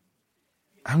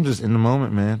I'm just in the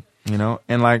moment, man. You know,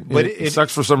 and like it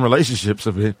sucks for some relationships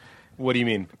a bit. What do you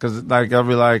mean? Because like I'll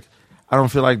be like, I don't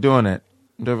feel like doing it.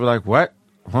 They'll be like, what?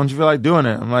 Why don't you feel like doing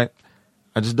it? I'm like,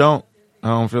 I just don't. I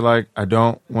don't feel like I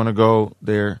don't want to go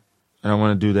there. I don't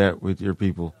want to do that with your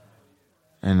people.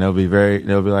 And they'll be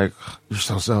like, you're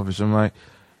so selfish. I'm like,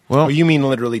 well, you mean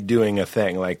literally doing a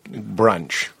thing like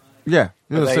brunch? Yeah.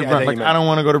 I don't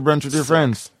want to go to brunch with your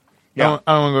friends. Yeah.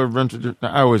 I don't want to go to brunch with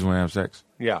I always want to have sex.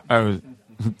 Yeah.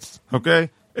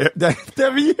 Okay.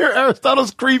 Devin, you hear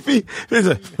Aristotle's creepy? He's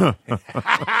like, even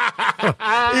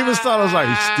Aristotle's like,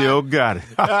 he still got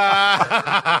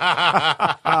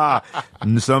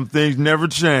it. Some things never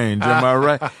change. Am I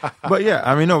right? But yeah,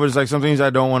 I mean, no, but it's like some things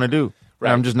I don't want to do.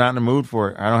 Right. I'm just not in the mood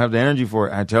for it. I don't have the energy for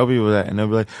it. I tell people that, and they'll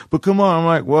be like, but come on. I'm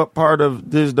like, what part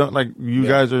of this don't, like, you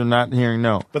guys are not hearing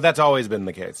no. But that's always been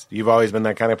the case. You've always been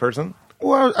that kind of person?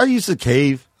 Well, I used to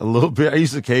cave a little bit. I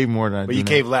used to cave more than I do. But you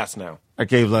cave less now. I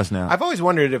cave less now. I've always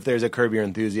wondered if there's a Curb Your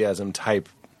Enthusiasm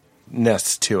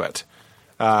type-ness to it.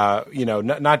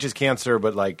 Not just cancer,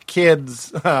 but like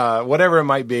kids, whatever it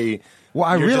might be. Well,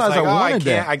 I realized I wanted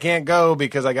that. I can't go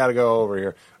because I got to go over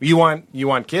here. You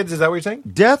want kids? Is that what you're saying?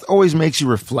 Death always makes you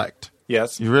reflect.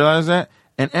 Yes. You realize that?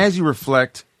 And as you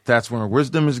reflect, that's where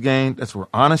wisdom is gained. That's where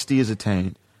honesty is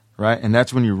attained, right? And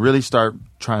that's when you really start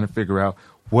trying to figure out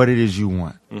what it is you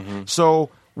want. Mm-hmm. So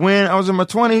when I was in my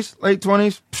 20s, late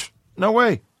 20s, no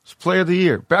way. It's Player of the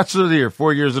Year, Bachelor of the Year,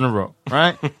 4 years in a row,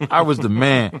 right? I was the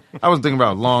man. I was thinking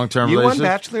about long-term relationships. You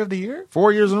won Bachelor of the Year?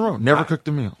 4 years in a row. Never cooked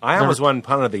a meal. I almost won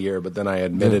Pun of the Year, but then I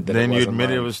admitted that then it wasn't you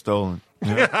admitted mine. It was stolen.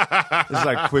 Yeah. It's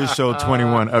like Quiz Show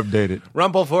 21 updated.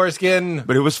 Rumple foreskin.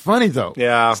 But it was funny, though.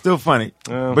 Yeah. Still funny.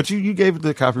 But you gave it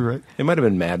the copyright. It might have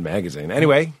been Mad Magazine.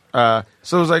 Anyway. So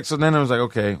it was like, so then I was like,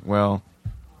 okay, well,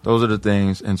 those are the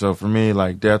things. And so for me,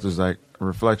 like, death was like,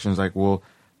 reflections like, well,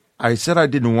 I said I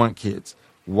didn't want kids.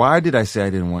 Why did I say I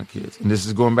didn't want kids? And this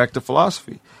is going back to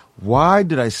philosophy. Why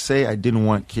did I say I didn't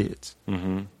want kids?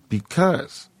 Mm-hmm.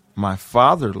 Because my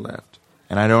father left,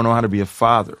 and I don't know how to be a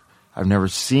father. I've never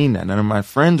seen that. None of my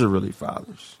friends are really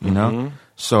fathers, you know?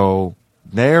 So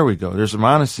there we go. There's some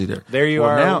honesty there. There you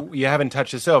are. Now, you haven't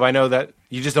touched the stove. I know that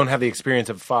you just don't have the experience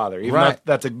of a father. Even right. though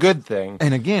that's a good thing.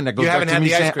 And again, that goes back to me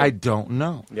saying, I don't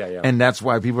know. Yeah. And that's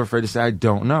why people are afraid to say, I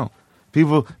don't know.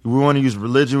 People, we want to use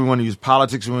religion, we want to use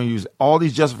politics, we want to use all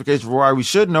these justifications for why we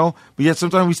should know, but yet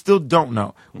sometimes we still don't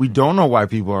know. We don't know why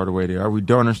people are the way they are. We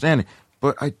don't understand it.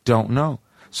 But I don't know.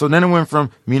 So then it went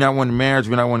from me not wanting marriage,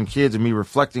 me not wanting kids, and me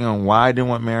reflecting on why I didn't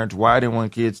want marriage, why I didn't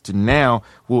want kids, to now,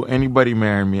 will anybody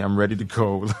marry me? I'm ready to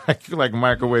go. like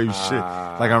microwave shit.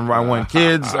 Like I want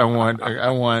kids, I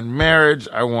want marriage,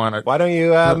 I want. Why don't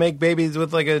you make babies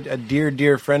with like a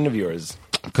dear friend of yours?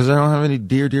 Because I don't have any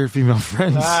dear female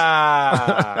friends.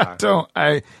 I don't.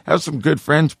 I have some good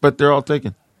friends, but they're all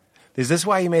taken. Is this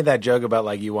why you made that joke about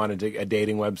like you wanted a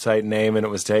dating website name and it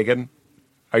was taken?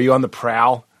 Are you on the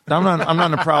prowl? I'm not on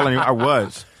the prowl anymore. I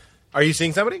was. Are you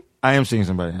seeing somebody? I am seeing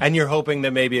somebody. And you're hoping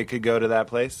that maybe it could go to that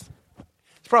place?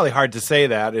 It's probably hard to say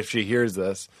that if she hears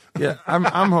this. Yeah, I'm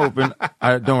hoping.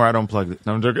 Don't worry, I don't plug it.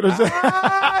 No, I'm joking.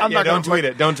 Don't tweet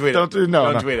it. Don't tweet it.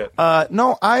 Don't tweet it.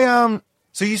 No,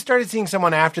 So you started seeing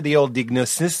someone after the old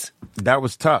diagnosis? That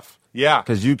was tough. Yeah.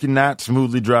 Because you cannot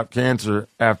smoothly drop cancer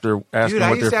after asking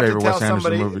what their favorite Wes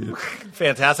Anderson movie is.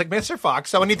 Fantastic Mr. Fox.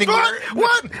 So anything...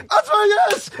 What? That's right,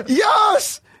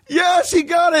 yes! Yes, he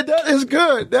got it. That is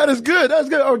good. That's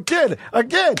good.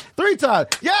 Again. 3 times.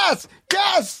 Yes!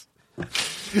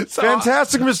 So,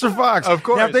 Fantastic Mr. Fox. Of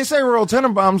course. Now, if they say Royal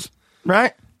Tenenbaums,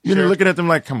 right? You're looking at them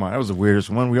like, come on, that was the weirdest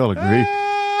one. We all agree.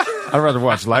 I'd rather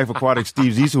watch Life Aquatic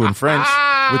Steve Zissou in French.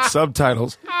 with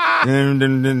subtitles, and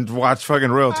then watch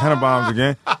fucking Royal Tenenbaums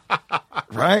again.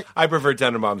 Right? I prefer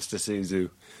Tenenbaums to Sisu.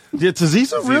 Yeah, to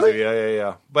Zissou, really?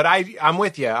 Yeah. But I'm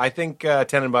with you. I think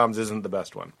Tenenbaums isn't the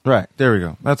best one. Right. There we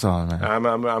go. That's all, man.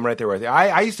 I'm right there with you.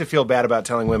 I used to feel bad about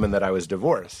telling women that I was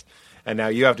divorced, and now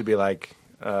you have to be like,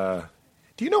 do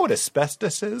you know what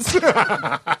asbestos is?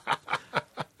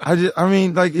 I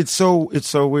mean, like it's so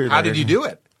weird. How did you do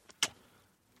it?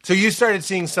 So you started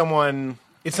seeing someone.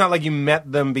 It's not like you met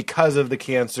them because of the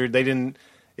cancer.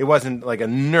 It wasn't like a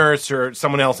nurse or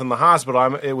someone else in the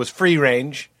hospital. It was free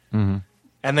range. Mm-hmm.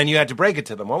 And then you had to break it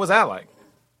to them. What was that like?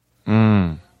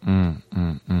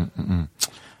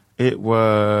 It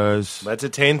was. Let's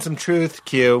attain some truth,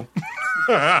 Q.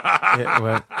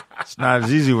 It's not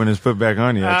as easy when it's put back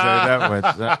on you. I'll tell you that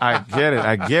much. I get it.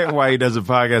 I get why he does a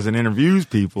podcast and interviews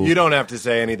people. You don't have to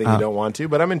say anything you don't want to,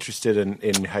 but I'm interested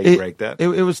in how you break that.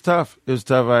 It was tough. It was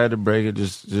tough. I had to break it.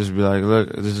 Just be like,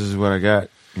 look, this is what I got.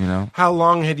 You know. How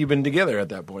long had you been together at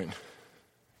that point?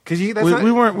 Because we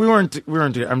weren't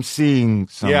together. I'm seeing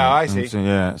someone. Yeah, I see. So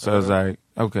I was like,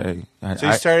 okay. So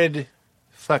you started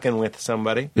fucking with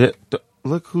somebody. Yeah.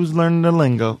 Look who's learning the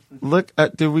lingo. Look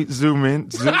at, did we zoom in,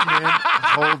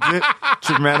 hold it,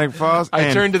 dramatic pause.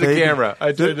 I turned to the camera.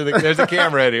 There's a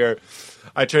camera in here.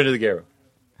 I turned to the camera.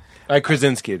 I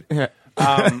Krasinski'd. Yeah.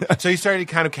 So you started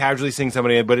kind of casually seeing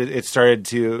somebody, but it started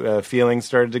to, feelings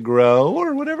started to grow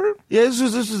or whatever? Yeah, this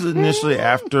was initially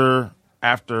after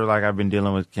like I've been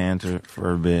dealing with cancer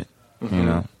for a bit, you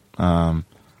know.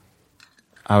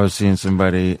 I was seeing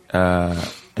somebody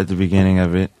at the beginning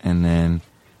of it, and then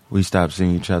we stopped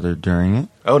seeing each other during it.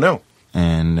 Oh, no.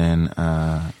 And then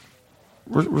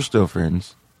we're still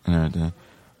friends and everything.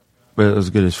 But as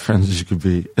good as friends as you could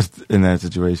be in that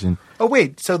situation. Oh,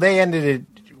 wait. So they ended it.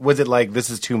 Was it like, this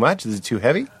is too much? Is it too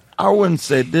heavy? I wouldn't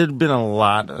say. There'd been a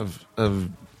lot of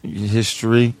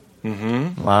history.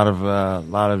 Mm-hmm. A lot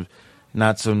of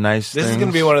not so nice things. This is going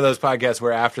to be one of those podcasts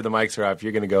where after the mics are off,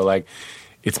 you're going to go like,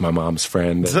 it's my mom's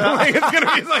friend. Like, it's going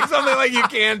to be like something like you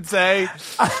can't say.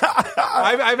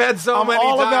 I've had so many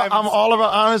times. I'm all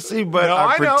about honesty, but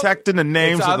I'm protecting the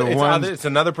names of the ones. It's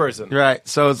another person. Right.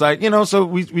 So it's like, so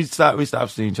we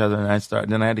stopped seeing each other, and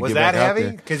then I had to get back out there. Was that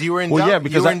heavy? Because you were in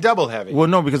because in double heavy. Well,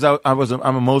 no, because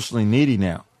I'm emotionally needy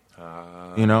now.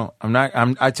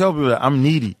 I tell people that I'm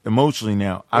needy emotionally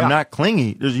now. I'm not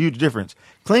clingy. There's a huge difference.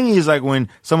 Clingy is like when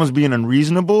someone's being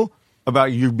unreasonable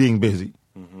about you being busy.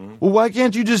 Mm-hmm. Well, why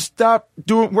can't you just stop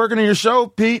working on your show,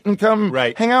 Pete, and come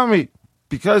hang out with me?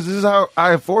 Because this is how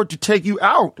I afford to take you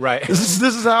out. Right. This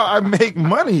is how I make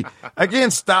money. I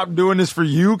can't stop doing this for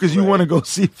you because you want to go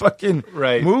see fucking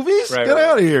movies. Get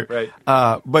out of here. Right.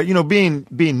 But being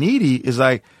needy is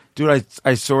like, dude,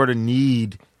 I sort of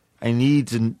need. I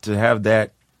need to have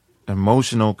that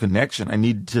emotional connection. I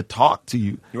need to talk to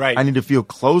you. Right. I need to feel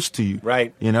close to you.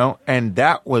 Right. And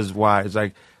that was why it's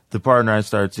like the partner I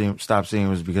stopped seeing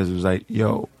was because it was like,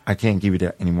 yo, I can't give you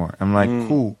that anymore. I'm like,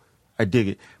 cool, I dig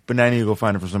it, but now I need to go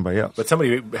find it for somebody else. But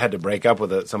somebody had to break up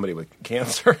with somebody with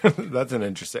cancer. That's an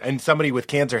interesting. And somebody with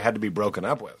cancer had to be broken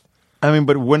up with. I mean,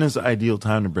 but when is the ideal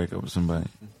time to break up with somebody?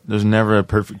 There's never a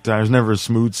perfect time. There's never a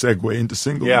smooth segue into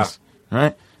singleness. Yeah.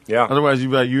 Right? Yeah. Otherwise,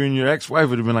 you and your ex-wife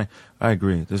would have been like, I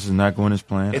agree. This is not going as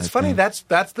planned. It's funny. That's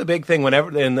the big thing.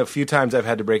 Whenever, in the few times I've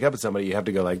had to break up with somebody, you have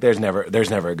to go like, there's never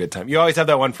a good time. You always have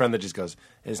that one friend that just goes,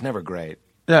 it's never great.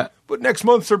 Yeah. But next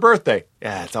month's her birthday.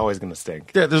 Yeah, it's always going to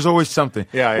stink. Yeah, there's always something.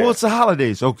 Yeah. Well, it's the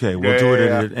holidays. Okay, we'll do it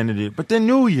at the end of the year. But then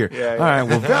New Year. Yeah. All right,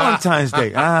 well, Valentine's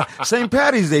Day. St.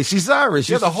 Patty's Day. She's Irish.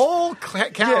 Yeah, the whole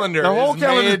calendar. The whole is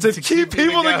calendar made to keep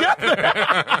people together.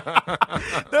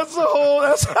 That's the whole.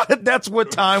 That's what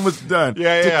time was done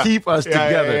to keep us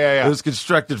together. Yeah. It was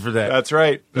constructed for that. That's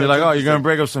right. You're like, oh, you're gonna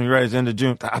break up something right at the end of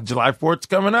June. July 4th's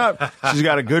coming up. She's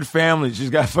got a good family. She's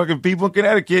got fucking people in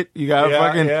Connecticut. You got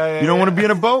you don't want to be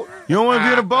in a boat. You don't want to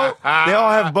be in a boat. They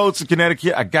all have boats in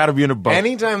Connecticut. I got to be in a boat.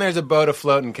 Anytime there's a boat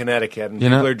afloat in Connecticut and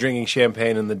people are drinking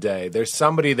champagne in the day, there's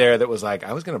somebody there that was like,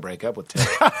 I was going to break up with Tim.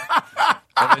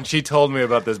 And then she told me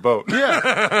about this boat.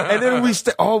 Yeah. And then we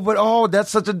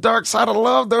that's such a dark side of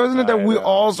love, though, isn't it? That we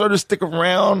all sort of stick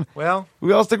around. Well,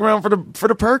 we all stick around for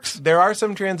the perks. There are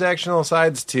some transactional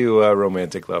sides to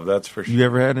romantic love, that's for sure. You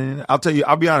ever had any? I'll tell you,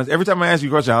 I'll be honest. Every time I ask you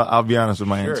a question, I'll be honest with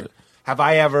my answer. Have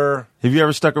you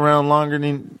ever stuck around longer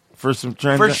than for some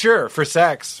For sure. For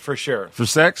sex. For sure. For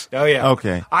sex? Oh, yeah.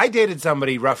 Okay. I dated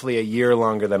somebody roughly a year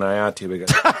longer than I ought to because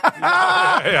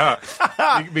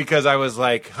because I was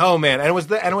like, oh, man. And it was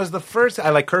the first,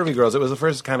 I like curvy girls. It was the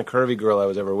first kind of curvy girl I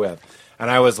was ever with. And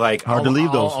I was like, Hard to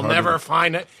leave those. I'll Hard to never leave.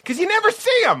 find it. Because you never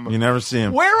see them. You never see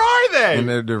them. Where are they? And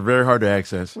they're very hard to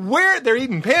access. Where? They're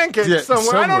eating pancakes Yeah,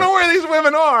 somewhere. I don't somewhere. know where these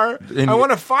women are. I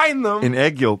want to find them. In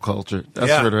egg yolk culture, that's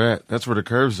Yeah. where they're at. That's where the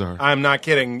curves are. I'm not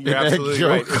kidding. You're In egg absolutely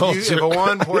yolk right. If a culture.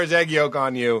 woman pours egg yolk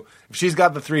on you, if she's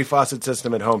got the 3-faucet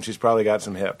system at home, she's probably got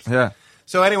some hips. Yeah.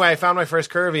 So anyway, I found my first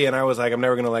curvy, and I was like, I'm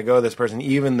never going to let go of this person,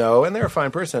 even though, and they're a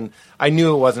fine person, I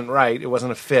knew it wasn't right. It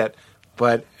wasn't a fit.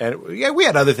 But yeah, we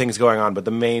had other things going on, but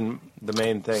the main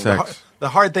thing, Sex. the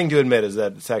hard thing to admit is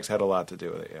that sex had a lot to do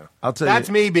with it. Yeah, I'll tell that's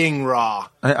you. me being raw.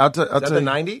 I'll Is that tell the you.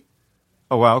 90?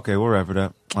 Oh, wow. Okay, we'll wrap it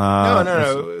up.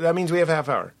 No. That means we have half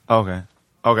hour. Okay.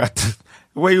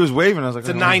 The way he was waving, I was like, It's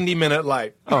a 90-minute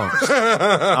light.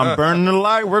 I'm burning the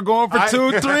light. We're going for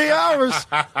 2-3 hours.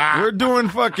 We're doing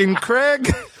fucking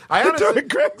Craig. We're doing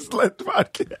Craig's Lit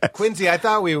podcast. Quincy, I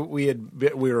thought we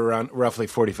were around roughly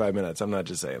 45 minutes. I'm not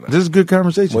just saying that. This is good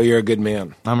conversation. Well, you're a good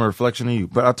man. I'm a reflection of you.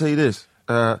 But I'll tell you this.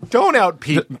 Don't out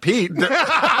Pete. Dude,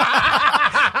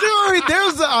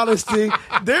 there's the honesty.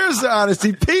 There's the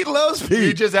honesty. Pete loves Pete.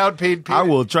 You just out Pete. I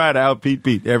will try to out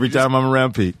Pete every time I'm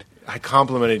around Pete. I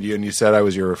complimented you and you said I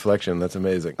was your reflection. That's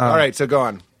amazing. All right, so go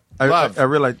on. Love. I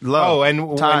realized love. Oh,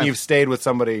 and time. when you've stayed with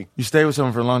somebody. You stay with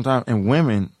someone for a long time, and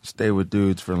women stay with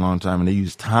dudes for a long time, and they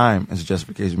use time as a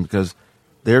justification because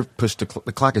they're pushed. The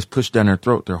clock is pushed down their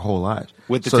throat their whole lives.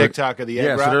 With the TikTok of the egg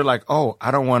yeah, wrap? so they're like, oh,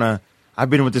 I don't want to. I've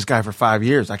been with this guy for 5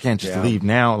 years. I can't just leave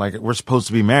now. Like we're supposed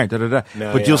to be married. Da, da, da.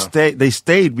 No, but yeah. you'll stay. They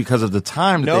stayed because of the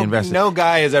time that they invested. No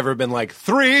guy has ever been like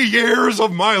 3 years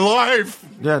of my life.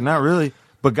 Yeah, not really.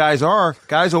 But guys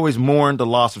always mourn the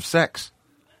loss of sex.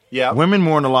 Yeah. Women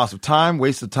mourn the loss of time,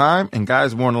 waste of time, and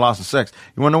guys mourn the loss of sex.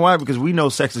 You want to know why? Because we know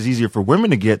sex is easier for women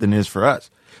to get than it is for us.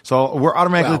 So we're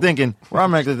automatically thinking,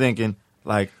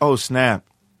 like, oh snap,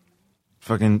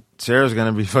 fucking Sarah's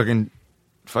gonna be fucking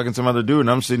some other dude,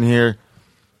 and I'm sitting here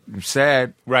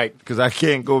sad, Right. Because I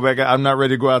can't go back. I'm not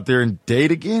ready to go out there and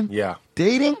date again. Yeah.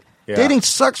 Dating. Yeah. Dating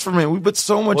sucks for me. We put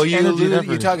so much Well, energy and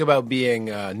effort. you talk about being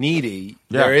needy.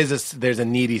 Yeah. There's a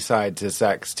needy side to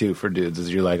sex too for dudes.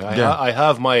 Is you're like, Yeah. I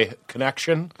have my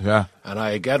connection, Yeah. and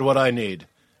I get what I need,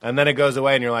 and then it goes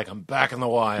away, and you're like, I'm back in the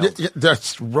wild, Yeah,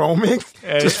 that's roaming,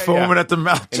 just foaming at the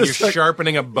mouth, and just you're like,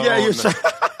 sharpening a bone. Yeah, you're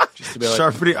just to be like,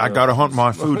 sharpening. I gotta hunt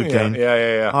my food again.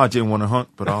 Yeah. Oh, I didn't want to hunt,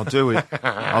 but I'll do it.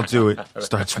 I'll do it.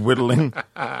 Starts whittling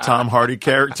Tom Hardy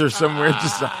character somewhere.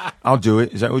 Just, I'll do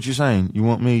it. Is that what you're saying? You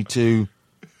want me to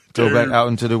go back out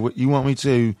into the? You want me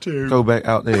to go back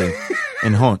out there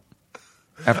and hunt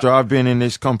after I've been in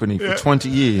this company for 20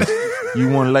 years?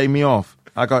 You want to lay me off?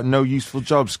 I got no useful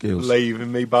job skills.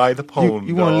 leaving me by the pond.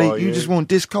 You want to? You just want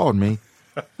to discard me?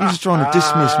 You're just trying to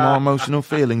dismiss my emotional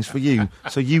feelings for you,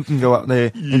 so you can go out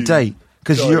there and date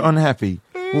because you're unhappy.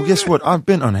 Well, guess what? I've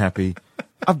been unhappy.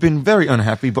 I've been very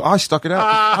unhappy, but I stuck it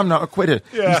out. I'm not a quitter.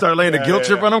 You start laying a guilt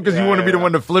trip on them because you want to be the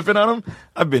one to flip it on them.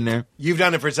 I've been there. You've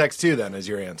done it for sex too, then, is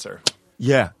your answer.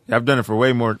 Yeah, I've done it for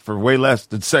way less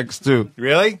than sex too.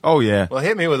 Really? Oh yeah. Well,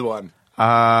 hit me with one.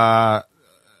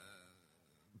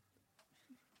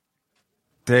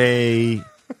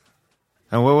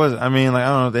 And what was it? I mean, like, I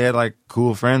don't know. They had like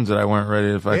cool friends that I weren't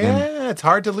ready to fucking. Yeah, it's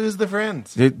hard to lose the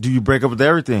friends. Do you break up with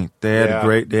everything? They had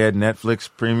Yeah. They had Netflix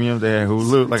Premium. They had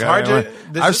Hulu. Like, hard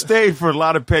I've stayed for a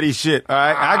lot of petty shit. All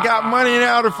right, I got money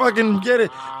now to fucking get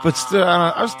it, but still,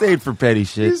 I've stayed for petty You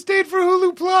shit. stayed for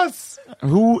Hulu Plus.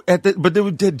 But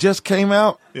they just came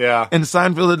out. Yeah. And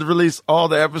Seinfeld had released all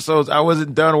the episodes. I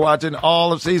wasn't done watching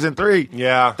all of season 3.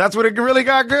 Yeah. That's when it really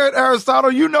got good.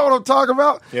 Aristotle, you know what I'm talking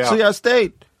about. Yeah. So yeah, I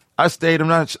stayed. I'm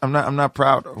not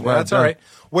proud of what I've That's done. all right.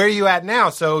 Where are you at now?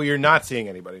 So you're not seeing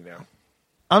anybody now.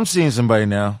 I'm seeing somebody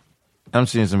now.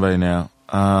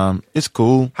 It's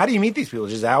cool. How do you meet these people?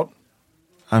 Just out?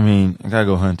 I mean, I gotta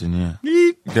go hunting. Yeah.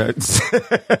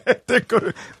 They're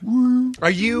good. Are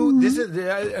you? This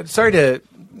is sorry to.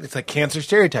 It's like cancer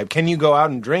stereotype. Can you go out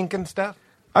and drink and stuff?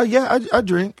 Yeah, I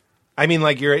drink. I mean,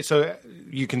 like so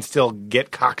you can still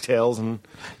get cocktails and.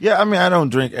 Yeah, I mean, I don't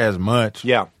drink as much.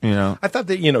 Yeah, you know. I thought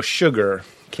that sugar.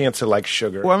 Cancer likes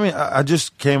sugar. Well, I mean, I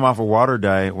just came off a water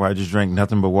diet where I just drank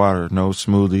nothing but water. No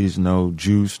smoothies, no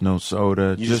juice, no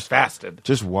soda. You just fasted.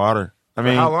 Just water. I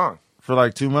mean, how long? For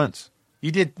like 2 months.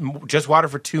 You did just water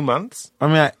for 2 months? I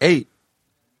mean, I ate,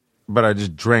 but I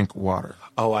just drank water.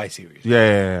 Oh, I see what you're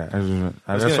saying. Yeah.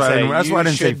 That's why I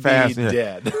didn't say fast.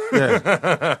 Dead.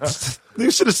 Yeah. You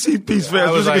should have seen Pete's face.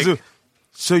 I was like,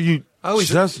 So you Oh, he's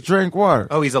just drink water.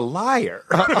 he's a liar.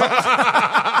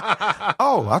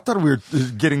 Oh, I thought we were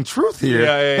getting truth here.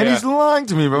 Yeah, and yeah. he's lying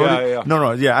to me, bro. Yeah.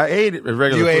 No, yeah, I ate it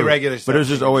regular You ate food, regular but it was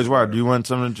stuff. just always water. Do you want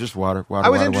something? Just water. I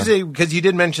was interested because you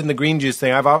did mention the green juice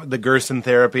thing. The Gerson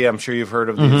therapy. I'm sure you've heard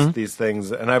of these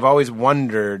things, and I've always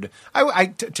wondered.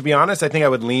 To be honest, I think I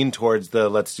would lean towards the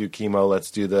let's do chemo,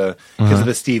 let's do because of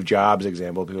the Steve Jobs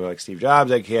example. People are like, Steve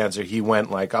Jobs had cancer. He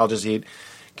went like, I'll just eat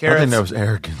carrots. I think that was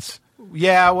arrogance.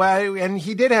 Yeah, well, and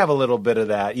he did have a little bit of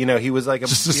that. You know, he was like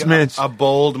Just a smidge. a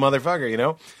bold motherfucker. You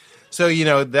know. So, you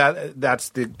know, that's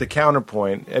the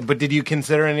counterpoint. But did you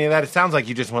consider any of that? It sounds like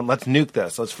you just went, let's nuke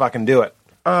this. Let's fucking do it.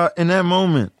 In that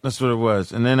moment, that's what it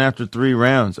was. And then after 3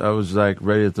 rounds, I was like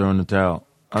ready to throw in the towel.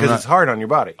 Because it's hard on your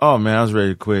body. Oh, man, I was ready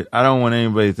to quit. I don't want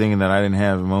anybody thinking that I didn't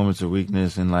have moments of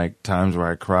weakness and like times where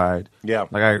I cried. Yeah.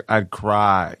 Like I'd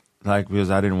cry like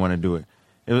because I didn't want to do it.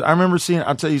 I remember seeing,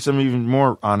 I'll tell you something even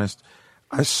more honest.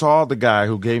 I saw the guy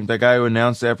who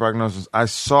announced that prognosis. I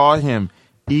saw him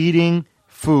eating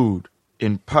food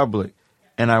in public,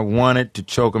 and I wanted to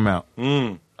choke him out.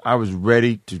 I was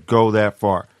ready to go that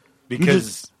far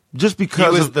Because just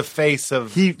because he was of the face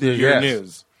of your yes.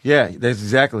 news. Yeah, that's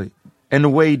exactly. And the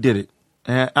way he did it,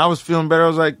 and I was feeling better. I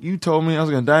was like, "You told me I was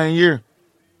going to die in a year.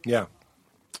 Yeah.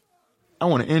 I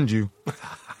want to end you.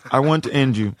 I want to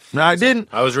end you." No, I didn't.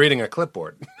 I was reading a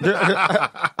clipboard. But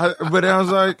I was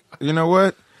like, you know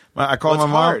what? I called Well,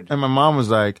 my it's mom, hard. and my mom was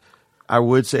like, I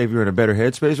would say if you're in a better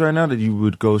headspace right now, that you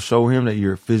would go show him that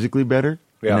you're physically better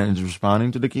Yeah. and is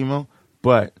responding to the chemo,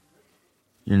 but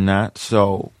you're not.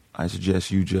 So I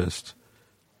suggest you just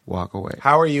walk away.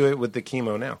 How are you with the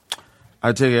chemo now?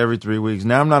 I take it every 3 weeks.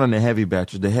 Now I'm not on the heavy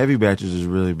batches. The heavy batches is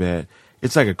really bad.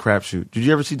 It's like a crapshoot. Did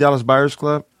you ever see Dallas Buyers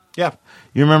Club? Yeah.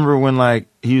 You remember when like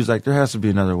he was like, there has to be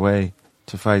another way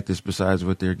to fight this besides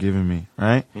what they're giving me,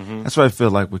 right? That's what I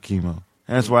feel like with chemo.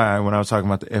 And that's why when I was talking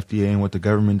about the FDA and what the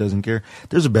government doesn't care,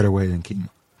 there's a better way than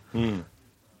chemo.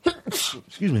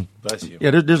 Excuse me. Bless you.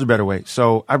 Yeah, there's a better way.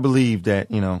 So I believe that,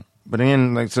 you know, but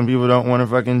then like some people don't want to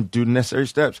fucking do the necessary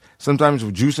steps. Sometimes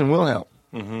juicing will help.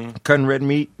 Cutting red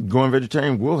meat, going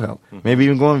vegetarian will help. Maybe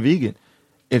even going vegan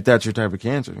if that's your type of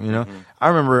cancer, you know? I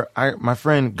remember my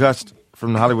friend Gus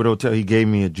from the Hollywood Hotel, he gave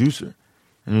me a juicer.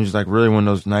 And it was like really one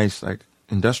of those nice like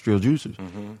industrial juicers.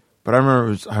 But I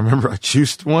remember I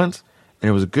juiced once and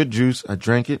it was a good juice. I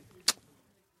drank it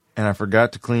and I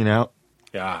forgot to clean out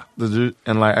Yeah. the juice.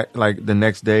 And like the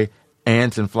next day,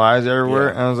 ants and flies everywhere.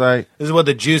 Yeah. And I was like, This is what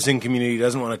the juicing community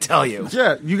doesn't want to tell you.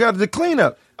 yeah, you got to clean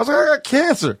up. I was like, I got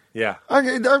cancer. Yeah.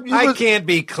 I Can't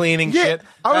be cleaning Yeah, shit.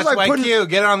 I was That's like why putting-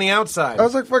 get it on the outside. I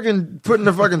was like fucking putting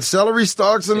the fucking celery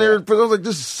stalks in there. But I was like,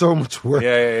 this is so much work.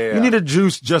 Yeah. You need a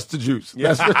juice just to juice.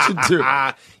 That's what you do.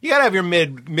 You gotta have your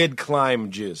mid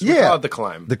climb juice. We Yeah. call it the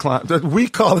climb. The climb. We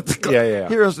call it the climb. Yeah.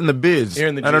 Hear us in the biz. Here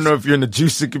in the I don't juice. know if you're in the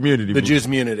juicing community. The juice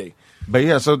community. But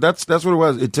yeah, so that's what it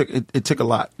was. It took a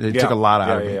lot. It Yeah. took a lot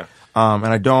out of Yeah,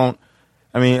 it.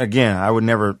 And again, I would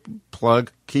never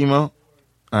plug chemo,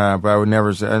 but I would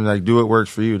never say, and like, do what works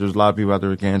for you. There's a lot of people out there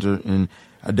with cancer, and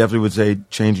I definitely would say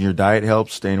changing your diet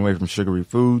helps, staying away from sugary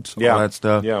foods, all that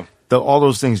stuff. Yeah. All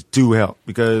those things do help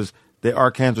because they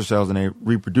are cancer cells and they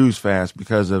reproduce fast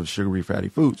because of sugary fatty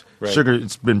foods. Right. Sugar,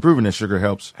 it's been proven that sugar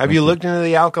helps. Have you looked into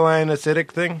the alkaline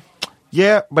acidic thing?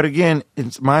 Yeah, but again,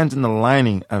 mine's in the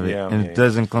lining of it, Yeah, and yeah. it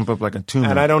doesn't clump up like a tumor.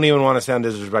 And I don't even want to sound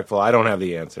disrespectful. I don't have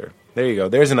the answer. There you go.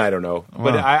 There's an I don't know.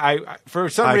 But Wow. I for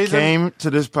some I reason came to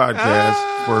this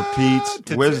podcast for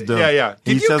Pete's wisdom. Yeah.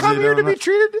 Did you says come he here to don't be know-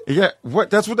 treated? Yeah, what?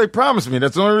 That's what they promised me.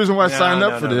 That's the only reason why I signed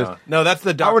up for this. No, that's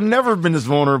the I doctor. would never have been this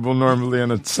vulnerable normally on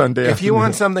a Sunday. If you afternoon.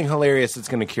 want something hilarious that's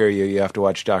going to cure you, you have to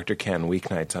watch Dr. Ken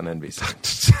weeknights on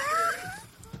NBC.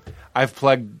 I've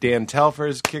plugged Dan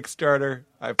Telfer's Kickstarter.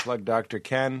 I've plugged Dr.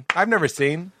 Ken. I've never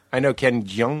seen. I know Ken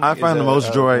Jeong. I find the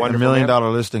most joy a $1 wonderful million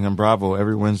man. listing on Bravo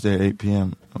every Wednesday at 8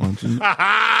 p.m. I want you.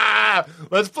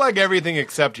 Let's plug everything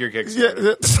except your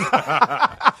Kickstarter.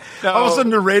 Yeah. All of a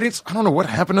sudden, the ratings, I don't know what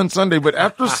happened on Sunday, but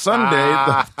after Sunday,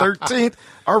 the 13th,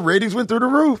 our ratings went through the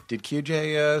roof. Did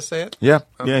QJ say it? Yeah,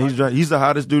 he's the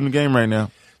hottest dude in the game right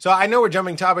now. So I know we're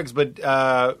jumping topics, but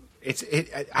that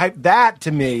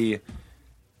to me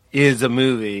is a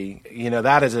movie. You know,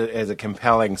 that is a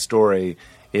compelling story.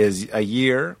 Is a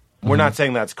year. We're not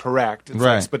saying that's correct, it's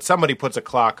Right. like, but somebody puts a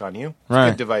clock on you. It's a Right.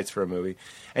 good device for a movie,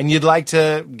 and you'd like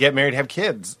to get married, have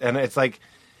kids, and it's like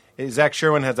Zach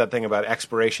Sherwin has that thing about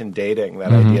expiration dating.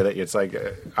 That idea that it's like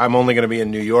I'm only going to be in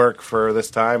New York for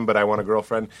this time, but I want a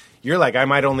girlfriend. You're like I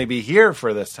might only be here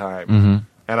for this time,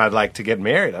 and I'd like to get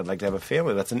married. I'd like to have a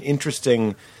family. That's an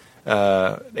interesting,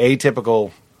 atypical,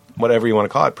 whatever you want to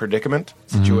call it, predicament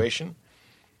situation.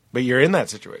 But you're in that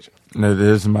situation. That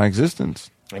is my existence.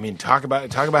 I mean, talk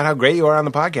about how great you are on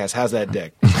the podcast. How's that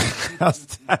dick?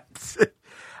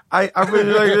 I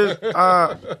really like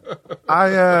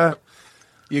this.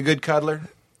 You a good cuddler?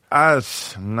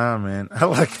 Nah, man. I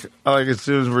like as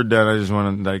soon as we're done, I just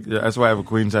want to like. That's why I have a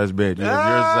queen size bed. You have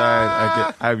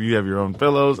your side. You have your own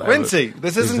pillows. Quincy,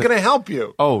 this isn't going to help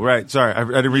you. Oh, right. Sorry, I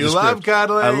didn't read the script. You love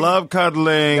cuddling. I love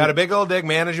cuddling. Got a big old dick,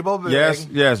 manageable. Big.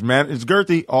 Yes, man. It's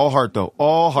girthy, all heart though,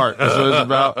 all heart. That's what it's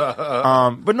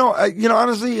about. But no,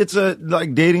 honestly, it's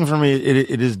like dating for me.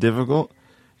 It is difficult.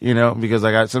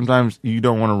 Because sometimes you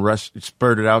don't want to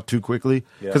spurt it out too quickly.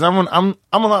 Because I'm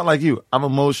a lot like you. I'm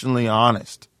emotionally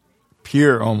honest,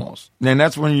 pure almost. And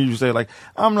that's when you say like,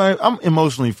 I'm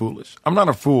emotionally foolish. I'm not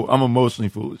a fool. I'm emotionally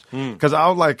foolish. Because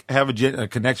I'll like have a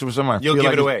connection with someone. You'll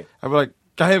give it away. I'll be like,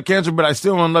 I have cancer, but I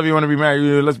still want to love you. Want to be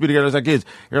married. Let's be together as our kids.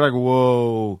 You're like,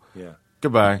 whoa,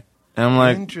 goodbye. And I'm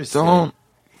like, don't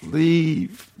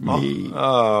leave me,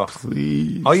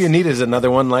 please. All you need is another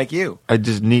one like you. I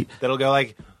just need that'll go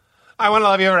like, I want to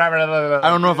love you forever. I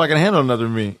don't know if I can handle another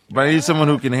me, but I need someone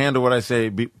who can handle what I say,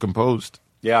 be composed.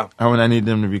 Yeah. I need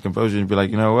them to be composed and be like,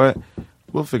 you know what?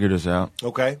 We'll figure this out.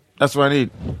 Okay. That's what I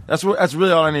need. That's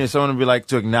really all I need is someone to be like,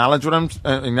 to acknowledge what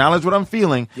I'm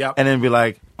feeling. Yep. And then be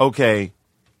like, okay,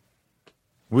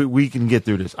 we can get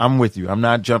through this. I'm with you. I'm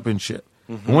not jumping shit.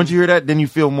 And once you hear that, then you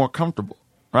feel more comfortable,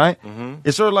 right?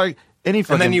 It's sort of like and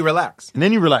then you relax. And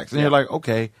you're like,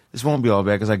 okay, this won't be all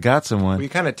bad because I got someone. Well, you're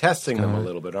kind of testing them a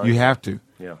little bit, aren't you? You have to.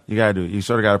 Yeah. You got to do it. You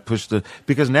sort of got to push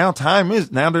because now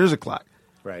there is a clock.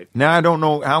 Right. Now I don't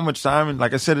know how much time, and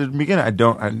like I said at the beginning, I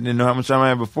didn't know how much time I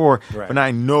had before, but now I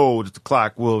know that the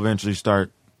clock will eventually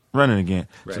start running again.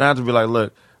 Right. So now I have to be like,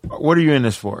 look, what are you in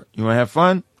this for? You want to have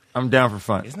fun? I'm down for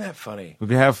fun. Isn't that funny? We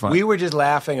can have fun. We were just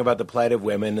laughing about the plight of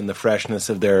women and the freshness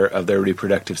of their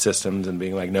reproductive systems and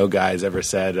being like, no guy's ever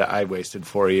said I wasted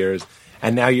 4 years.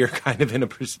 And now you're kind of in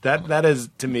that is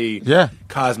to me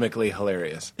cosmically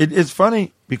hilarious. It's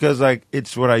funny because like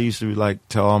it's what I used to like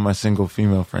tell all my single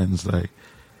female friends like.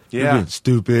 You're being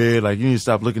stupid. Like, you need to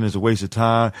stop looking as a waste of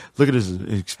time. Look at this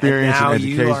experience and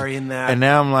education. You are in that. And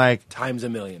now I'm like... times a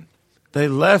million. They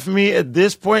left me at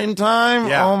this point in time?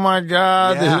 Yeah. Oh, my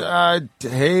God. Yeah. I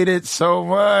hate it so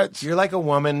much. You're like a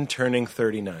woman turning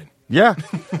 39. Yeah.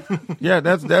 Yeah,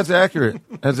 that's accurate.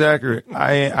 That's accurate.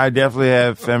 I definitely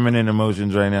have feminine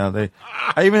emotions right now.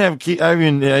 I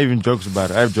even jokes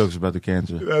about it. I have jokes about the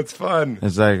cancer. That's fun.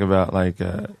 It's like about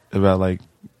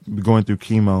going through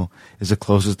chemo is the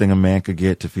closest thing a man could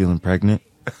get to feeling pregnant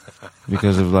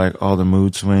because of like all the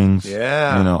mood swings,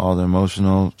 all the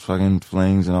emotional fucking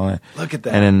flings and all that. Look at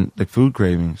that. And then the food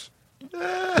cravings.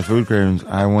 I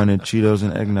wanted Cheetos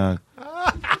and eggnog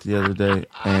the other day,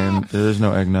 and there is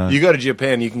no eggnog. You go to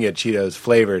Japan, you can get Cheetos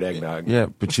flavored eggnog. Yeah,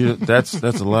 but Cheetos,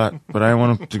 that's a lot. But I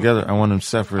want them together. I want them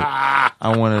separate.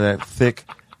 I wanted that thick,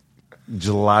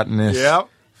 gelatinous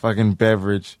fucking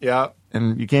beverage. Yeah.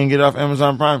 And you can't get it off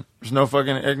Amazon Prime. There's no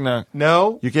fucking eggnog.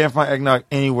 No? You can't find eggnog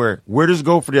anywhere. Where does it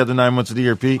go for the other 9 months of the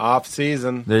year, Pete? Off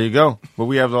season. There you go. But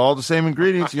we have all the same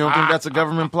ingredients. You don't think that's a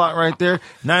government plot right there?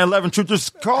 9/11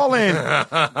 truthers, call in.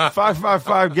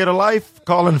 555, get a life.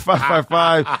 Call in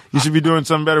 555. You should be doing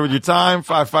something better with your time.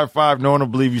 555, no one will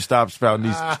believe you stop spouting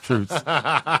these truths.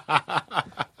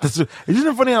 Isn't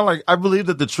it funny how, like, I believe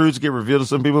that the truths get revealed to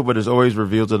some people, but it's always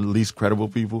revealed to the least credible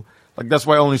people? Like, that's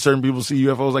why only certain people see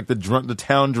UFOs, like the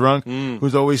town drunk,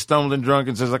 who's always stumbling drunk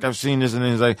and says, like, I've seen this, and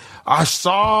then he's like, I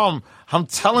saw him. I'm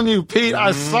telling you, Pete,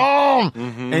 I saw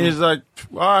him. And he's like,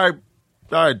 all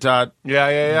right, Todd.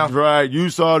 Yeah. Right, you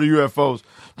saw the UFOs.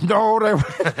 No,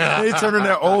 they turned in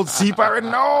their old sea pirate.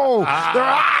 No, their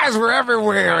eyes were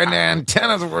everywhere, and their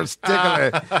antennas were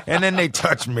sticking. And then they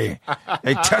touched me.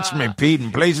 They touched me, Pete,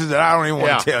 in places that I don't even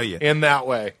want to tell you. In that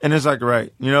way, and it's like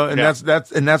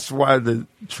and that's why the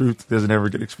truth doesn't ever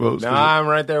get exposed. No, I'm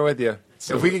right there with you.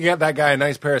 So if we could get that guy a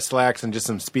nice pair of slacks and just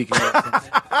some speaking.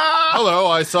 Hello,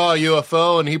 I saw a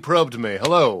UFO and he probed me.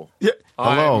 Hello. Yeah.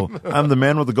 Hello, I'm the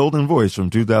man with the golden voice from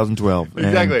 2012.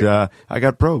 Exactly. And I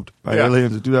got probed by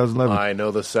aliens in 2011. I know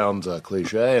this sounds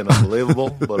cliche and unbelievable,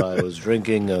 but I was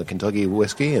drinking Kentucky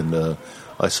whiskey and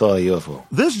I saw a UFO.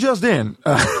 This just in.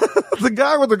 The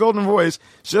guy with the golden voice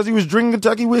says he was drinking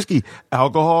Kentucky whiskey.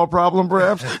 Alcohol problem,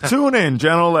 perhaps? Tune in,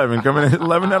 Channel 11, coming at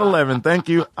 11 at 11. Thank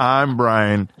you. I'm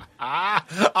Brian.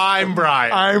 I'm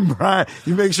Brian.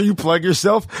 You make sure you plug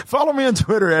yourself. Follow me on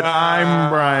Twitter at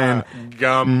I'm Brian.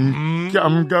 Gum.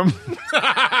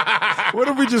 What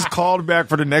if we just called back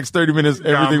for the next 30 minutes?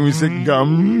 Everything we said,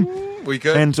 gum. We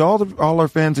could. And to all our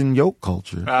fans in yoke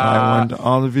culture, I want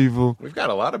all the people. We've got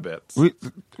a lot of bits.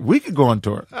 We could go on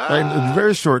tour. Right? A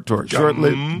very short tour.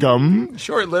 Short-lived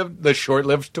Short-lived. The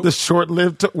short-lived tour. The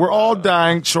short-lived. We're all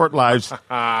dying. Short lives.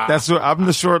 That's what I'm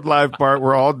the short-lived part.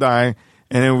 We're all dying,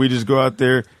 and then we just go out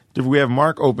there. If we have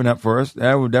Mark open up for us,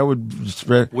 that would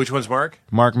spread. Which one's Mark?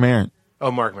 Mark Maron. Oh,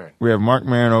 Mark Maron. We have Mark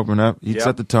Maron open up. He'd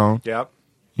set the tone. Yep.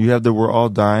 You have the We're All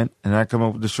Dying, and I come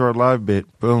up with the short live bit.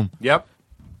 Boom. Yep.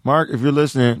 Mark, if you're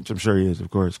listening, which I'm sure he is, of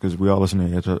course, because we all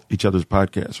listen to each other's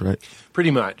podcasts, right?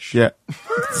 Pretty much. Yeah.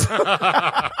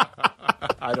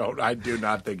 I do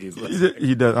not think he's listening.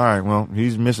 He does. All right. Well,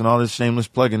 he's missing all this shameless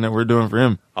plugging that we're doing for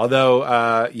him. Although,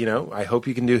 I hope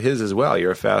you can do his as well.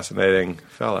 You're a fascinating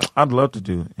fellow. I'd love to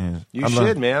do it. Yeah. You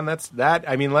should, man.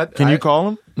 Can you call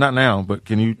him? Not now, but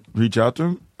can you reach out to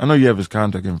him? I know you have his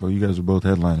contact info. You guys are both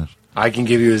headliners. I can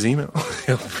give you his email.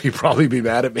 He'll probably be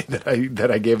mad at me that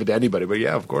I gave it to anybody. But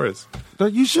yeah, of course.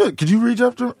 You should. Could you reach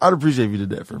out to him? I'd appreciate if you did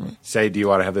that for me. Say, do you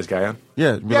want to have this guy on?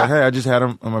 Yeah. Be like, hey, I just had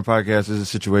him on my podcast. There's a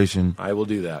situation. I will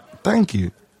do that. Thank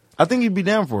you. I think he'd be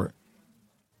down for it.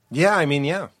 Yeah,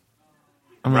 yeah.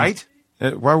 Right?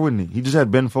 Why wouldn't he? He just had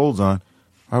Ben Folds on.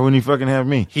 Why wouldn't he fucking have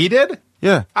me? He did?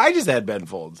 Yeah. I just had Ben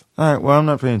Folds. All right. Well, I'm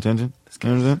not paying attention. You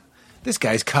know what I'm saying? This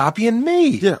guy's copying me.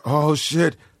 Yeah. Oh,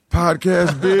 shit.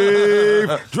 Podcast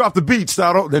beef. Drop the beat,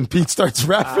 Stoddle. Then Pete starts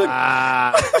rapping.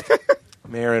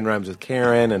 Marin rhymes with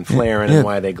Karen and flaring and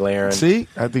why they glaring. See?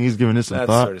 I think he's giving this some that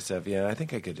thought. Sort of stuff. Yeah, I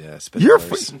think I could spit You're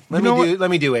bars. Let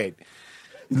me do 8.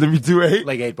 Let me do 8?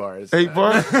 Like 8 bars. 8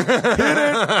 bars? Hit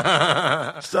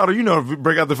it. Stoddle, you know,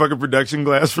 break out the fucking production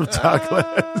glass from Talk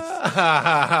Glass.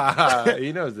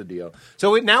 He knows the deal.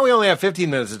 So now we only have 15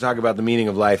 minutes to talk about the meaning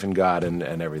of life and God and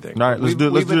everything. All right, let's do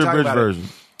the abridged version.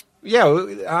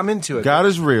 Yeah, I'm into it. God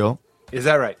is real. Is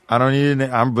that right? I don't need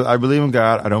it. I believe in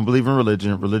God. I don't believe in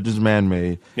religion. Religion's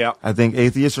man-made. Yeah. I think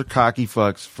atheists are cocky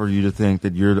fucks for you to think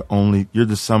that you're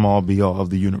the sum-all be-all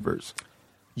of the universe.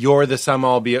 You're the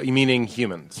sum-all be-all, meaning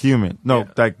humans. Human. No,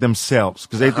 like themselves.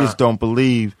 Because atheists don't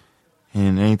believe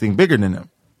in anything bigger than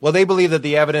them. Well, they believe that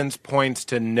the evidence points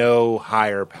to no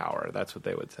higher power. That's what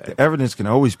they would say. The evidence can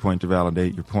always point to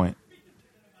validate your point.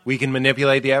 We can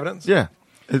manipulate the evidence? Yeah.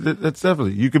 That's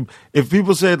definitely. You could. If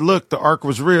people said, look, the ark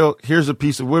was real, here's a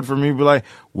piece of wood for me, be like,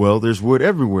 well, there's wood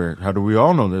everywhere. How do we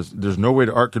all know this? There's no way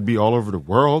the ark could be all over the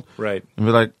world. Right. And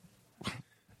be like,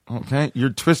 okay,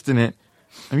 you're twisting it.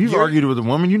 I mean, you've argued with a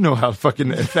woman. You know how fucking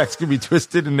the facts can be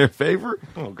twisted in their favor.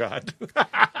 Oh, God.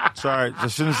 Sorry, I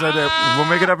shouldn't have said that. We'll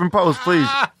make it up in post, please.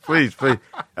 Please. That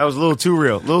was a little too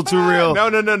real. No.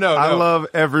 I love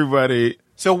everybody.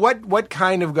 So what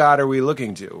kind of God are we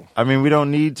looking to? I mean, we don't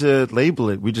need to label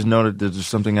it. We just know that there's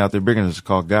something out there bigger than us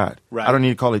called God. Right. I don't need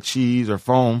to call it cheese or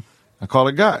foam. I call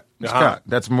it God. It's God.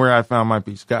 That's where I found my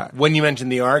peace, God. When you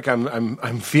mentioned the ark,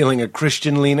 I'm feeling a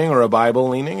Christian leaning or a Bible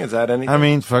leaning. Is that anything? I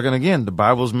mean, fucking again, the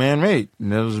Bible's man-made.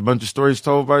 And there's a bunch of stories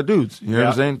told by dudes. You know what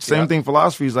I'm saying? Same thing,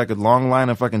 philosophy is like a long line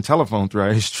of fucking telephone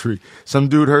throughout history. Some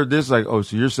dude heard this, like, oh,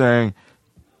 so you're saying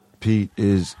Pete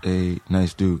is a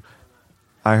nice dude.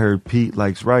 I heard Pete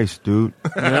likes rice, dude.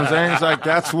 You know what I'm saying? It's like,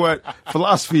 that's what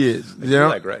philosophy is. You know?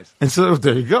 Like rice. And so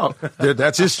there you go.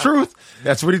 That's his truth.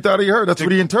 That's what he thought he heard. That's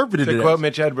what he interpreted it as. To quote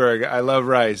Mitch Hedberg, I love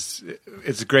rice.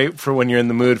 It's great for when you're in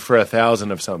the mood for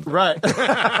 1,000 of something. Right.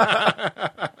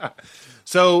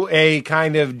 So a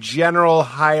kind of general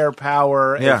higher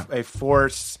power, a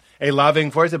force, a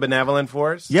loving force, a benevolent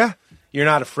force? Yeah. You're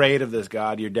not afraid of this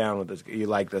God. You're down with this. You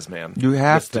like this man. You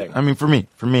have to. Thing. I mean, for me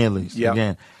at least. Yep.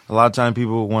 Again, a lot of time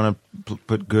people want to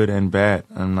put good and bad.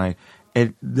 And like,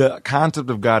 the concept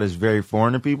of God is very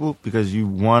foreign to people because you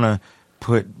want to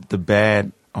put the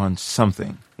bad on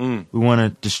something. We want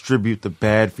to distribute the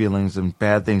bad feelings and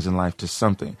bad things in life to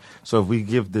something. So if we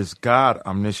give this God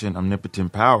omniscient,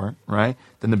 omnipotent power, right,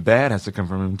 then the bad has to come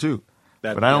from him too.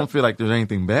 But I don't feel like there's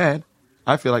anything bad.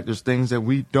 I feel like there's things that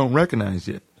we don't recognize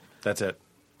yet. That's it.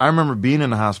 I remember being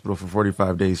in the hospital for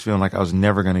 45 days feeling like I was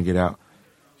never going to get out.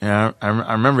 And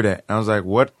I remember that. And I was like,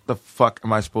 what the fuck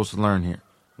am I supposed to learn here?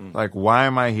 Like, why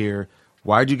am I here?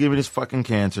 Why'd you give me this fucking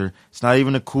cancer? It's not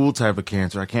even a cool type of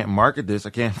cancer. I can't market this. I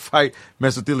can't fight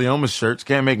mesothelioma shirts.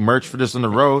 Can't make merch for this on the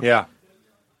road. Yeah.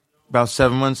 About 8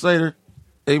 months later,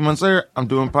 I'm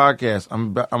doing podcasts.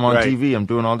 I'm on TV. I'm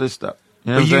doing all this stuff.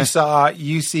 You know but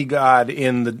you see God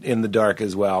in the dark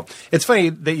as well. It's funny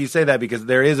that you say that because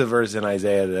there is a verse in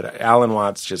Isaiah that Alan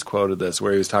Watts just quoted this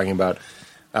where he was talking about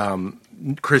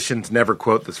Christians never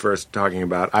quote this verse talking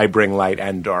about I bring light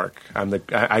and dark.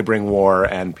 I bring war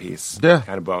and peace. Yeah,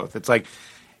 kind of both. It's like,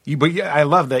 I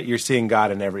love that you're seeing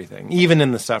God in everything, even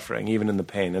in the suffering, even in the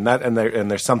pain, and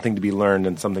there's something to be learned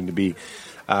and something to be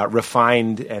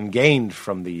refined and gained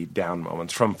from the down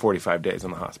moments from 45 days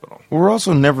in the hospital. We're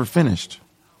also never finished.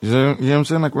 You know what I'm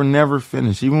saying? Like, we're never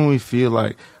finished. Even when we feel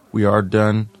like we are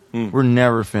done, we're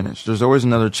never finished. There's always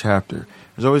another chapter.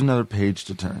 There's always another page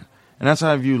to turn. And that's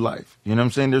how I view life. You know what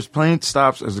I'm saying? There's plenty of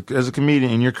stops as a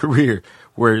comedian in your career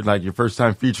where, like, your first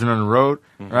time featuring on the road,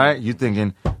 right? You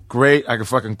thinking, great, I can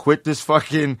fucking quit this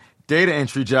fucking data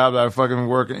entry job that I fucking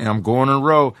working, and I'm going on the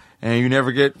road, and you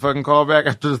never get fucking called back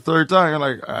after the third time. You're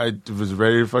like, I was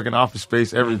ready to fucking office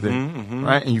space everything,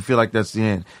 right? And you feel like that's the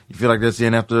end. You feel like that's the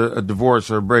end after a divorce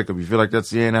or a breakup. You feel like that's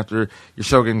the end after your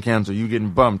show getting canceled, you getting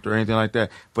bumped or anything like that.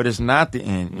 But it's not the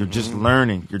end. You're just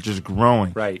learning. You're just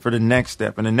growing for the next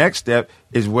step. And the next step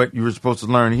is what you were supposed to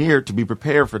learn here to be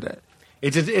prepared for that.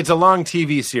 It's a long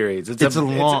TV series.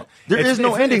 There is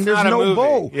no ending. There's no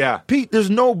bow. Yeah. Pete,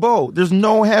 there's no bow. There's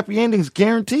no happy endings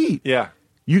guaranteed. Yeah.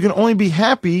 You can only be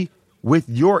happy with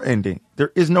your ending.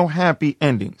 There is no happy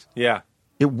endings. Yeah.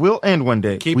 It will end one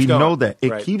day. Keeps we going. know that.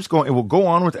 It keeps going. It will go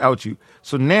on without you.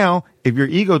 So now, if you're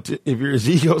as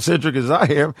egocentric as I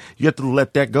am, you have to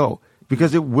let that go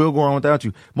because it will go on without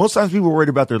you. Most times people are worried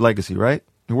about their legacy, right?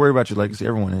 They're worried about your legacy.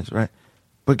 Everyone is, right?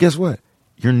 But guess what?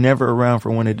 You're never around for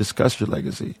when they discuss your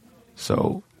legacy.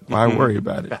 So why worry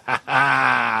about it?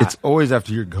 It's always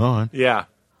after you're gone. Yeah.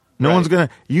 No one's going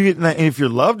to, if you're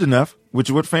loved enough, which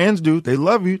is what fans do, they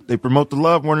love you. They promote the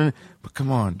love more than, but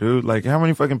come on, dude. Like, how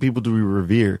many fucking people do we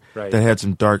revere that had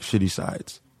some dark, shitty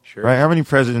sides? Sure. Right? How many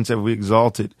presidents have we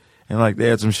exalted and like they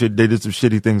did some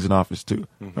shitty things in office too?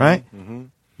 Right?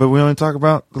 But we only talk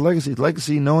about the legacy.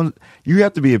 Legacy, you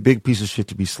have to be a big piece of shit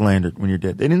to be slandered when you're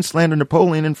dead. They didn't slander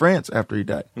Napoleon in France after he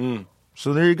died.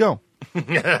 So there you go.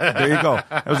 There you go.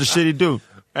 That was a shitty dude.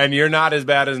 And you're not as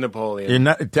bad as Napoleon. You're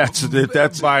not.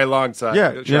 That's by a long shot.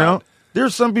 Yeah, you know,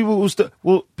 there's some people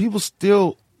who people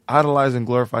still idolize and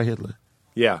glorify Hitler.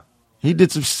 Yeah, he did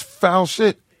some foul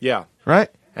shit. Yeah, right.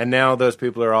 And now those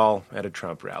people are all at a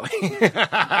Trump rally.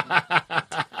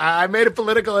 I made it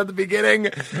political at the beginning.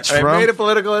 I made it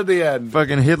political at the end.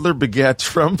 Fucking Hitler begat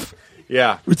Trump.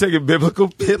 Yeah. We take it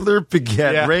biblical. Hitler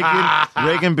begat Reagan.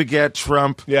 Reagan begat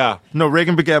Trump. Yeah. No,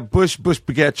 Reagan begat Bush. Bush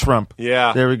begat Trump.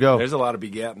 Yeah. There we go. There's a lot of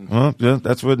begatting. Well, yeah,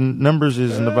 that's what Numbers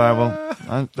is in the Bible.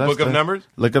 Book of Numbers?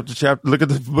 Look up the chapter. Look at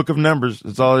the Book of Numbers.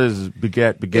 That's all it is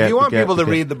begat, begat, If you want people to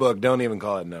begat. read the book, don't even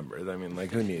call it Numbers. I mean,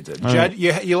 like, who needs it?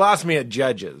 You lost me at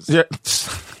Judges. Yeah.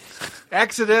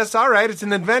 Exodus, all right, it's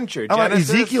an adventure. Genesis.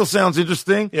 Ezekiel sounds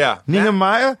interesting. Yeah.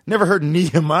 Nehemiah, never heard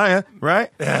Nehemiah, right?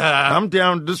 I'm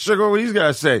down to check out what these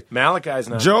guys say. Malachi's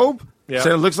not. Job, Yeah.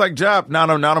 said it looks like Job. No,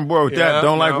 not on board with that.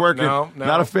 Don't like working. No,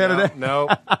 not a fan of that. No,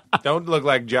 don't look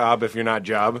like Job if you're not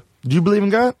Job. Do you believe in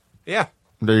God? Yeah.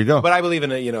 There you go. But I believe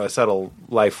in a subtle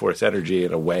life force energy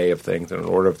and a way of things and an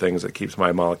order of things that keeps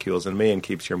my molecules in me and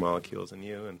keeps your molecules in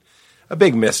you. And a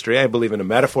big mystery. I believe in a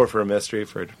metaphor for a mystery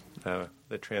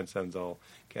that transcends all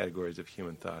categories of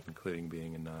human thought, including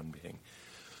being and non-being.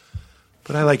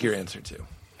 But I like your answer, too.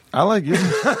 I like it.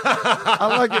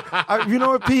 I like it. You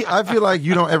know what, Pete? I feel like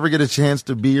you don't ever get a chance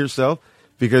to be yourself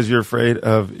because you're afraid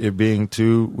of it being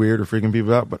too weird or freaking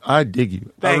people out. But I dig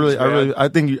you. Thanks,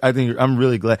 I'm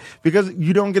really glad because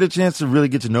you don't get a chance to really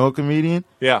get to know a comedian,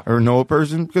 or know a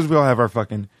person because we all have our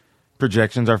fucking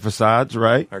projections, our facades,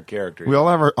 right? Our characters. We all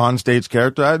have our on-stage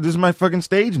character. This is my fucking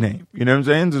stage name. You know what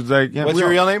I'm saying? It's like, what's your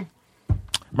real name?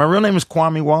 My real name is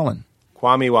Kwame Wallen.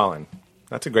 Kwame Wallen.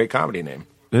 That's a great comedy name.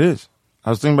 It is.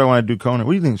 I was thinking about when I do Conan.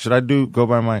 What do you think? Should I go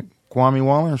by my Kwame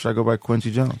Wallen or should I go by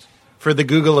Quincy Jones? For the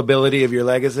Googleability of your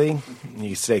legacy,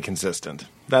 you stay consistent.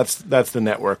 That's the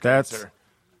network answer.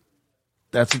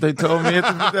 That's what they told me.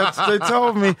 That's what they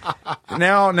told me.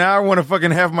 Now I want to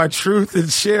fucking have my truth and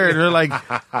share it. They're like,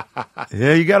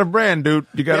 yeah, you got a brand, dude.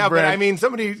 You got a brand. But I mean,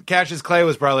 somebody, Cassius Clay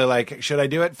was probably like, should I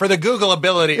do it? For the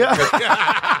Googleability.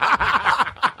 Yeah.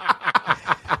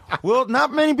 Well,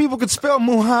 not many people could spell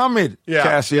Muhammad,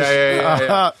 Cassius.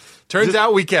 Yeah. Turns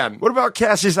out we can. What about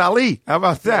Cassius Ali? How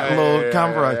about that little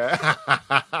compromise?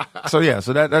 So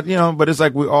that but it's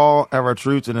like we all have our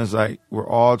truths, and it's like we're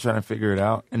all trying to figure it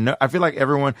out. And I feel like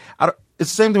everyone. It's the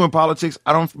same thing with politics.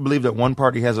 I don't believe that one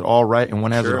party has it all right and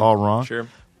one has it all wrong. Sure.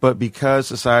 But because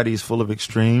society is full of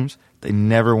extremes, they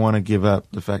never want to give up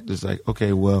the fact that it's like,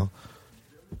 okay, well,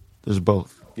 there's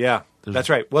both. Yeah. That's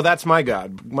right. Well, that's my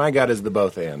God. My God is the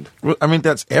both and. Well, I mean,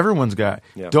 that's everyone's God.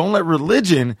 Yeah. Don't let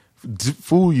religion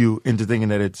fool you into thinking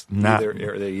that it's not.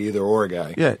 Either or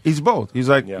guy. Yeah, he's both. He's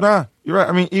like, nah, you're right.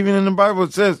 I mean, even in the Bible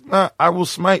it says, nah, I will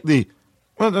smite thee.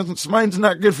 Well, smiting's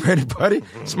not good for anybody.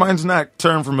 Smiting's not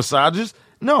term for massages.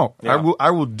 No, I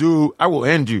will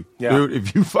end you. Yeah. Dude,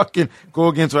 if you fucking go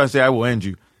against what I say, I will end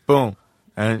you. Boom.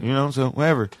 And, so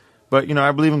whatever. But,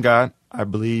 I believe in God. I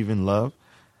believe in love.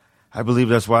 I believe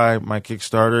that's why my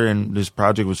Kickstarter and this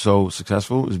project was so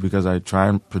successful, is because I try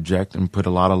and project and put a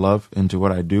lot of love into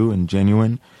what I do and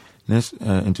genuineness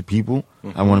into people.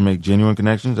 I want to make genuine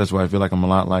connections. That's why I feel like I'm a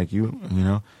lot like you. You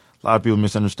know, a lot of people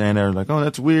misunderstand that. They're like, oh,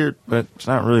 that's weird. But it's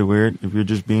not really weird if you're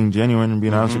just being genuine and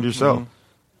being honest with yourself.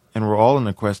 And we're all in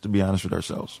a quest to be honest with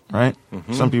ourselves, right?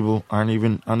 Some people aren't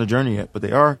even on the journey yet, but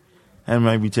they are. And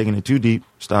might be taking it too deep,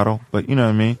 Stottle, but you know what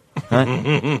I mean,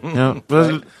 right? You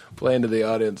know, Playing to the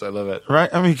audience, I love it. right?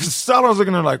 I mean, because Stottle's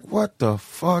looking at like, what the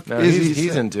fuck No, is he's he?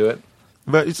 into it.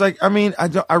 But it's like, I mean,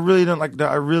 I really don't like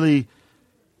that.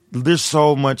 There's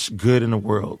so much good in the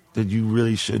world that you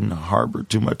really shouldn't harbor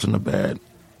too much on the bad.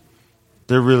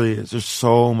 There really is. There's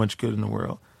so much good in the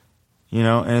world, you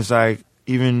know. And it's like,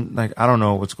 even like, I don't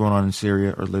know what's going on in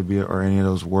Syria or Libya or any of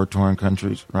those war-torn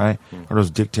countries, right? Or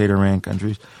those dictator-ran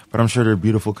countries. But I'm sure they're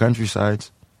beautiful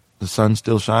countrysides. The sun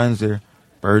still shines there.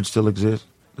 Birds still exist.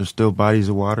 There's still bodies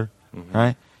of water,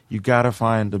 right? You got to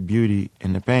find the beauty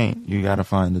in the pain. You got to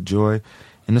find the joy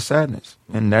in the sadness.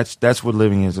 And that's what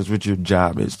living is. That's what your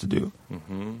job is to do.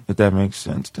 If that makes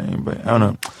sense to anybody. I don't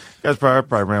know. That's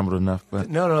probably rambled enough. But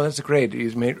No, that's great.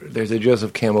 There's a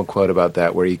Joseph Campbell quote about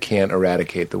that where you can't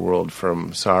eradicate the world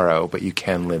from sorrow, but you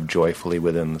can live joyfully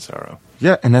within the sorrow.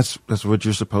 yeah, and that's what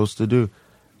you're supposed to do.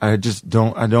 I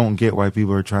don't get why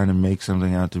people are trying to make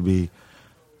something out to be.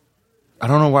 I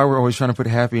don't know why we're always trying to put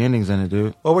happy endings in it,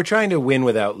 dude. Well, we're trying to win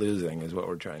without losing is what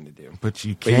we're trying to do. But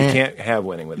you But you can't. can't have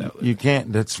winning without losing. You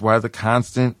can't. That's why the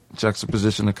constant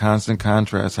juxtaposition, the constant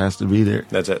contrast has to be there.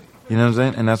 That's it. You know what I'm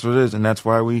saying? And that's what it is. And that's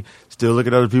why we still look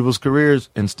at other people's careers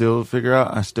and still figure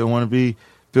out, I still want to be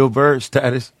Bill Burr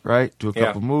status, right? Do a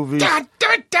couple movies.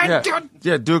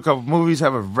 Yeah, do a couple movies,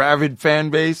 have a rabid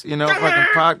fan base, you know,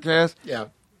 fucking podcast. Yeah.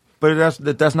 But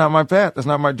that's not my path. That's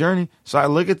not my journey. So I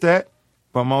look at that,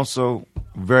 but I'm also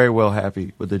very well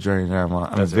happy with the journey that I'm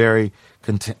on. I'm very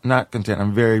not content.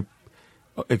 I'm very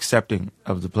accepting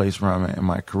of the place where I'm at in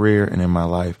my career and in my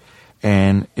life.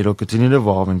 And it'll continue to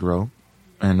evolve and grow.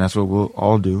 And that's what we'll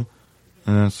all do.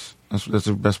 And that's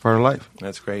the best part of life.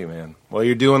 That's great, man. Well,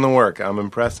 you're doing the work. I'm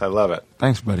impressed. I love it.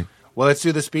 Thanks, buddy. Well, let's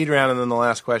do the speed round and then the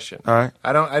last question. All right.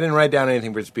 I didn't write down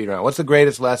anything for the speed round. What's the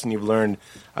greatest lesson you've learned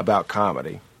about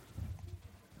comedy?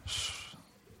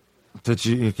 That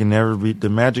the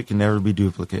magic can never be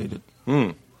duplicated.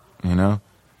 Hmm. You know,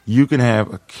 you can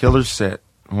have a killer set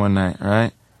one night,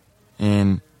 right?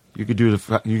 And you could do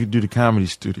the Comedy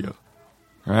Studio,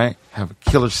 right? Have a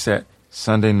killer set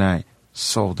Sunday night,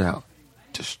 sold out,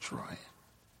 destroy it,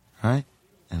 right?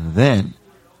 And then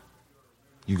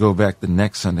you go back the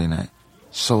next Sunday night,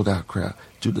 sold out crowd,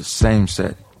 do the same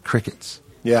set, crickets.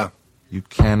 Yeah. You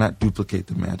cannot duplicate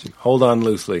the magic. Hold on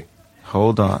loosely.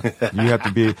 Hold on. You have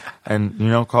to be, and, you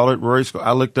know, call it Rory Scovel.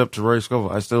 I looked up to Rory Scovel.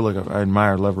 I still look up, I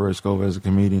admire, love Rory Scovel as a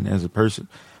comedian, as a person.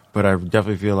 But I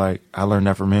definitely feel like I learned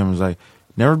that from him. It was like,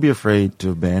 never be afraid to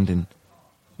abandon,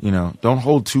 you know, don't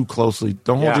hold too closely.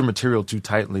 Don't hold your material too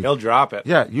tightly. He'll drop it.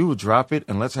 Yeah, you will drop it,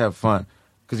 and let's have fun.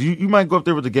 Because you might go up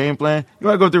there with the game plan. You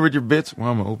might go up there with your bits. Well,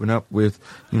 I'm going to open up with,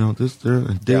 you know, this,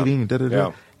 dating, and da-da-da.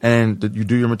 Yeah. And you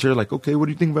do your material like, okay, what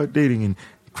do you think about dating and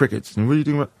crickets? And what do you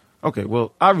think about... Okay,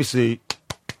 well, obviously,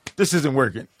 this isn't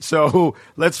working. So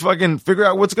let's fucking figure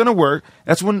out what's going to work.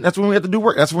 That's when we have to do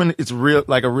work. That's when it's real,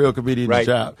 like a real comedian's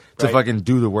job to fucking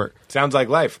do the work. Sounds like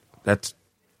life. That's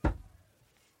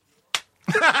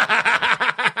what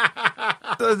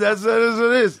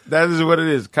it is. That is what it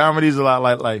is. Comedy is a lot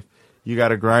like life. You got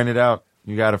to grind it out.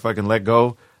 You got to fucking let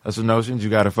go of some notions. You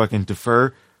got to fucking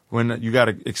defer. When you got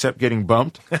to accept getting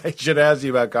bumped. I should have asked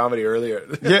you about comedy earlier.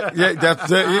 yeah, that's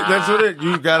what it is.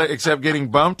 You got to accept getting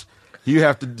bumped. You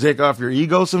have to take off your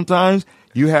ego sometimes.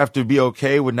 You have to be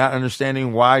okay with not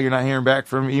understanding why you're not hearing back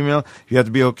from email. You have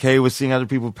to be okay with seeing other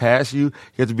people pass you. You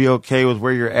have to be okay with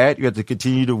where you're at. You have to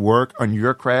continue to work on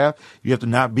your craft. You have to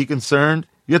not be concerned.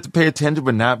 You have to pay attention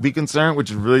but not be concerned, which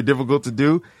is really difficult to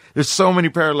do. There's so many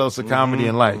parallels to comedy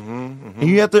in life. And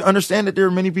you have to understand that there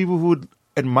are many people who would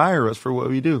admire us for what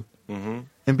we do.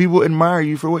 And people admire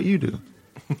you for what you do.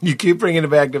 You keep bringing it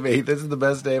back to me. This is the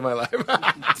best day of my life.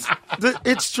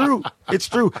 It's true. It's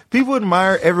true. People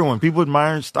admire everyone. People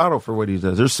admire Stottle for what he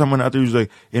does. There's someone out there who's like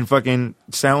in fucking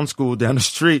sound school down the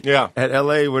street at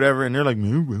LA, whatever, and they're like,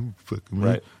 man,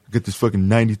 I get this fucking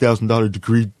 $90,000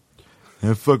 degree.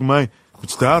 And fuck my, but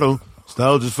Stottle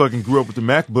just fucking grew up with the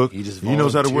MacBook. He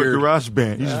knows how to work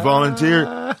GarageBand. He just volunteered.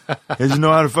 He just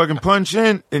know how to fucking punch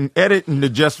in and edit and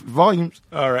adjust volumes.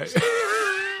 All right.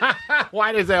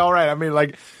 Why did I say all right? I mean,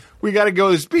 like, we got to go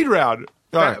to the speed round.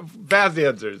 All right. Fast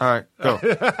answers. All right, go.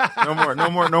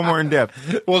 No more in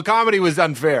depth. Well, comedy was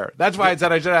unfair. That's why I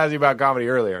said I should ask you about comedy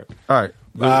earlier. All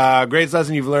right. Greatest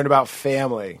lesson you've learned about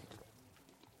family.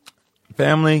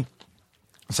 Family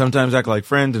sometimes act like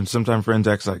friends, and sometimes friends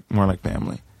act like more like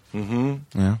family.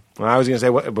 Mm-hmm. Yeah. Well, I was going to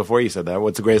say, before you said that,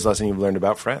 what's the greatest lesson you've learned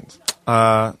about friends?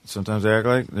 Sometimes they act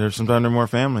like sometimes they're more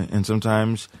family, and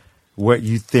sometimes what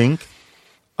you think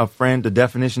a friend, the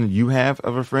definition that you have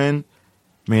of a friend,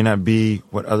 may not be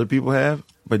what other people have,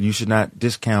 but you should not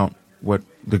discount what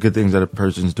the good things that a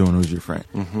person's doing who's your friend.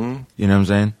 Mm-hmm. You know what I'm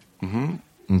saying? Mm-hmm.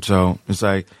 And so it's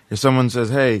like if someone says,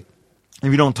 "Hey,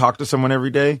 if you don't talk to someone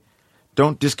every day,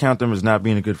 don't discount them as not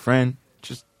being a good friend.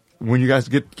 Just when you guys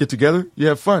get together, you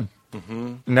have fun,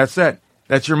 and that's that.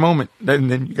 That's your moment.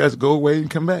 And then you guys go away and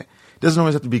come back. It doesn't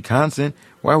always have to be constant.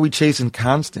 Why are we chasing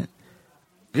constant?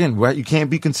 Again, you can't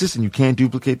be consistent. You can't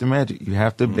duplicate the magic. You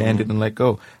have to abandon and let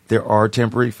go. There are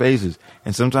temporary phases,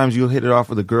 and sometimes you'll hit it off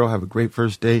with a girl, have a great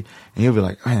first date, and you'll be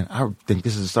like, "Man, I think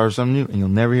this is the start of something new," and you'll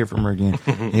never hear from her again.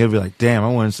 And you'll be like, "Damn, I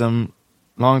wanted something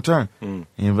long term." And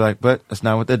you'll be like, "But that's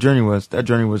not what that journey was. That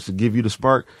journey was to give you the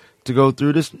spark to go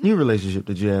through this new relationship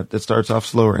that you have that starts off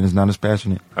slower and is not as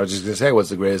passionate." I was just going to say, what's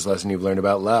the greatest lesson you've learned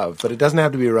about love? But it doesn't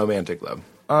have to be a romantic love.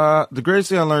 The greatest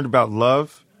thing I learned about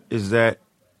love is that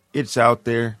it's out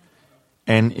there,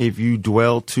 and if you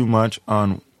dwell too much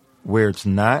on where it's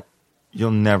not,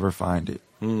 you'll never find it.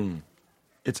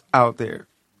 It's out there.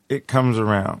 It comes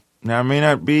around. Now, it may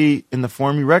not be in the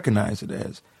form you recognize it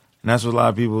as, and that's what a lot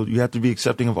of people, you have to be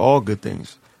accepting of all good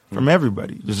things from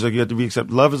everybody. Just like you have to be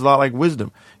accepting. Love is a lot like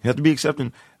wisdom. You have to be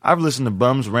accepting. I've listened to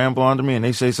bums ramble onto me, and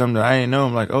they say something that I didn't know.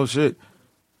 I'm like, oh, shit.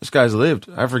 This guy's lived.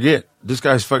 I forget. This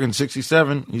guy's fucking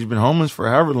 67. He's been homeless for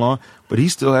however long, but he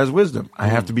still has wisdom. I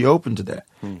have to be open to that.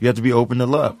 You have to be open to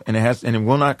love, and it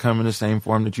will not come in the same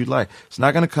form that you'd like. It's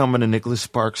not going to come in a Nicholas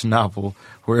Sparks novel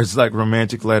where it's like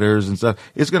romantic letters and stuff.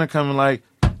 It's going to come in like,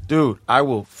 dude, I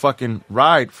will fucking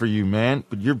ride for you, man,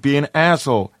 but you're being an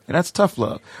asshole, and that's tough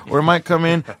love. Or it might come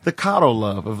in the coddle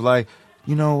love of like,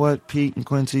 you know what, Pete and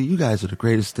Quincy, you guys are the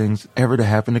greatest things ever to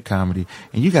happen to comedy,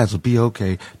 and you guys will be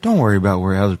okay. Don't worry about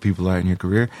where other people are in your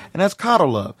career. And that's coddle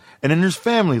love. And then there's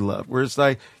family love, where it's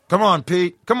like, come on,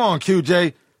 Pete, come on,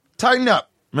 QJ, tighten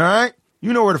up, all right?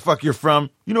 You know where the fuck you're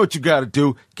from. You know what you got to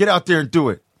do. Get out there and do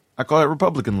it. I call that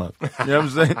Republican love. You know what I'm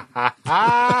saying?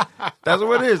 That's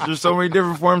what it is. There's so many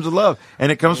different forms of love,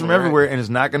 and it comes from everywhere, and it's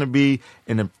not going to be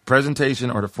in the presentation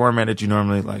or the format that you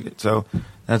normally like it. So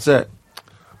that's it.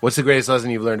 What's the greatest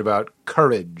lesson you've learned about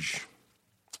courage?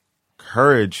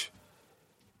 Courage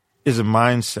is a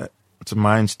mindset. It's a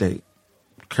mind state.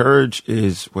 Courage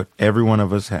is what every one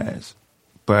of us has,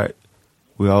 but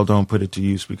we all don't put it to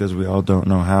use because we all don't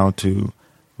know how to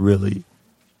really,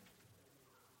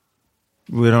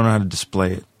 we don't know how to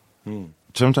display it.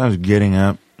 Sometimes getting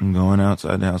up and going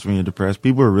outside the house when you're depressed,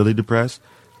 people who are really depressed,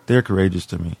 they're courageous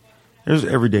to me. There's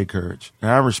everyday courage.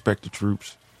 And I respect the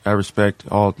troops. I respect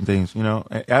all things, you know.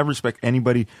 I respect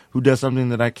anybody who does something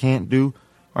that I can't do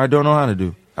or I don't know how to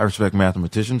do. I respect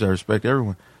mathematicians. I respect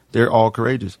everyone. They're all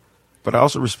courageous. But I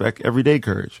also respect everyday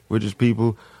courage, which is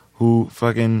people who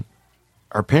fucking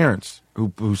are parents,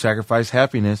 who sacrifice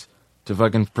happiness to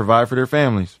fucking provide for their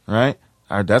families, right?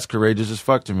 That's courageous as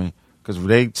fuck to me because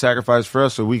they sacrifice for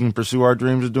us so we can pursue our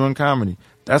dreams of doing comedy.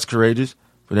 That's courageous,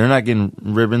 but they're not getting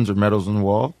ribbons or medals on the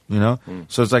wall, you know?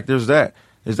 So it's like there's that.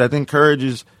 I think courage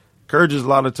is a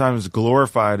lot of times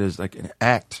glorified as like an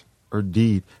act or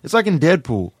deed. It's like in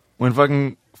Deadpool when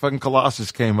fucking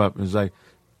Colossus came up. It was like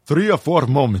 3 or 4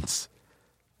 moments.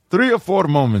 3 or 4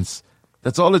 moments.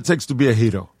 That's all it takes to be a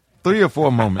hero. 3 or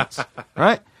 4 moments,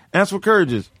 right? And that's what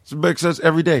courage is. It's a big success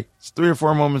every day. It's 3 or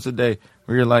 4 moments a day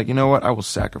where you're like, you know what? I will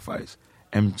sacrifice.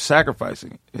 And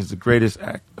sacrificing is the greatest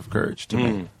act of courage to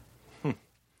me.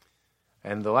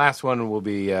 And the last one will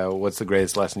be, what's the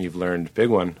greatest lesson you've learned, big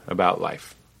one, about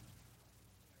life?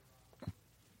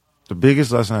 The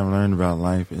biggest lesson I've learned about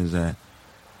life is that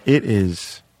it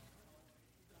is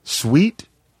sweet,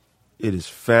 it is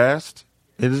fast,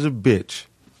 it is a bitch,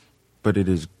 but it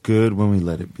is good when we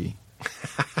let it be.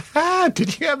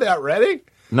 Did you have that ready?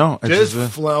 No. It's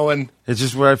just flowing. It's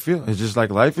just what I feel. It's just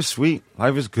like life is sweet.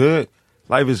 Life is good.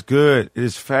 Life is good. It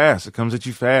is fast. It comes at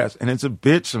you fast. And it's a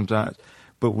bitch sometimes.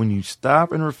 But when you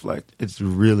stop and reflect, it's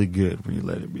really good when you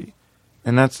let it be.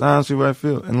 And that's honestly what I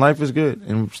feel. And life is good.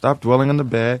 And stop dwelling on the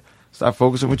bad. Stop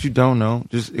focusing on what you don't know.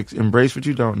 Just embrace what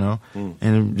you don't know.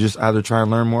 And just either try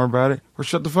and learn more about it or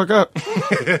shut the fuck up.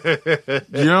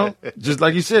 You know? Just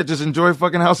like you said, just enjoy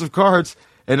fucking House of Cards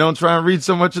and don't try and read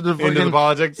so much of the fucking... Into the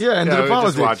politics? Yeah, into the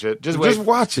politics. Just watch it. Just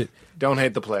watch it. Don't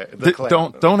hate the play.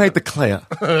 Don't hate the Claire.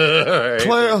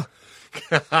 Claire.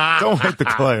 Don't hate the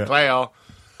Cleo. Cleo.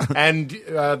 And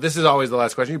this is always the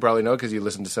last question. You probably know because you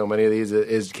listen to so many of these.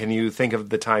 Is can you think of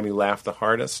the time you laughed the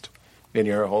hardest in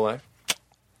your whole life?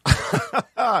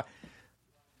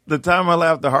 The time I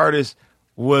laughed the hardest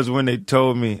was when they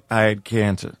told me I had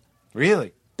cancer.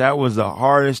 Really? That was the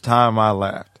hardest time I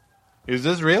laughed. Is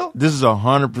this real? This is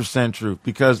 100% true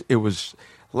because it was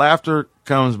laughter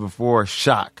comes before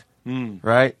shock,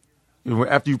 right?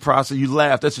 After you process, you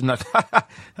laugh. That's not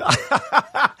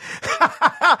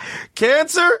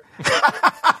cancer.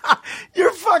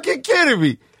 You're fucking kidding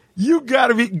me. You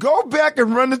gotta go back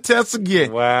and run the tests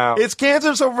again. Wow. It's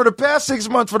cancer. So for the past 6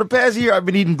 months, for the past year, I've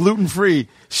been eating gluten-free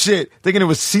shit, thinking it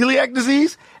was celiac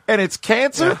disease, and it's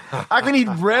cancer. I can eat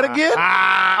bread again.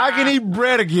 I can eat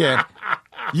bread again.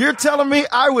 You're telling me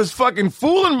I was fucking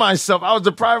fooling myself. I was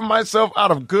depriving myself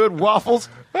out of good waffles.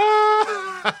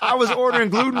 I was ordering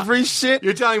gluten-free shit.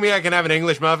 You're telling me I can have an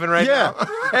English muffin right now? Yeah.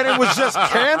 And it was just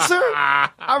cancer?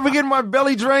 I've been getting my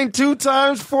belly drained 2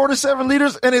 times, 4 to 7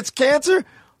 liters, and it's cancer?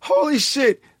 Holy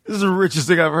shit. This is the richest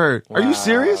thing I've heard. Are you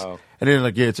serious? And then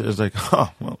like, yeah, it's like,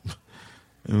 oh, well,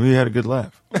 we had a good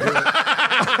laugh.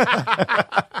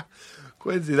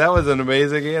 Quincy, that was an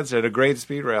amazing answer and a great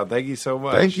speed round. Thank you so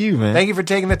much. Thank you, man. Thank you for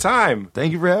taking the time.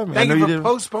 Thank you for having me. Thank I know you for did.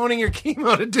 postponing your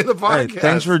chemo to do the podcast. Hey,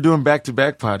 thanks for doing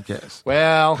back-to-back podcasts.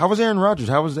 Well, How was Aaron Rodgers?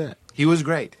 How was that? he was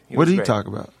great. What did he great. talk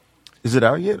about? Is it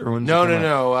out yet? Or when's it come out?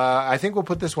 No. I think we'll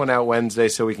put this one out Wednesday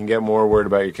so we can get more word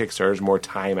about your Kickstarters, more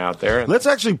time out there. Let's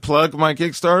actually plug my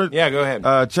Kickstarter. Yeah, go ahead.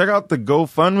 Check out the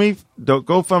GoFundMe,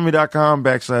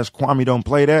 GoFundMe.com/Kwame Don't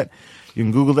Play That. You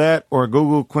can Google that or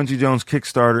Google Quincy Jones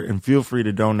Kickstarter and feel free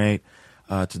to donate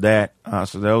to that.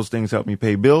 So those things help me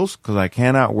pay bills because I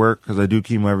cannot work because I do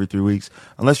chemo every 3 weeks.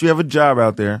 Unless you have a job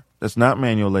out there that's not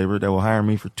manual labor that will hire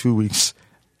me for 2 weeks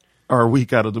or a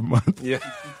week out of the month. Yeah.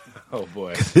 Oh,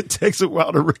 boy. It takes a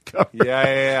while to recover.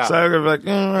 Yeah. So I'm going to be like,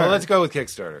 all right. Well, let's go with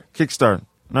Kickstarter. Kickstarter.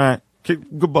 All right.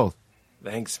 Go both.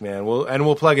 Thanks, man.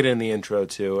 We'll plug it in the intro,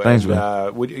 too. Thanks, and,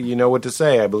 man. You know what to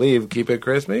say, I believe. Keep it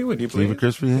crispy, would you please? Keep it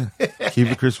crispy, yeah. Keep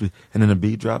it crispy. And then the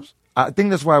beat drops. I think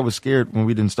that's why I was scared when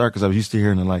we didn't start because I was used to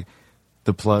hearing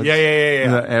the plug. Yeah.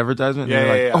 The advertisement. Yeah, and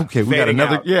they're yeah. like, okay, we got Fading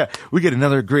another. out. Yeah, we get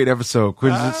another great episode.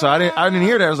 So I didn't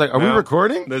hear that. I was like, are we No.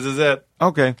 recording? This is it.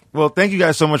 Okay. Well, thank you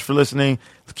guys so much for listening.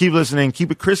 Keep listening.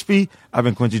 Keep it crispy. I've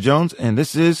been Quincy Jones, and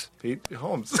this is Pete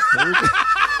Holmes. What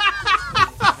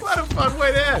a fun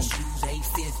way to end.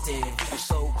 850, I'm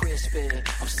so crispy,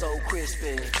 I'm so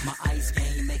crispy. My ice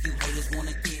game make you haters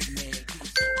wanna get me.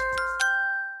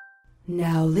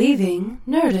 Now leaving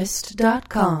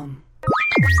Nerdist.com.